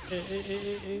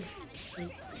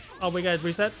 Oh, we got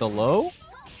reset. The low?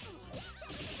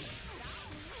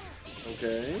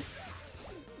 Okay.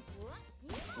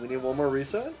 We need one more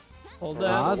reset. Hold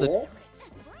Ah, that. the-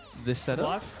 This setup?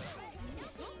 Block.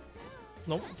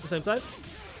 Nope. The same side.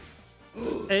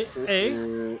 Hey.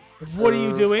 What are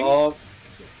you doing? Oh,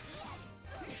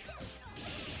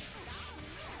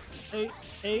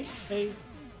 Hey.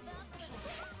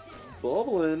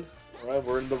 bubbling. Alright,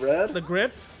 we're in the red. The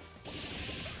grip.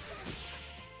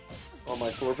 On my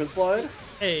slurp and slide.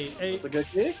 Hey. That's a good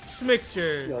kick.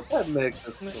 Smixture. Yeah, that makes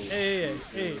us so Hey.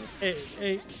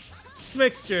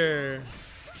 Smixture.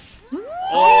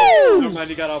 Oh, never mind,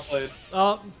 you got outplayed.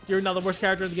 Oh, you're now the worst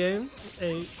character in the game.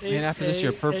 Man, after this,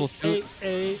 you're purple too.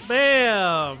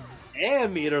 Bam!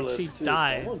 And meterless. She too.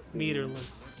 died. Someone's being-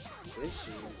 Meterless.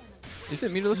 Is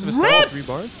it meterless with Rip! 3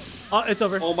 bars? Oh, it's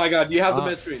over. Oh my god, you have the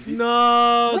mid screen.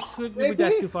 No, we Maybe?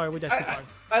 dashed too far. We dashed too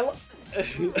far.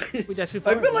 We dashed too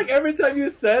far. I feel like every time you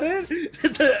said it,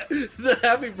 the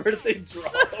happy birthday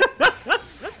drop.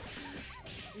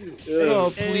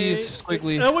 Oh, please,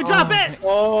 Squiggly. And we drop it!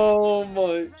 Oh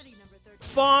my.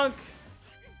 Bonk!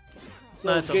 So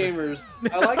That's over. gamers,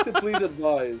 I like to please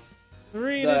advise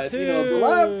 3 that, to 2. you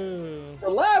know, the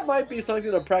lab might be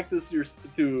something to practice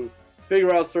to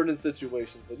figure out certain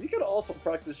situations, but you can also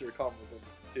practice your combos in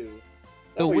it too.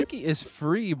 The wiki is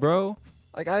free, bro.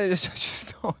 Like I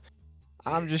just don't.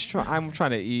 I'm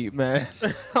trying to eat, man.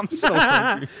 I'm so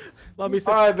hungry. Let me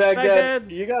All right,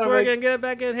 Baghdad, you you gotta so we're make... gonna get it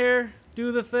back in here.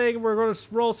 Do the thing. We're gonna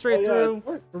roll straight through.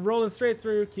 We're rolling straight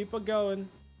through. Keep on going.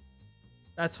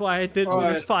 That's why I didn't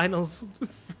win the finals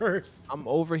first. I'm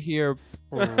over here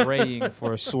praying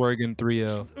for a Swergen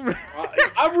 3-0.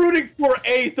 I'm rooting for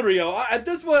a 3-0. At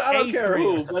this point, I don't care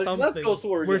who, but let's go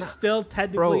Swergen. We're still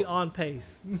technically on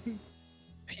pace.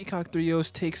 Peacock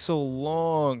 3-0s take so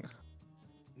long.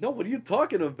 No, what are you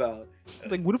talking about?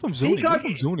 It's like, what if I'm zoning? Peacock... What if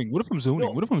I'm zoning? What if I'm zoning?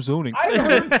 No. What if I'm zoning? I've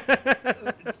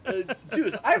heard,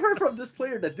 Juice, I've heard from this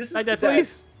player that this is Like that,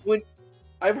 please. When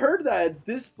I've heard that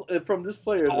from this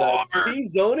player that team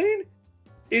zoning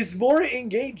is more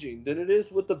engaging than it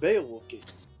is with the Beowulf game.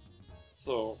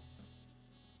 So,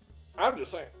 I'm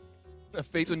just saying.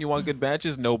 Fates when you want good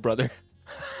matches? No, brother.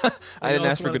 I didn't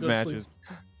ask for good matches.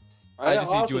 I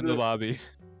just need you in the lobby.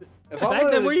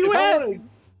 Baghdad, where you at?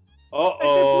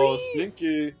 Uh-oh,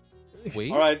 stinky.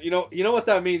 Wait. All right, you know what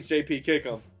that means, JP. Kick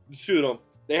them. Shoot them.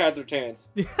 They had their chance.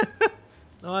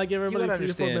 No, I give everybody 3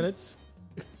 to 4 minutes.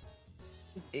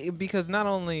 Because not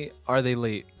only are they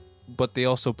late, but they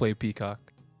also play Peacock.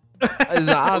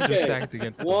 The odds are stacked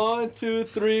against them. 1, 2,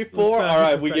 3, 4. All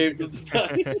right, we gave them the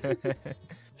time.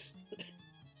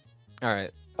 All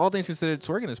right. All things considered,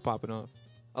 Swergen is popping off.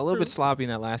 A little bit sloppy in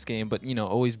that last game, but, you know,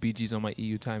 always BG's on my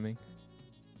EU timing.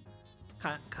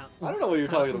 I don't know what you're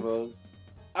talking about.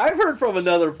 I've heard from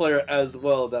another player as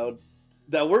well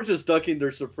that we're just ducking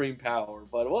their supreme power.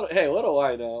 But hey, what do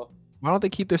I know? Why don't they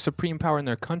keep their supreme power in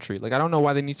their country? Like, I don't know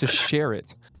why they need to share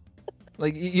it.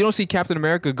 Like, you don't see Captain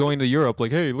America going to Europe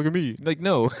like, hey, look at me. Like,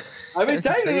 no. I mean,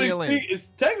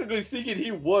 technically speaking,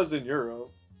 he was in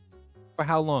Europe. For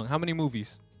how long? How many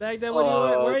movies? Baghdad, where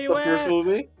are you the at? first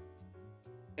movie.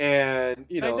 And,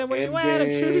 you know, Baghdad, where you at?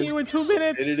 I'm shooting you in 2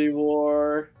 minutes. Infinity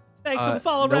War. Thanks for the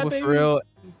follow, no, rap, but baby. for real,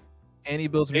 Annie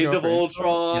builds me Age of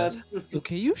Ultron. Yes.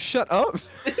 Okay, you shut up.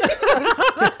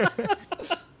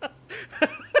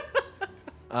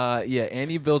 Yeah,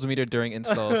 Annie builds meter during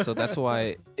install, so that's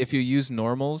why if you use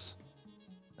normals,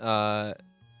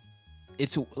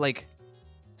 it's like,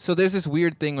 so there's this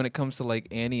weird thing when it comes to like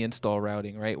Annie install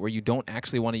routing, right? Where you don't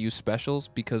actually want to use specials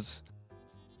because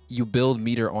you build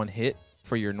meter on hit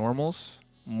for your normals.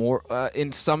 More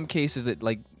in some cases, it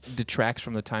like detracts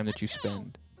from the time that you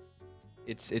spend.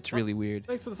 It's really weird.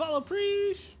 Thanks for the follow,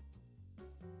 Preach.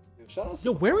 Yo,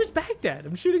 Yo, where is Baghdad?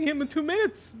 I'm shooting him in 2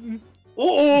 minutes.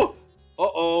 Oh,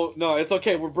 uh-oh. No, it's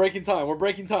okay. We're breaking time. We're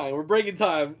breaking time. We're breaking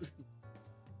time.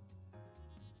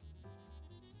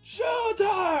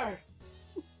 Showtime!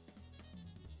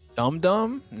 Dum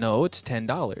Dum? No, it's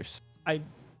 $10.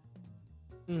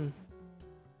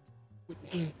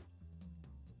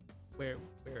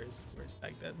 Where's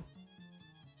Baghdad?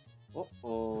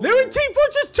 Uh-oh. They're in Team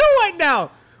Fortress 2 right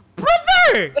now!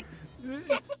 Brother!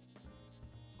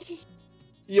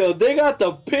 Yo, they got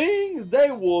the ping.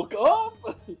 They woke up.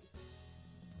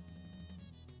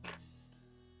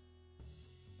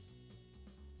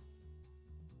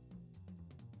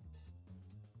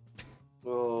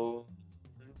 Oh.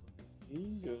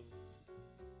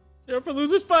 You're for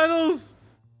losers finals,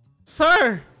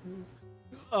 sir.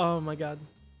 Oh my God.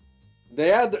 They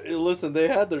had listen. They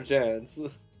had their chance.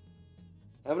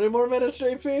 How many more minutes,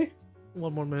 JP?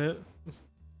 1 more minute.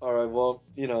 All right. Well,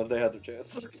 you know they had their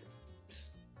chance.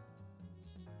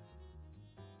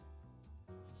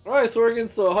 All right, Sorgan.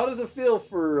 So, how does it feel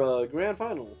for grand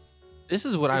finals? This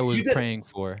is what I was praying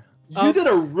for. You did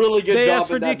a really good job. They asked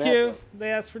for in that DQ. matchup. They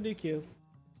asked for DQ.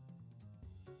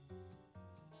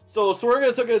 So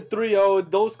Sorgan took a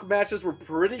 3-0. Those matches were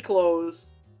pretty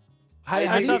close. How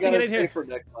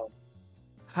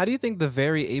do you think the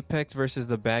very Apex versus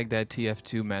the Baghdad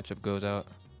TF2 matchup goes out?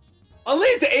 At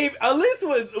least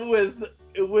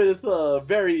with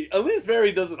Barry. At least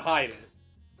Barry doesn't hide it.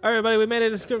 All right, everybody, we made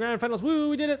it to Skill Grand Finals. Woo,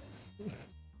 we did it.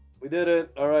 We did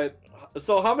it. All right.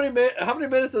 So how many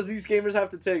minutes does these gamers have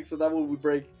to take so that way we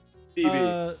break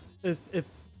PB? If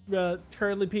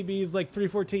currently PB is like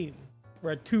 3:14,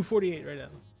 we're at 2:48 right now.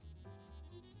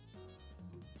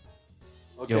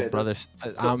 Okay, Yo, brothers,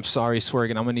 I'm sorry,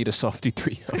 Swergan. I'm gonna need a softy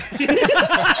 3.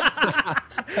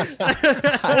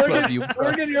 I love you, bro.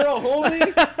 Morgan, you're a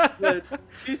homie. But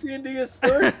PC&D is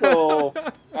first, so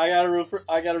I gotta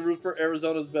root for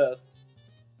Arizona's best.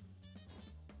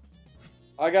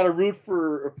 I gotta root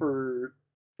for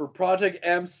Project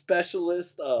M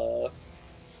specialist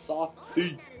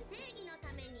Softy.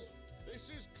 This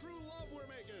is true love we're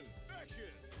making. Action.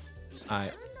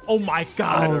 Alright. Oh my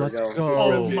god. Oh, there we let's go. go.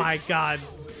 Oh my god.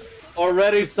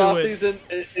 Already Let's do Softy's in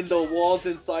the walls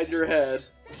inside your head.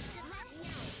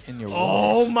 In your Oh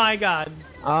walls. my god.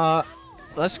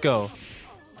 Let's go.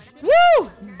 Woo!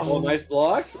 Oh, nice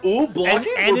blocks. Ooh,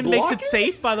 blocking. And We're it makes it blocking?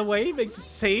 safe, by the way. It makes it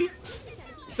safe.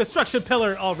 Destruction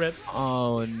pillar all ripped.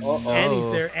 Oh no. And he's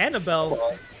there.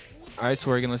 Annabelle. Alright,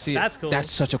 Swergan, let's see it. That's cool. That's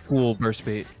such a cool burst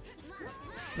bait.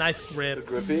 Nice grip.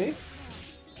 Grippy.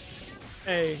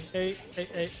 Hey.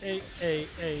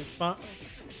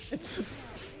 It's.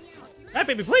 That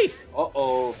baby, please.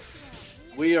 Uh-oh.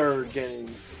 We are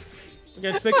getting...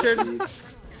 Against pictured.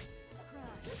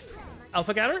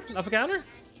 Alpha counter?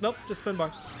 Nope, just spin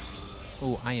bar.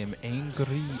 Oh, I am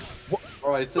angry.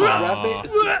 Alright, since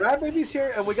Rat Baby's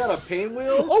here and we got a pain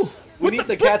wheel, Oh! we need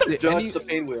the cat to Did judge any- the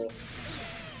pain wheel.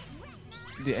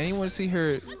 Did anyone see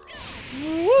her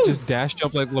Woo! just dash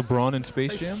jump like LeBron in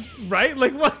Space Jam? Right?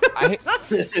 Like what? I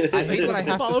hate when I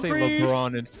have to Follow say freeze.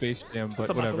 LeBron in Space Jam, but What's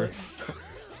up, whatever.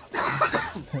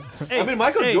 Hey, I mean,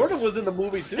 Michael hey, Jordan was in the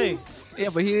movie too. Hey. Yeah,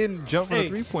 but he didn't jump for Hey. a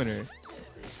three-pointer.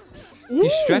 Ooh,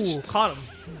 stretched. Caught him.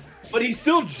 But he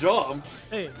still jumped.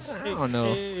 Hey. I don't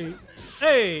know.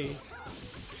 Hey.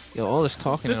 Yo, all this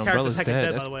talking This and character's Umbrella's heckin' dead.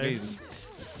 dead, by That's the way.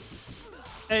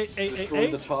 crazy. Hey.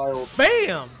 Destroyed the child.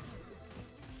 Bam.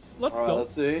 Let's Alright, go.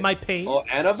 let's see. My pain. Oh,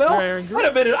 Annabelle? Very good. Wait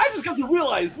a minute, I just got to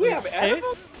realize we have Hey.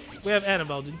 Annabelle? We have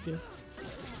Annabelle, dude. Yeah.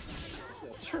 Yeah,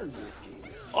 turn this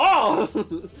game. Oh!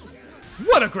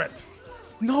 What a grip.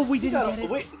 No, we didn't get it.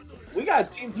 Wait, we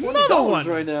got Team 20 Another dollars one.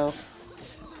 right now.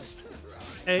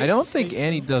 Hey, I don't think hey,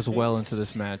 Annie does well into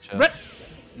this matchup. Rip.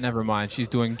 Never mind, she's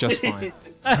doing just fine.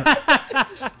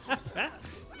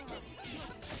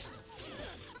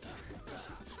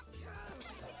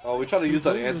 Oh, we try to use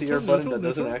that Neutral, anti-air neutral, button that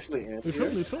doesn't neutral. actually Neutral,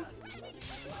 anti-air.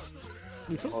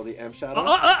 neutral. Oh, the M shadow.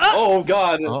 Oh, Oh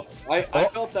god, Oh. I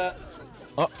felt that.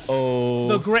 Uh-oh.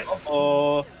 The grip.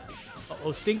 Oh,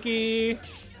 Oh, stinky.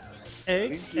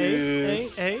 Hey, Thank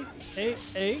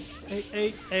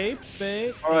hey,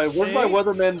 babe. all right. Where's my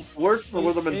weatherman? Where's the Hey,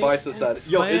 weatherman hey, biceps at?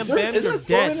 Yo, bam, is there bam, is you're there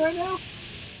storming dead. right now?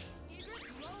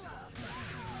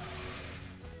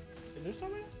 Is there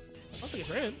storming? I don't think it's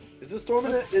raining. Is this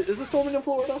storming? Is this storming in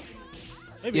Florida?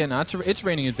 Maybe. Yeah, no, it's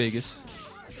raining in Vegas.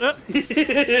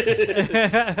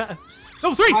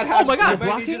 No, 3! Oh my god!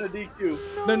 Blocking?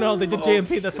 DQ. No, they did Uh-oh.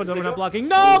 JMP, that's why they're Pick not up? blocking.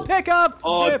 No, pick up!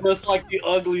 Oh, Whip. just like the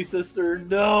ugly sister.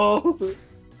 No.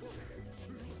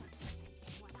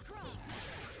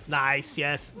 Nice,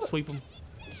 yes. Sweep him.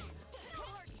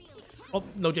 Oh,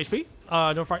 no JHP.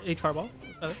 No H fireball.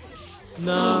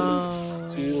 No.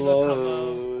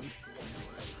 Reload.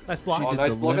 Nice block. She Oh, did nice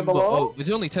the block in the limbo- wall. Oh, it's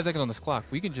only 10 seconds on this clock.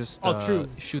 We can just Oh, true.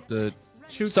 shoot the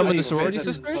Shoot summon the the- sorority Shoot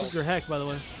sisters. Your heck, by the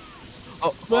way.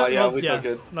 Oh, Oh yeah, we took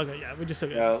it. Okay, yeah, we just took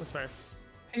it. Yeah. That's fair.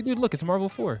 hey dude, look, it's Marvel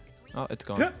 4. Oh, it's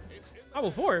gone. Level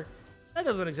 4? That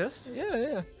doesn't exist.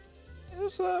 Yeah. It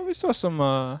was, we saw some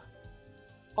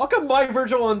How come my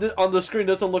Virgil on the screen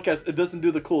doesn't look as it doesn't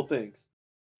do the cool things?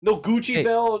 No Gucci Hey.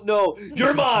 bell. No,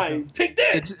 you're mine. Take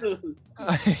this.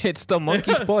 it's the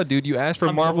monkey's paw, dude. You asked for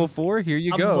I'm Marvel moving. 4, here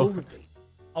you I'm go. moving.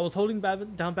 I was holding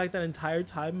down back that entire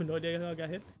time and no idea how I got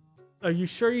hit. Are you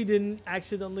sure you didn't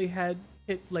accidentally hit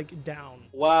like down?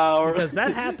 Wow. Because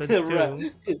that happens too.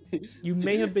 Right. You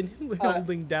may have been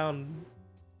holding down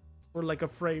for like a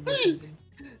frame or something.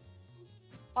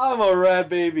 I'm a Rat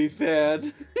Baby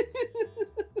fan.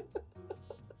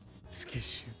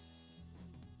 Excuse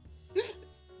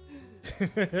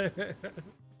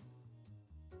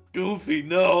Goofy,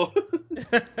 no.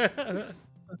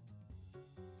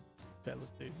 Okay,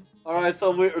 let's see. All right, so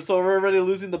we're already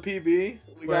losing the PB.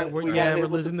 We're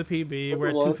losing the PB. We're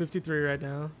at one. 253 right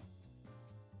now.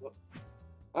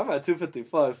 I'm at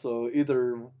 255, so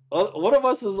either one of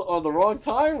us is on the wrong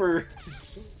time, or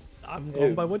I'm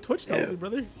going by what Twitch tells me,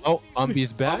 brother. Oh,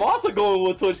 Umbi's back. I'm also going with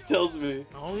what Twitch tells me.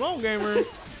 I don't know, gamer.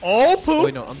 Oh, poop! Oh,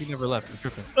 wait, no, Umbi never left. I'm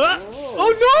tripping.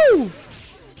 Oh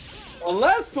no!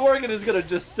 Unless Sorgan is gonna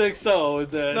just 6-0,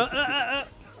 then. I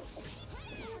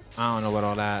don't know about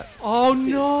all that. Oh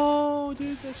no,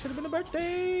 dude, that should have been a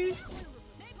birthday.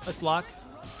 Let's block.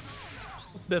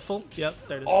 Biffle. Yep,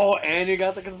 there it is. Oh, and you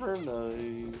got the confirm.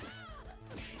 Nice.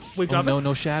 We Oh, drop no, it.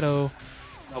 no shadow.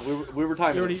 No, we were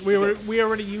timing. We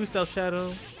already used El Shadow.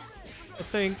 I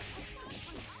think.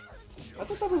 I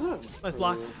thought that was him. Nice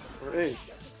block. Or A.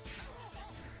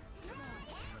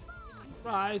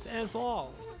 Rise and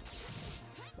fall.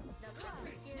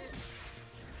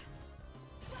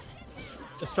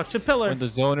 Destruction pillar. When the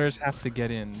zoners have to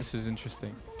get in. This is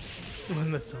interesting.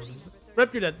 When the zoners.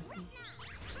 Rip, you're dead.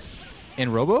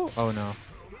 In Robo? Oh no.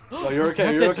 Oh, you're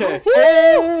okay. Not You're dead. okay.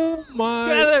 Oh my.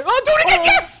 Get out of there. Oh, do it again.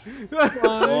 Yes.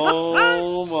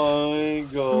 Oh my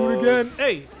god. Do it again.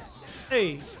 Hey.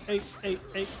 Hey. Hey. Hey.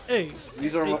 Hey. Hey.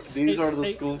 These are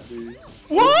the school fees.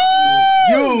 What?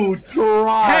 You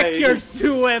tried. Heck, you're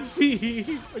 2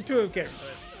 MP. Or 2 MK.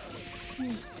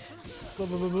 Blah,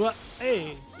 blah, blah, blah.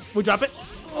 Hey. We drop it.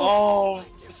 Oh,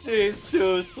 she's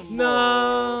too small.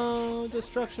 No.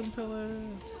 Destruction pillar.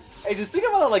 Hey, just think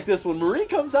about it like this. When Marie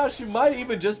comes out, she might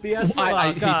even just be as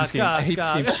I hate God, this game. God, I hate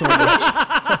God. this game so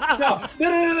much.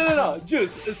 No.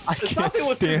 Juice, I something can't was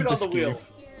sleeping stand on this the wheel. game.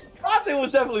 Something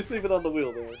was definitely sleeping on the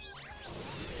wheel there.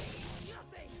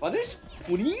 Punish?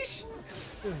 Punish?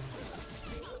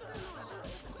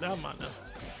 No, man, no.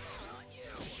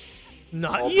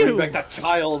 Not Oh, you. bring back that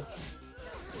child.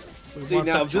 We See want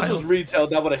now, that if this was child. retail,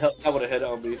 that would have hit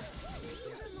on me.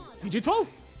 PG-12.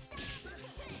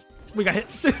 We got hit.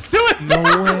 Do it. No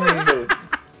way.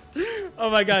 Oh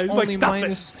my god, he's like, Only stop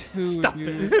it. -2, Stop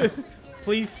dude. it.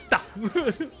 Please stop.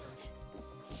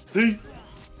 Cease.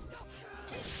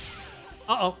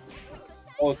 Uh-oh.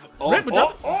 Oh, Rip,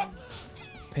 jump.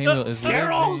 Painwheel is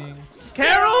Carol! living.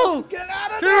 Carol! Get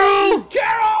out of Carol! there!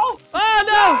 Carol! Oh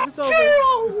no! It's over.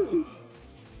 Carol!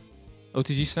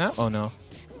 OTG snap? Oh no.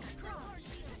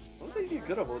 I don't think you're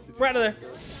good at OTG. We're out of there.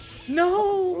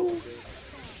 No!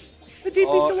 The DP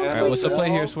Oh, someone's and- Alright, what's the Yeah. play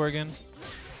here, Swergen?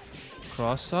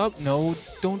 Cross up? No,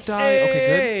 don't die. Okay,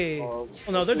 Hey! Um,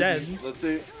 Oh no, they're dead. Let's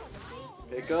see.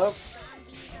 Pick up.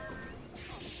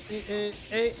 Hey,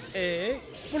 hey, hey.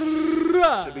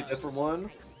 Should be dead for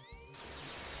one.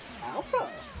 Alpha. good.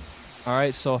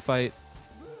 Alright, so fight.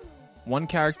 One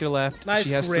character left. Nice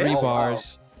She has grip. 3 Oh, wow.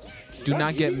 bars. Do that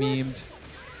not get easy? memed.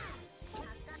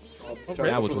 Try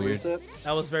That to was for the weird. reset.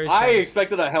 That was very I strange.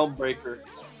 expected a helm breaker.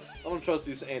 I don't trust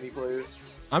these Annie players.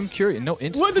 I'm curious. No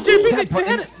instant. What? The JP, That they button-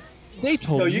 had it. They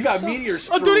told Yo, me. you got sucks. meteor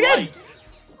Oh, do it again.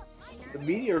 strike. The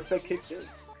meteor effect kicked in.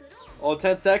 Oh,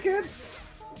 10 seconds?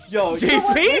 Yo, you know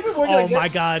what? JP? Maybe we're gonna Oh get- my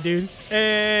god, dude.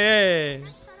 Hey.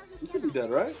 You could be dead,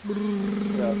 right?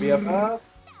 Yeah, BFF.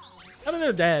 I mean,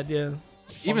 they're dead, yeah.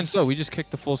 Even so, we just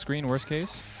kicked the full screen, worst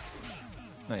case.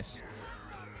 Nice.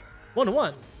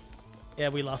 1-1. Yeah,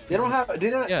 we lost. They don't have. They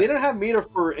didn't have meter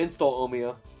for install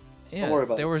Omiya. Yeah, worry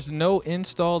about there it. was no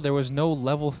install. There was no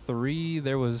level 3.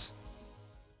 There was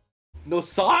No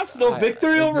sauce, no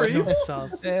victory over no- evil.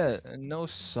 Sauce. yeah, no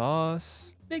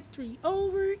sauce. Victory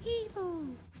over evil.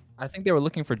 I think they were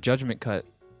looking for judgment cut.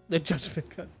 The judgment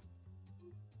cut.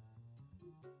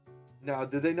 Now,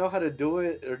 do they know how to do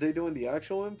it? Are they doing the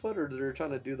actual input, or they're trying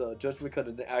to do the judgment cut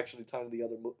and actually time the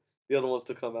other ones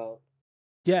to come out?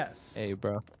 Yes. Hey,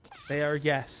 bro. They are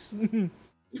yes. I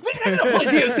gotta play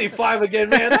DMC 5 again,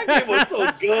 man. That game was so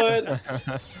good.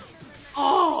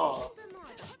 Oh,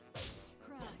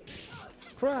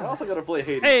 I Cry. also gotta play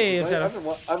Hades. Hey, because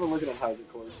Shadow. I've been looking at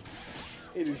Hydrocore.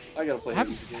 Hades, I gotta play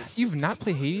Hades again. You've not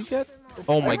played Hades yet?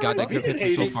 Oh my god, that already grip beat hits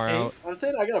you so Hades. far out. I'm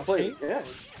saying I gotta play it. Yeah.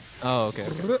 Oh,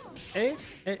 okay.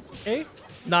 Hey.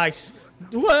 Nice.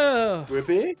 Whoa.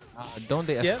 Grippy? Donde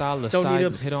Yeah. está la Don't need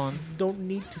side to hit on? Don't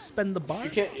need to spend the bar. You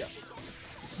can't. Yeah.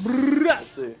 Brrrah.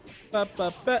 Let's see.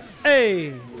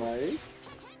 Hey. Nice.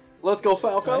 Let's go,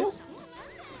 Falco. Nice.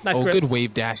 Nice Oh, grip. good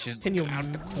wave dashes. Can you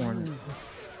out the corner.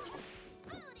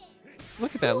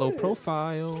 Look at that low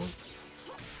profile.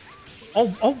 Oh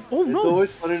It's no.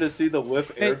 always funny to see the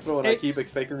whip air Hey, throw, and hey. I keep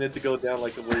expecting it to go down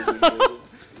like the way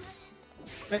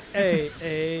we did.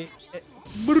 Hey.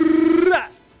 Brrrah.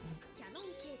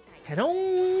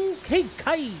 Canon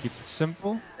Keikai. Keep it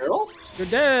simple. Carol? You're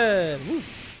dead. Woo.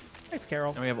 Thanks,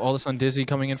 Carol. And we have all this on Dizzy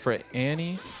coming in for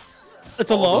Annie.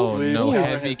 It's a Oh, low. sweet. no Ooh.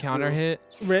 heavy counter hit.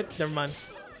 Rip. Never mind.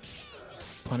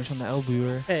 Punish on the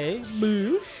elbower. Hey,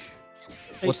 boosh.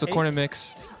 Hey, What's the hey. corner mix?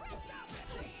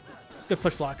 Good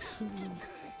push blocks.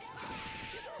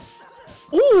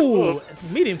 Ooh,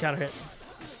 medium counter hit.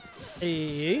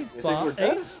 Hey, think blah, we're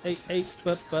hey, dead? hey,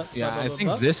 Yeah, I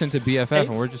think this into BFF, Hey.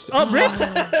 and we're just. Oh, rip!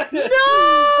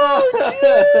 No,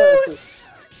 juice!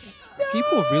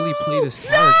 People really play this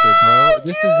character, bro.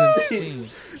 This is insane.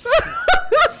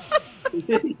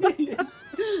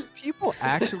 People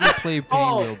actually play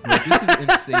Painwheel, bro. This is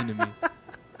insane to me.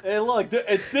 Hey, look,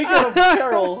 and speaking of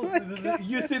Carol,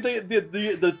 you see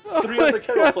the 3 other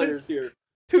Carol players here.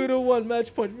 2-1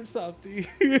 match point for Softy.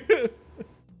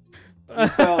 You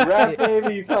found Rat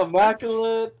Baby, you found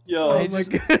Immaculate. Yo, Oh my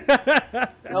god.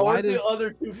 now Why where's the does- other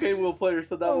 2 Pinwheel players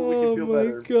so that way we Oh can feel my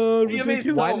better? god, He amazed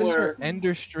ridiculous. Why does somewhere. her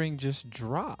ender string just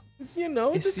drop? You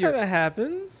know, it It's just your- kind of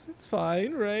happens. It's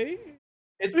fine, right?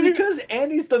 It's because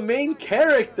Annie's the main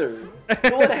character,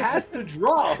 so it has to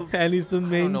drop. And he's the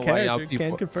main know why y'all character. Can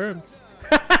people- confirm.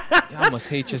 Y'all must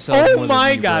hate yourself. Oh more than my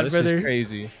me, bro. God, this brother. is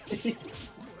crazy.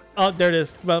 Oh, there it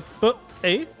is. But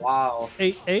hey, Wow.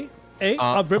 hey.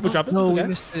 Oh, Brit will drop it. No, It's we okay.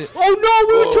 missed it. Oh no,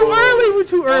 we were too Oh. early. We were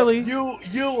too early.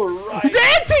 You were right. The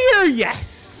anti-air,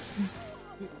 yes.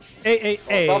 Hey.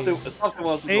 Something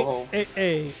wants to go home.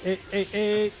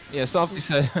 Hey. Yeah, Softy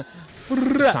said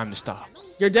it's time to stop.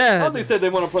 You're dead. Something said they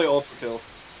want to play Ultra Kill.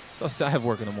 I have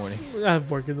work in the morning. I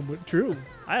have work in the morning. True.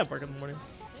 I have work in the morning.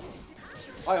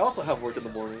 I also have work in the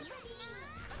morning.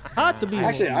 Hot to be.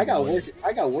 Actually, I got work.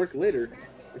 I got work later.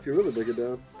 If you really break it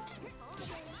down.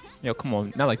 Yo, come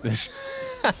on, not like this.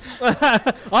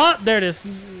 Oh, there it is.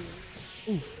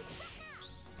 Oof.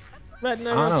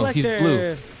 Retina I don't know, he's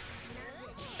reflector.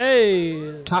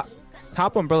 Hey.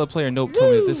 Top umbrella player Nope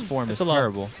told me that this Woo! form That's is a lot.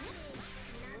 terrible.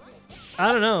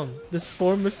 I don't know. This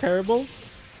form is terrible.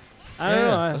 I don't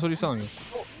know. That's what he's telling me.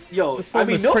 Yo, This form I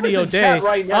mean, is Nope pretty is in O'Day. chat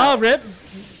right now. Oh, rip.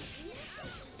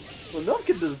 Well, Nope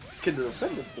can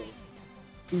defend themselves.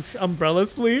 Oof, umbrella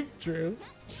sleep. True.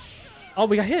 Oh,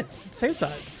 we got hit. Same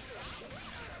side.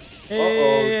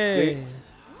 Hey.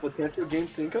 Potential game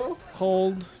 5?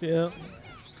 Hold. Yeah.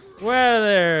 Where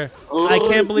there? I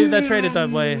can't believe that traded that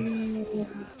way.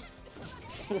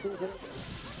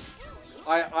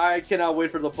 I cannot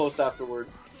wait for the post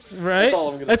afterwards. Right? That's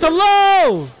all I'm gonna It's say. a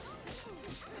low.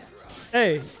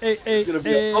 Hey. It's gonna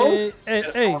be a post?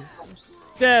 Hey.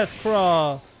 Death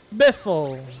crawl.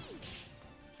 Biffle.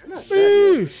 You're not dead yet.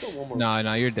 You Boosh. still one more.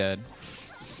 Nah, you're dead.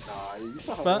 Nah, you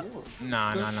still have But- one more.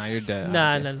 Nah, you're dead.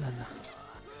 Nah.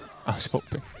 I was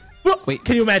hoping. Wait, Wait,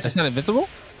 can you imagine? that's not invincible?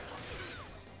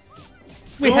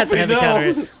 We had to Goofy, have it no. counter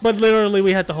it, but literally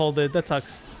we had to hold it. That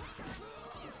sucks.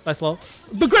 That's low.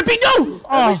 The grippy, no!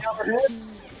 Oh,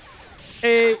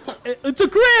 it's a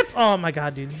grip! Oh my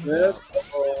god, dude. Yep.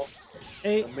 Uh-oh.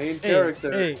 Hey, The main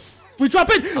character. Hey. We drop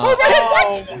it! Overhead,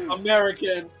 what? Oh,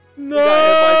 American.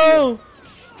 No!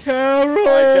 Carol! All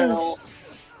right, Carol.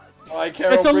 All right,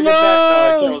 Carol, It's a bring it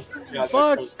back. low! No, Carol's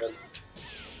Fuck. Carol's good.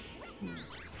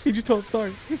 He just told,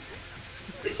 sorry.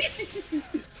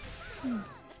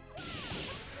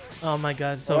 Oh my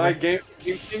god, so All right, game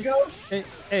Kingo.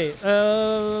 hey,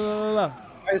 Alright,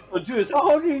 so Juice, how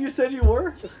hungry you said you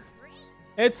were?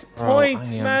 it's Bro, point,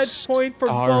 I am match point for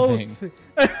starving.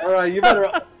 both. All right, you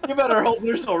better hope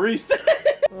there's no reset.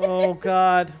 Oh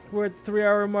god, we're at the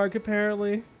 3-hour mark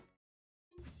apparently.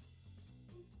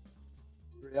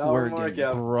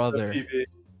 Working, brother.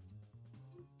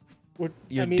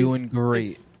 You're doing great.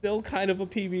 It's still kind of a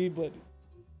PB, but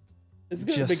it's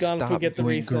gonna Just be gone if we stop get the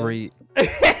doing reset. great.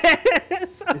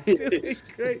 Stop doing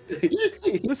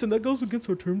great. Listen, that goes against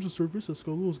our terms of service as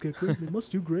Skullgirls get great. They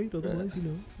must do great, otherwise, you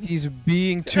know. He's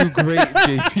being too great,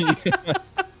 JP.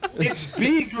 It's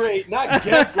be great, not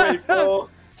get great, bro.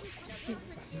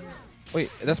 Wait,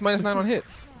 that's -9 on hit.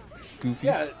 Goofy.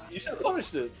 Yeah, you should have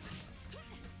punished it.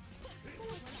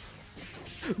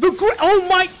 The great. Oh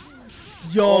my.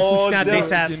 Yo, if Oh, we snap no.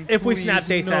 ASAP. If we snap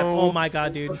Please, ASAP. no. Oh my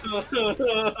god, dude.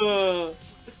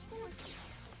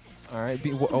 All right.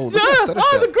 Oh, look Yeah, at that oh,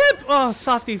 stutter the grip. Oh,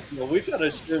 softy. No, we try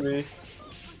to shimmy.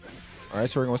 All right,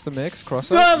 so we're going. What's the mix?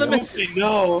 Cross No, up. the Yep. mix. Oopsie,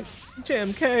 no.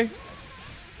 JMK.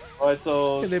 All right,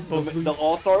 so And they both the lose.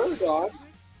 All-Star is gone.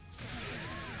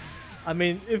 I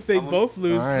mean, if they I'm- both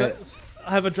lose, Alright.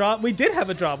 have a draw. We did have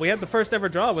a draw. We had the first ever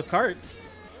draw with Cart.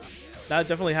 That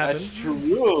definitely happened. That's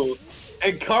true.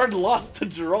 And Card lost the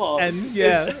draw. And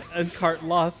yeah, and Cart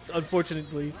lost,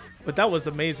 unfortunately. But that was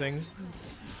amazing.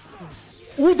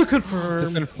 Ooh, the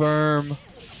confirm. Confirm.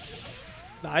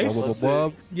 Nice. Wub,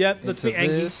 wub, wub. Yep, let's be Into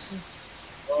Angie. this.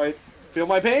 All right, feel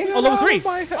my pain? Oh, level 3.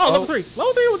 my he- Oh, level oh. 3.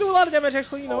 Level 3 will do a lot of damage,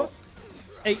 actually. You know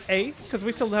what? A, because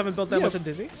we still haven't built that Yeah. much on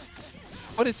Dizzy.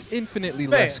 But it's infinitely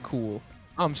Man. less cool.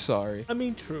 I'm sorry. I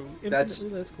mean, true. That's-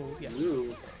 Infinitely less cool. Yeah.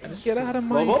 Ooh. That is Get true. out of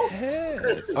my Lobo?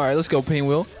 head. All right, let's go,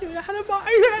 Painwheel. Get out of my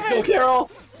Let's go, head.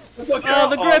 Carol. Let's go, Carol. Oh,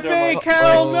 the never gripping. mind.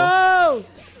 Carol, Oh. no.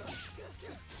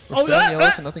 We're Oh, still in yellow,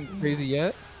 ah, so nothing crazy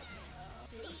yet.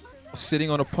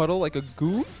 Sitting on a puddle like a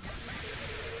goof.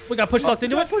 We got push locked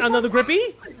into it. Another grippy.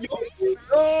 Yoshi,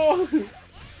 no.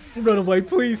 Run away,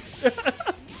 please.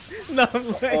 No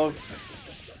way. Oh,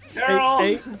 Carol.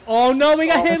 Hey. Oh no, we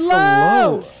got hit that's a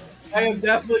low. low. I am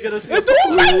definitely gonna see.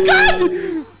 Oh my god!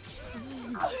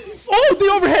 Oh, the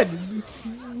overhead.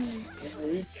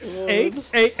 Hey.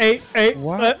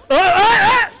 What?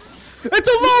 It's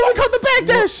a low. We caught the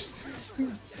backdash.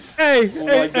 Hey, Oh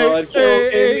my God, Carol,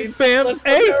 hey, Amy, bam, let's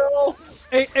go, hey, Carol.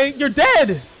 hey, you're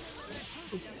dead.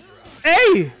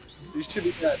 Hey, You should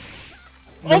be dead.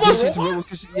 almost.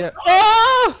 Yeah.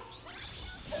 Oh,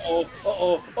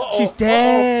 Uh-oh. she's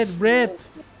dead. Rip.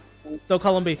 Don't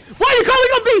call him B. Why are you calling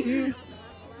him B?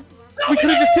 We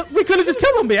could have just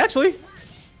killed him B. Actually.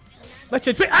 Let's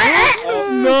just.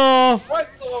 No. Right,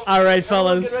 so All right, everyone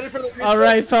fellas. get ready for the reset. All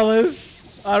right, fellas.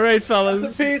 All right, Rest in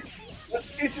fellas. peace. Rest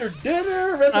in peace your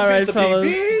dinner. Rest All in right, peace the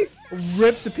fellas. PB.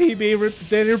 Rip the PB. Rip the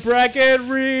dinner bracket.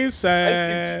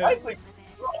 Reset. I think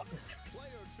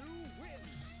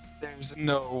There's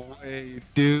no way,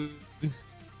 dude.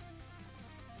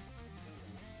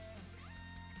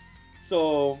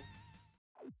 so.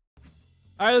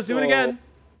 All right, let's do it again.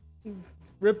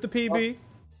 Rip the PB.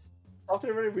 After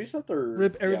everybody reset or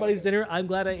Rip everybody's dinner. I'm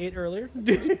glad I ate earlier.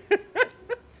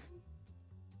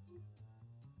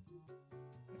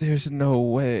 There's no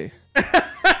way.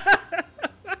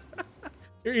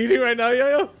 You're eating right now,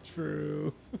 Yo-Yo?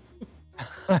 True.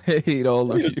 I hate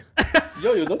all of you.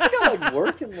 Yo, don't you got like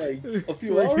work in like a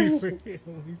few hours?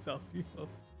 He's off to you.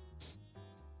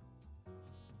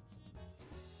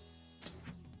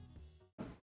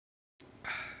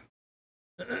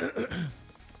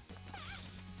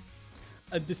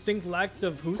 A distinct lack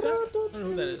of who's that? I don't know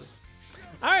who that is.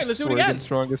 All right, let's do it again.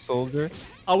 Strongest soldier.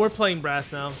 Oh, we're playing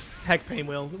brass now. Heck,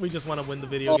 Painwheel. We just want to win the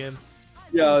video game.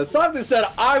 Yeah, something said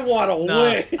I want to Nah,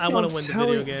 win. I want to I'm win the telling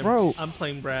video you, game. bro. I'm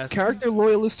playing brass. Character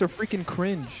loyalists are freaking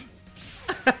cringe.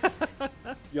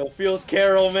 Yo, feels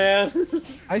Carol, man.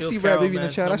 I Feels see Carol, Rat Baby in man.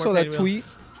 the chat. No I more saw that Painwheel. tweet.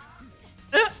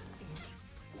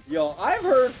 Yo, I've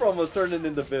heard from a certain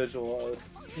individual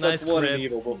Nice that's won an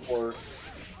grip. evil before.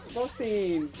 Some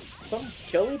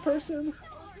Kelly person?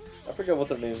 I forget what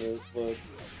their name is, but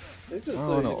they just I say,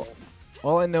 don't know.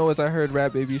 All I know is I heard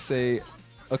Rat Baby say,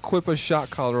 "Equip a shot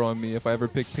collar on me if I ever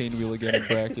pick Painwheel again in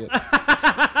bracket."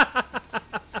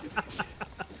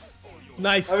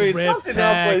 Nice I mean, grip something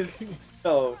now tag. plays.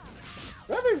 No,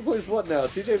 Rabbit plays what now?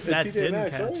 TJ That TJ didn't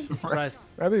Maxx, catch. right? Surprised.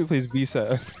 Rat Baby plays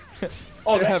VSAF.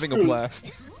 Oh, They're that's having a true.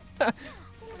 blast.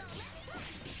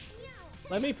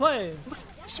 Let me play.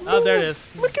 Oh, there it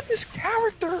is. Look at this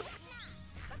character.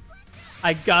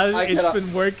 I got it. I It's cannot-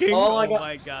 been working. all Oh I got-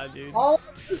 my god, dude. All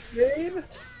this game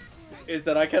is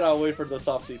that I cannot wait for the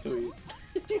softy tweet.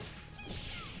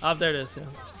 Oh, there it is. Yeah.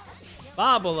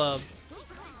 Bobble up.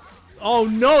 Oh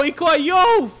no, he caught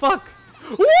yo! Fuck!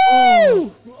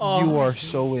 Woo! Oh, You are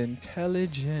so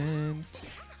intelligent.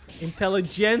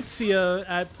 intelligentsia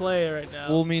at play right now.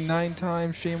 Fool me 9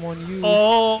 times, shame on you.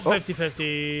 Oh,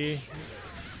 50-50.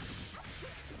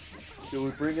 Do we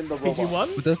bring in the robot?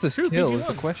 PG1? But does this True, kill is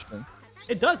the PG1. question.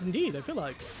 It does indeed, I feel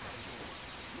like.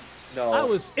 No. I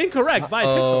was incorrect by a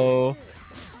pixel. Oh,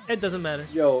 It doesn't matter.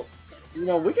 Yo,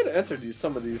 we could enter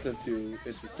some of these into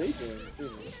Satan and see.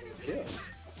 Yeah.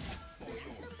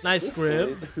 Nice This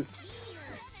grip. point-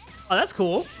 Oh, that's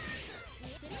cool.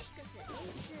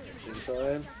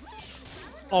 Sign.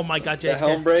 Oh my god, The Jake's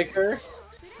Helmbreaker.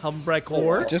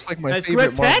 Humbrick just like my Nice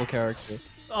favorite grip Marvel tech. character.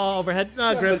 Oh, overhead.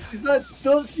 Yeah, Grip. but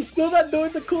she's still not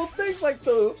doing the cool things like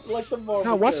the Marvel.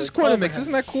 No, watch this character. corner mix.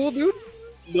 Isn't that cool, dude?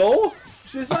 No,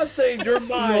 she's not saying you're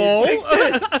mine. No. Take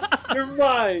this. You're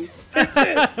mine. Take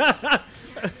this.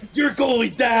 You're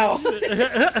going down.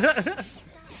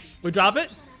 We drop it.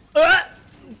 Ga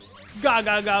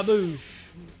boosh.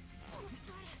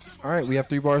 All right, we have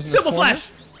 3 bars in this Simple corner. flash.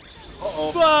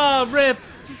 Uh-oh. Ah, rip.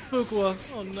 Fuqua.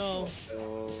 Oh no.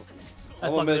 Oh,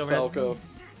 That's I'm gonna miss overhead. Falco.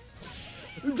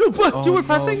 You Oh, were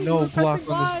pressing. no, you were block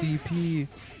pressing on Y. this DP.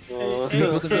 Uh, Can you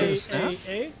build another snap?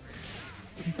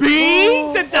 B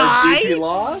to DP die.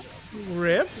 lost.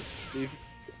 Rip. DP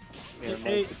Yeah,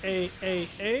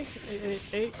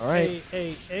 All right.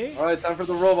 All right, time for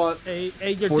the robot. You're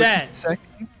 14 dead.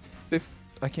 seconds.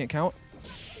 I can't count.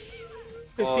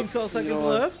 15 you seconds know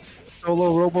what? left.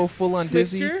 Solo Robo full on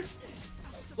dizzy. Mixture.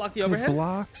 Block the Good overhead.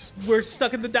 blocks. We're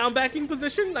stuck in the down backing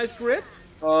position. Nice grip.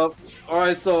 All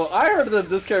right, so I heard that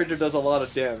this character does a lot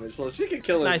of damage, so she can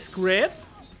kill it. Nice grip.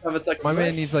 7 seconds. My man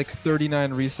left. needs like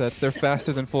 39 resets. They're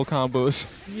faster than full combos.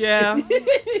 Yeah.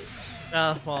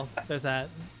 Well, there's that.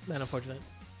 Not unfortunate.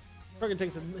 Bergen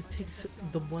takes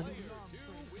the one.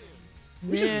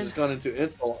 We should have Man. just gone into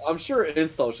install. I'm sure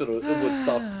install would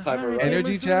stop the timer. Right? Energy Gamer's gonna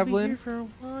be javelin? here for a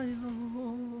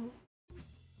while.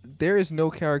 There is no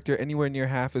character anywhere near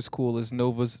half as cool as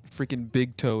Nova's freaking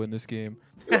big toe in this game.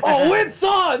 Oh, it's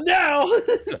on now!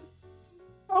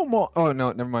 Oh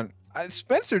no, never mind.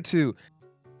 Spencer too.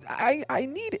 I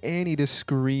need Annie to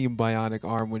scream bionic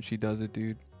arm when she does it,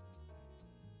 dude.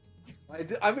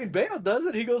 I mean, Bayo does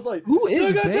it. He goes like, Who is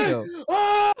 "Sugar Bayo? Tank!"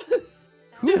 Ah!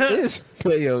 Who is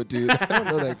Bayo, dude? I don't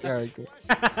know that character.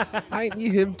 I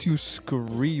need him to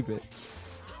scream it.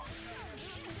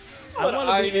 I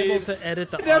want to be able need- to edit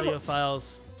the Never- audio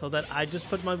files so that I just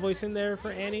put my voice in there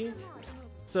for Annie.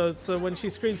 So when she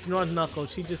screams North Knuckle,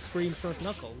 she just screams North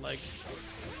Knuckle. Like,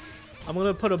 I'm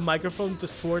gonna put a microphone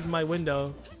just toward my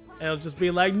window, and it'll just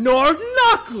be like North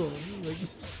Knuckle. Like,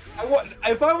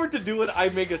 If I were to do it,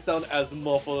 I'd make it sound as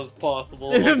muffled as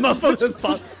possible. muffled as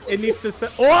possible. It needs to say,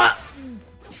 oh,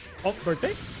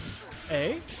 birthday.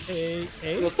 A.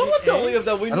 Yo, someone tell Liam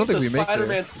that we I need don't think the we make that.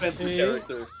 Spider-Man Spencer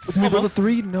character. Do we build a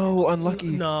 3? No, unlucky.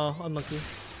 No, unlucky.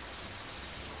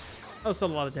 Oh, still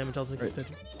a lot of damage. I'll think Right.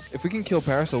 If we can kill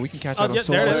Parasol, we can catch Oh, out on yeah,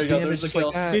 so there it much is. There you go, damage there's the just like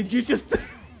kill. that. Did you just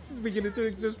speak it into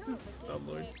existence? Oh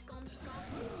lord.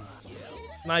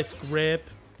 Nice grip.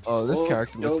 Oh, this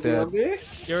character looks dead.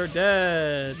 You're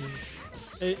dead.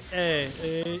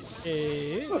 Hey.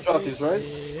 Don't drop these,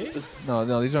 right?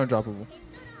 No, these aren't droppable.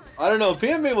 I don't know.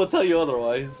 PMA will tell you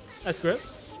otherwise. Nice grip.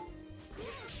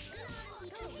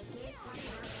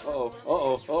 Uh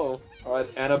oh. All right,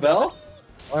 Annabelle.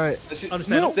 All right. Did she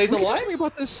Understand. No, say the we can line? tell me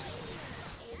about this.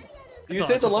 Do you That's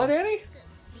say all, the that's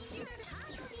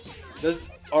line, Annie?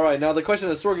 All right. Now the question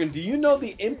is, Sorgan, do you know the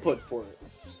input for it?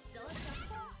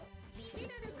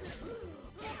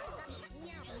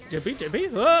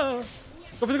 Jippy. Whoa.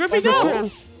 Go for the grippy. Let's No.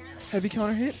 go. Heavy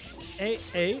counter hit. A.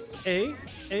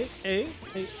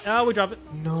 Oh, we drop it.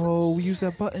 No, we use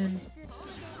that button.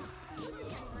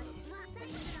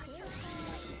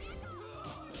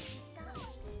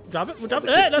 Drop it. We drop it.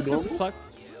 Hey, that's good. Fuck.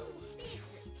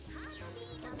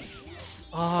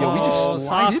 Oh, Yo, we just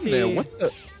slide in there. softy. What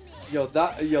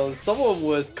the? Someone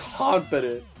was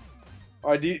confident.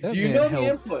 All right. Do That you man know the held-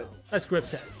 input? That's grip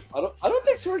tech. I don't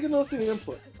think Sorgan knows the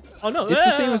input. Oh no. It's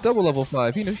the same as double level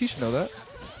 5. He should know that.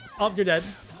 Oh, you're dead.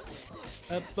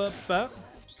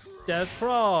 Death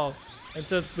crawl. And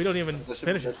just, we don't even That should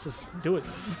finish be it. Just do it.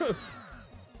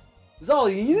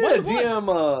 Zolly, you need What? to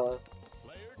DM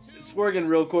Swergan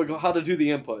real quick how to do the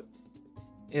input.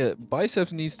 Yeah,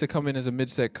 Biceps needs to come in as a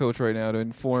mid-set coach right now to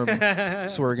inform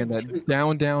Swergan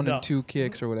that down, No. and 2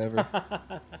 kicks or whatever.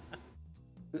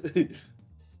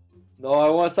 No, I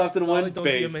want something to Don't win DM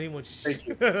base. anyone. Thank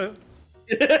you.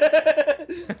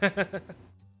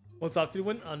 What's up to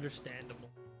win? Understandable.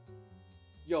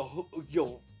 Yo,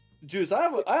 Juice,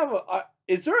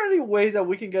 is there any way that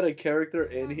we can get a character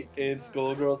in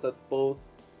Skullgirls that's both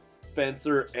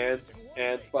Spencer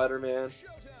and Spider-Man?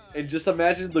 And just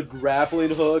imagine the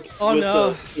grappling hook Oh, with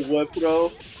no. the whip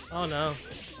throw. Oh no.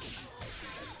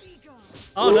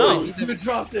 Oh Ooh, no. You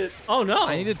dropped it. Oh no.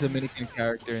 I need a Dominican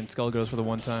character in Skullgirls for the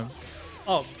one time.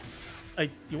 Oh,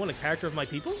 you want a character of my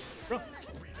people, bro?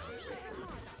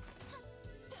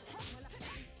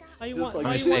 How you Just want? like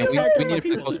How I'm you just want a saying, we character of need my to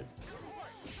pick people? culture.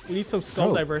 We need some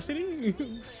skull Oh. diversity.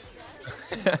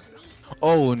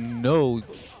 Oh no.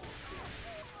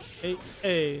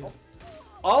 Hey.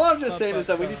 All I'm just saying is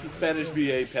that we need the Spanish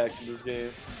VA pack in this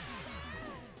game.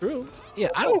 True. Yeah,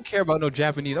 I don't care about no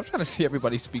Japanese. I'm trying to see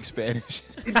everybody speak Spanish.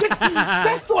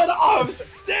 That's what I'm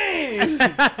saying!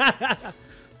 I'm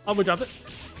gonna drop it.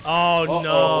 Oh Uh-oh.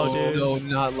 no, dude. No,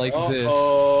 not like this.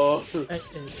 Oh,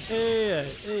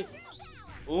 Hey.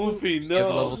 Oofy, Yeah,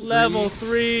 no. Level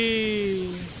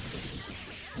 3.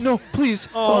 No, please.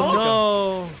 Oh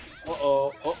no.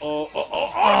 Uh-oh.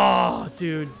 Oh,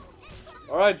 dude.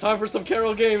 Alright, time for some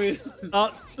Carol gaming.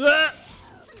 Ah.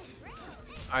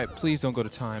 Alright, please don't go to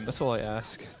time. That's all I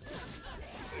ask.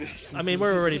 I mean,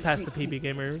 we're already past the PB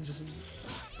gamer. Just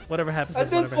whatever happens. At Is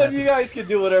this whatever point, you happens. guys can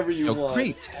do whatever you Yo, want.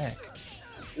 great tech.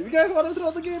 If you guys want to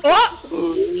throw the game, Ah!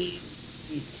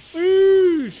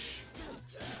 Oosh.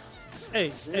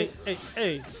 Hey.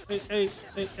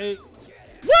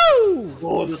 Woo!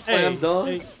 Oh, the slam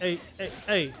dunk. Hey.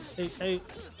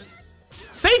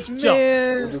 Safe jump.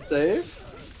 Man. The save.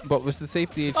 But with the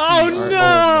safety HC, Oh, our- no!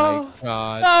 Oh my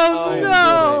god.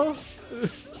 Oh no!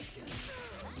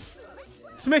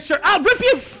 Smash sure. I'll rip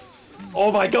you.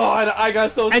 Oh my god, I got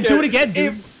so scared. And do it again,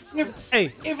 dude. If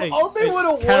Hey. Armin would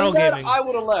have Carol won that, Gaming. I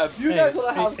would have left. You Hey, guys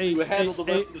would have hey, to handle the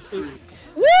hey, rest of the street.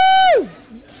 Woo!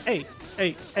 Hey.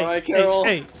 Alright, Carol.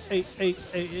 Hey.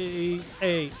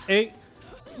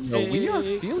 No, we are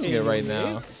feeling it right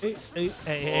now. Let's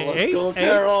go,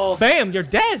 Carol. Bam, you're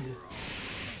dead.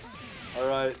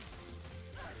 Alright.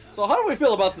 So how do we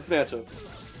feel about this matchup?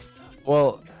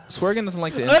 Well, Swergan doesn't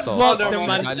like to install. Well, never never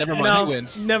mind. mind. Never mind, No, he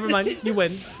wins. Never mind. You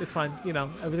win. It's fine. You know,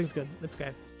 everything's good. It's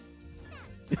okay.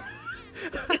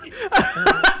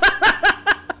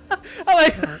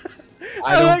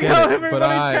 I don't like get how it, everybody but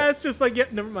I. in chat's just like, yeah,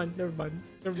 never mind.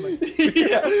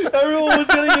 Yeah, everyone was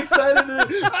getting excited.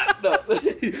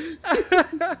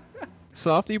 No.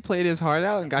 Softy played his heart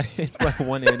out and got hit by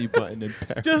one Annie button and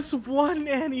parried. Just one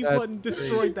Annie That's button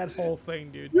destroyed that whole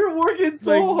thing, dude. You're working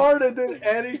so Like- hard, and then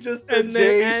Annie just said And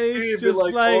then J's Annie's name, just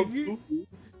like, oh,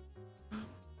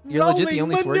 You're legit the rolling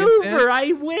only Swergen maneuver, fan?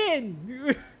 I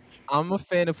win. I'm a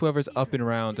fan of whoever's up in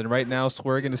rounds, and right now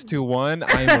Swergen is 2-1.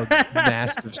 I'm a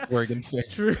massive Swergen fan.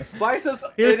 True. Biceps,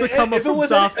 Here's the and come up if it from was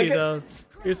Softy, any- though.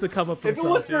 Here's the come up from If it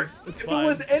was Softy. for, It's if fine. it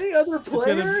was any other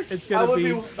player, It's I gonna would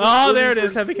be. be Oh, there it rooting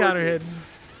is. for Heavy counter Swergen.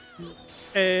 hit.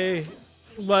 Hey,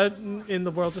 what in the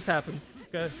world just happened?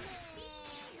 Okay.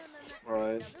 All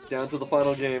right, down to the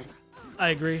final game. I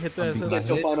agree. Hit the I'm being SS. That's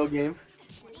the hit. final game.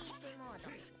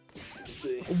 Let's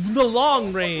see. The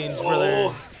long range,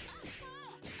 brother. Oh,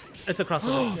 It's across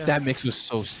the line. Yeah. That mix was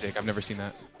so sick. I've never seen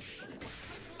that.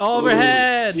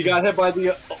 Overhead. you got hit by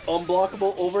the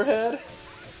unblockable overhead.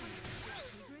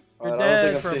 You're Alright, I don't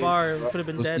dead think for I've a seen- bar. right. Could have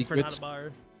been Those dead for not secrets. a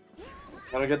bar.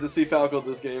 I don't get to see Falco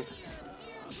this game.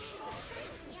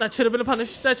 That should have been a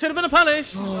punish. That should have been a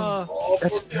punish. Oh,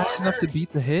 That's poor fast enough to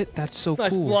beat the hit. That's so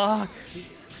Nice cool. block.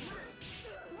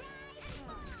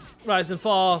 Rise and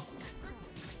fall.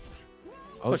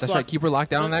 Oh, Push that's block. right. Keep her locked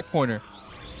down in that corner.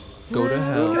 Go to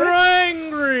hell.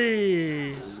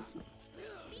 Angry.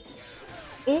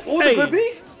 Oh, Oh, hey, the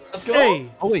Grippy? Let's go. hey,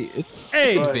 Oh wait, it's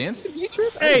hey, advanced in hatred?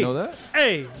 I Hey. didn't know that.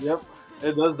 hey. Yep,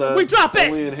 it does that. We drop it!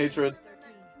 Only in hatred.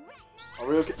 Are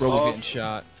we okay? Bro was Oh, getting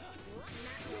shot.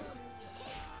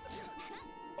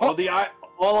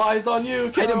 all eyes on you,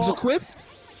 Carol. Items equipped.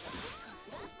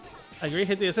 I agree.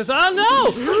 Hit the assist. Oh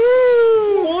no!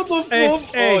 What the Hey, fuck?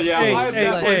 hey, Oh yeah, hey, I've hey,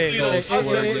 definitely hey, seen hey, those. I've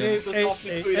definitely seen this off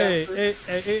the tweet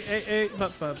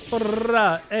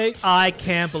after. Hey, I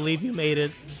can't believe you made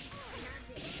it.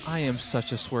 I am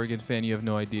such a Swergen fan. You have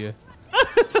no idea.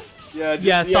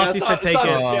 Yeah, Softy said take it.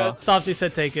 Yeah. Softy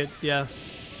said take it. Yeah.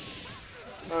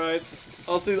 All right,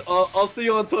 I'll see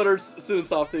you on Twitter soon,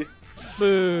 Softy.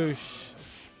 Boosh.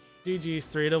 GG's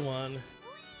 3-1.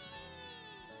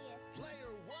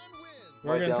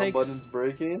 We're Right gonna down take buttons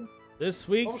breaking. this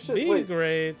week's Oh, shit, Be wait.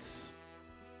 Great.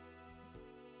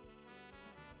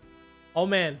 Oh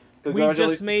man, we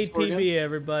Congratulations, just made Swergen. PB,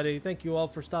 everybody. Thank you all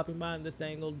for stopping by on this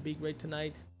angle. Be Great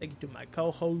tonight. Thank you to my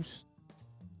co-host,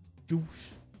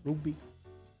 Juice, Ruby.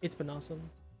 It's been awesome.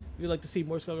 If you'd like to see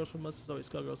more Skullgirls from us, as always,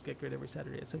 Skullgirls Get Great every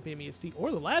Saturday at 7 p.m. EST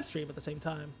or the live stream at the same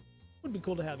time. Would be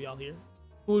cool to have y'all here.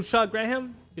 Who shot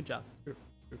Graham? Good job.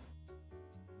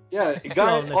 Yeah, all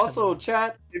guys. next Also, time.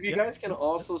 chat. If you Yep. guys can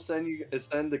also send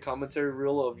the commentary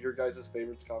reel of your guys'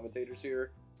 favorites commentators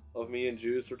here, of me and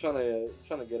Juice. We're trying to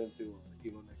get into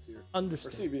Evo next year or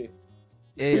Understood. CB.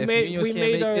 Hey, if made- Munoz we can't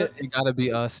made make our- it gotta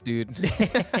be us, dude.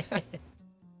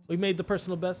 We made the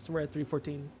personal best. We're at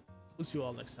 314. We'll see you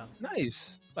all next time.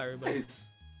 Nice. Bye, everybody. Nice.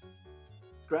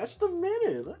 Scratch the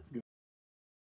minute. Let's go.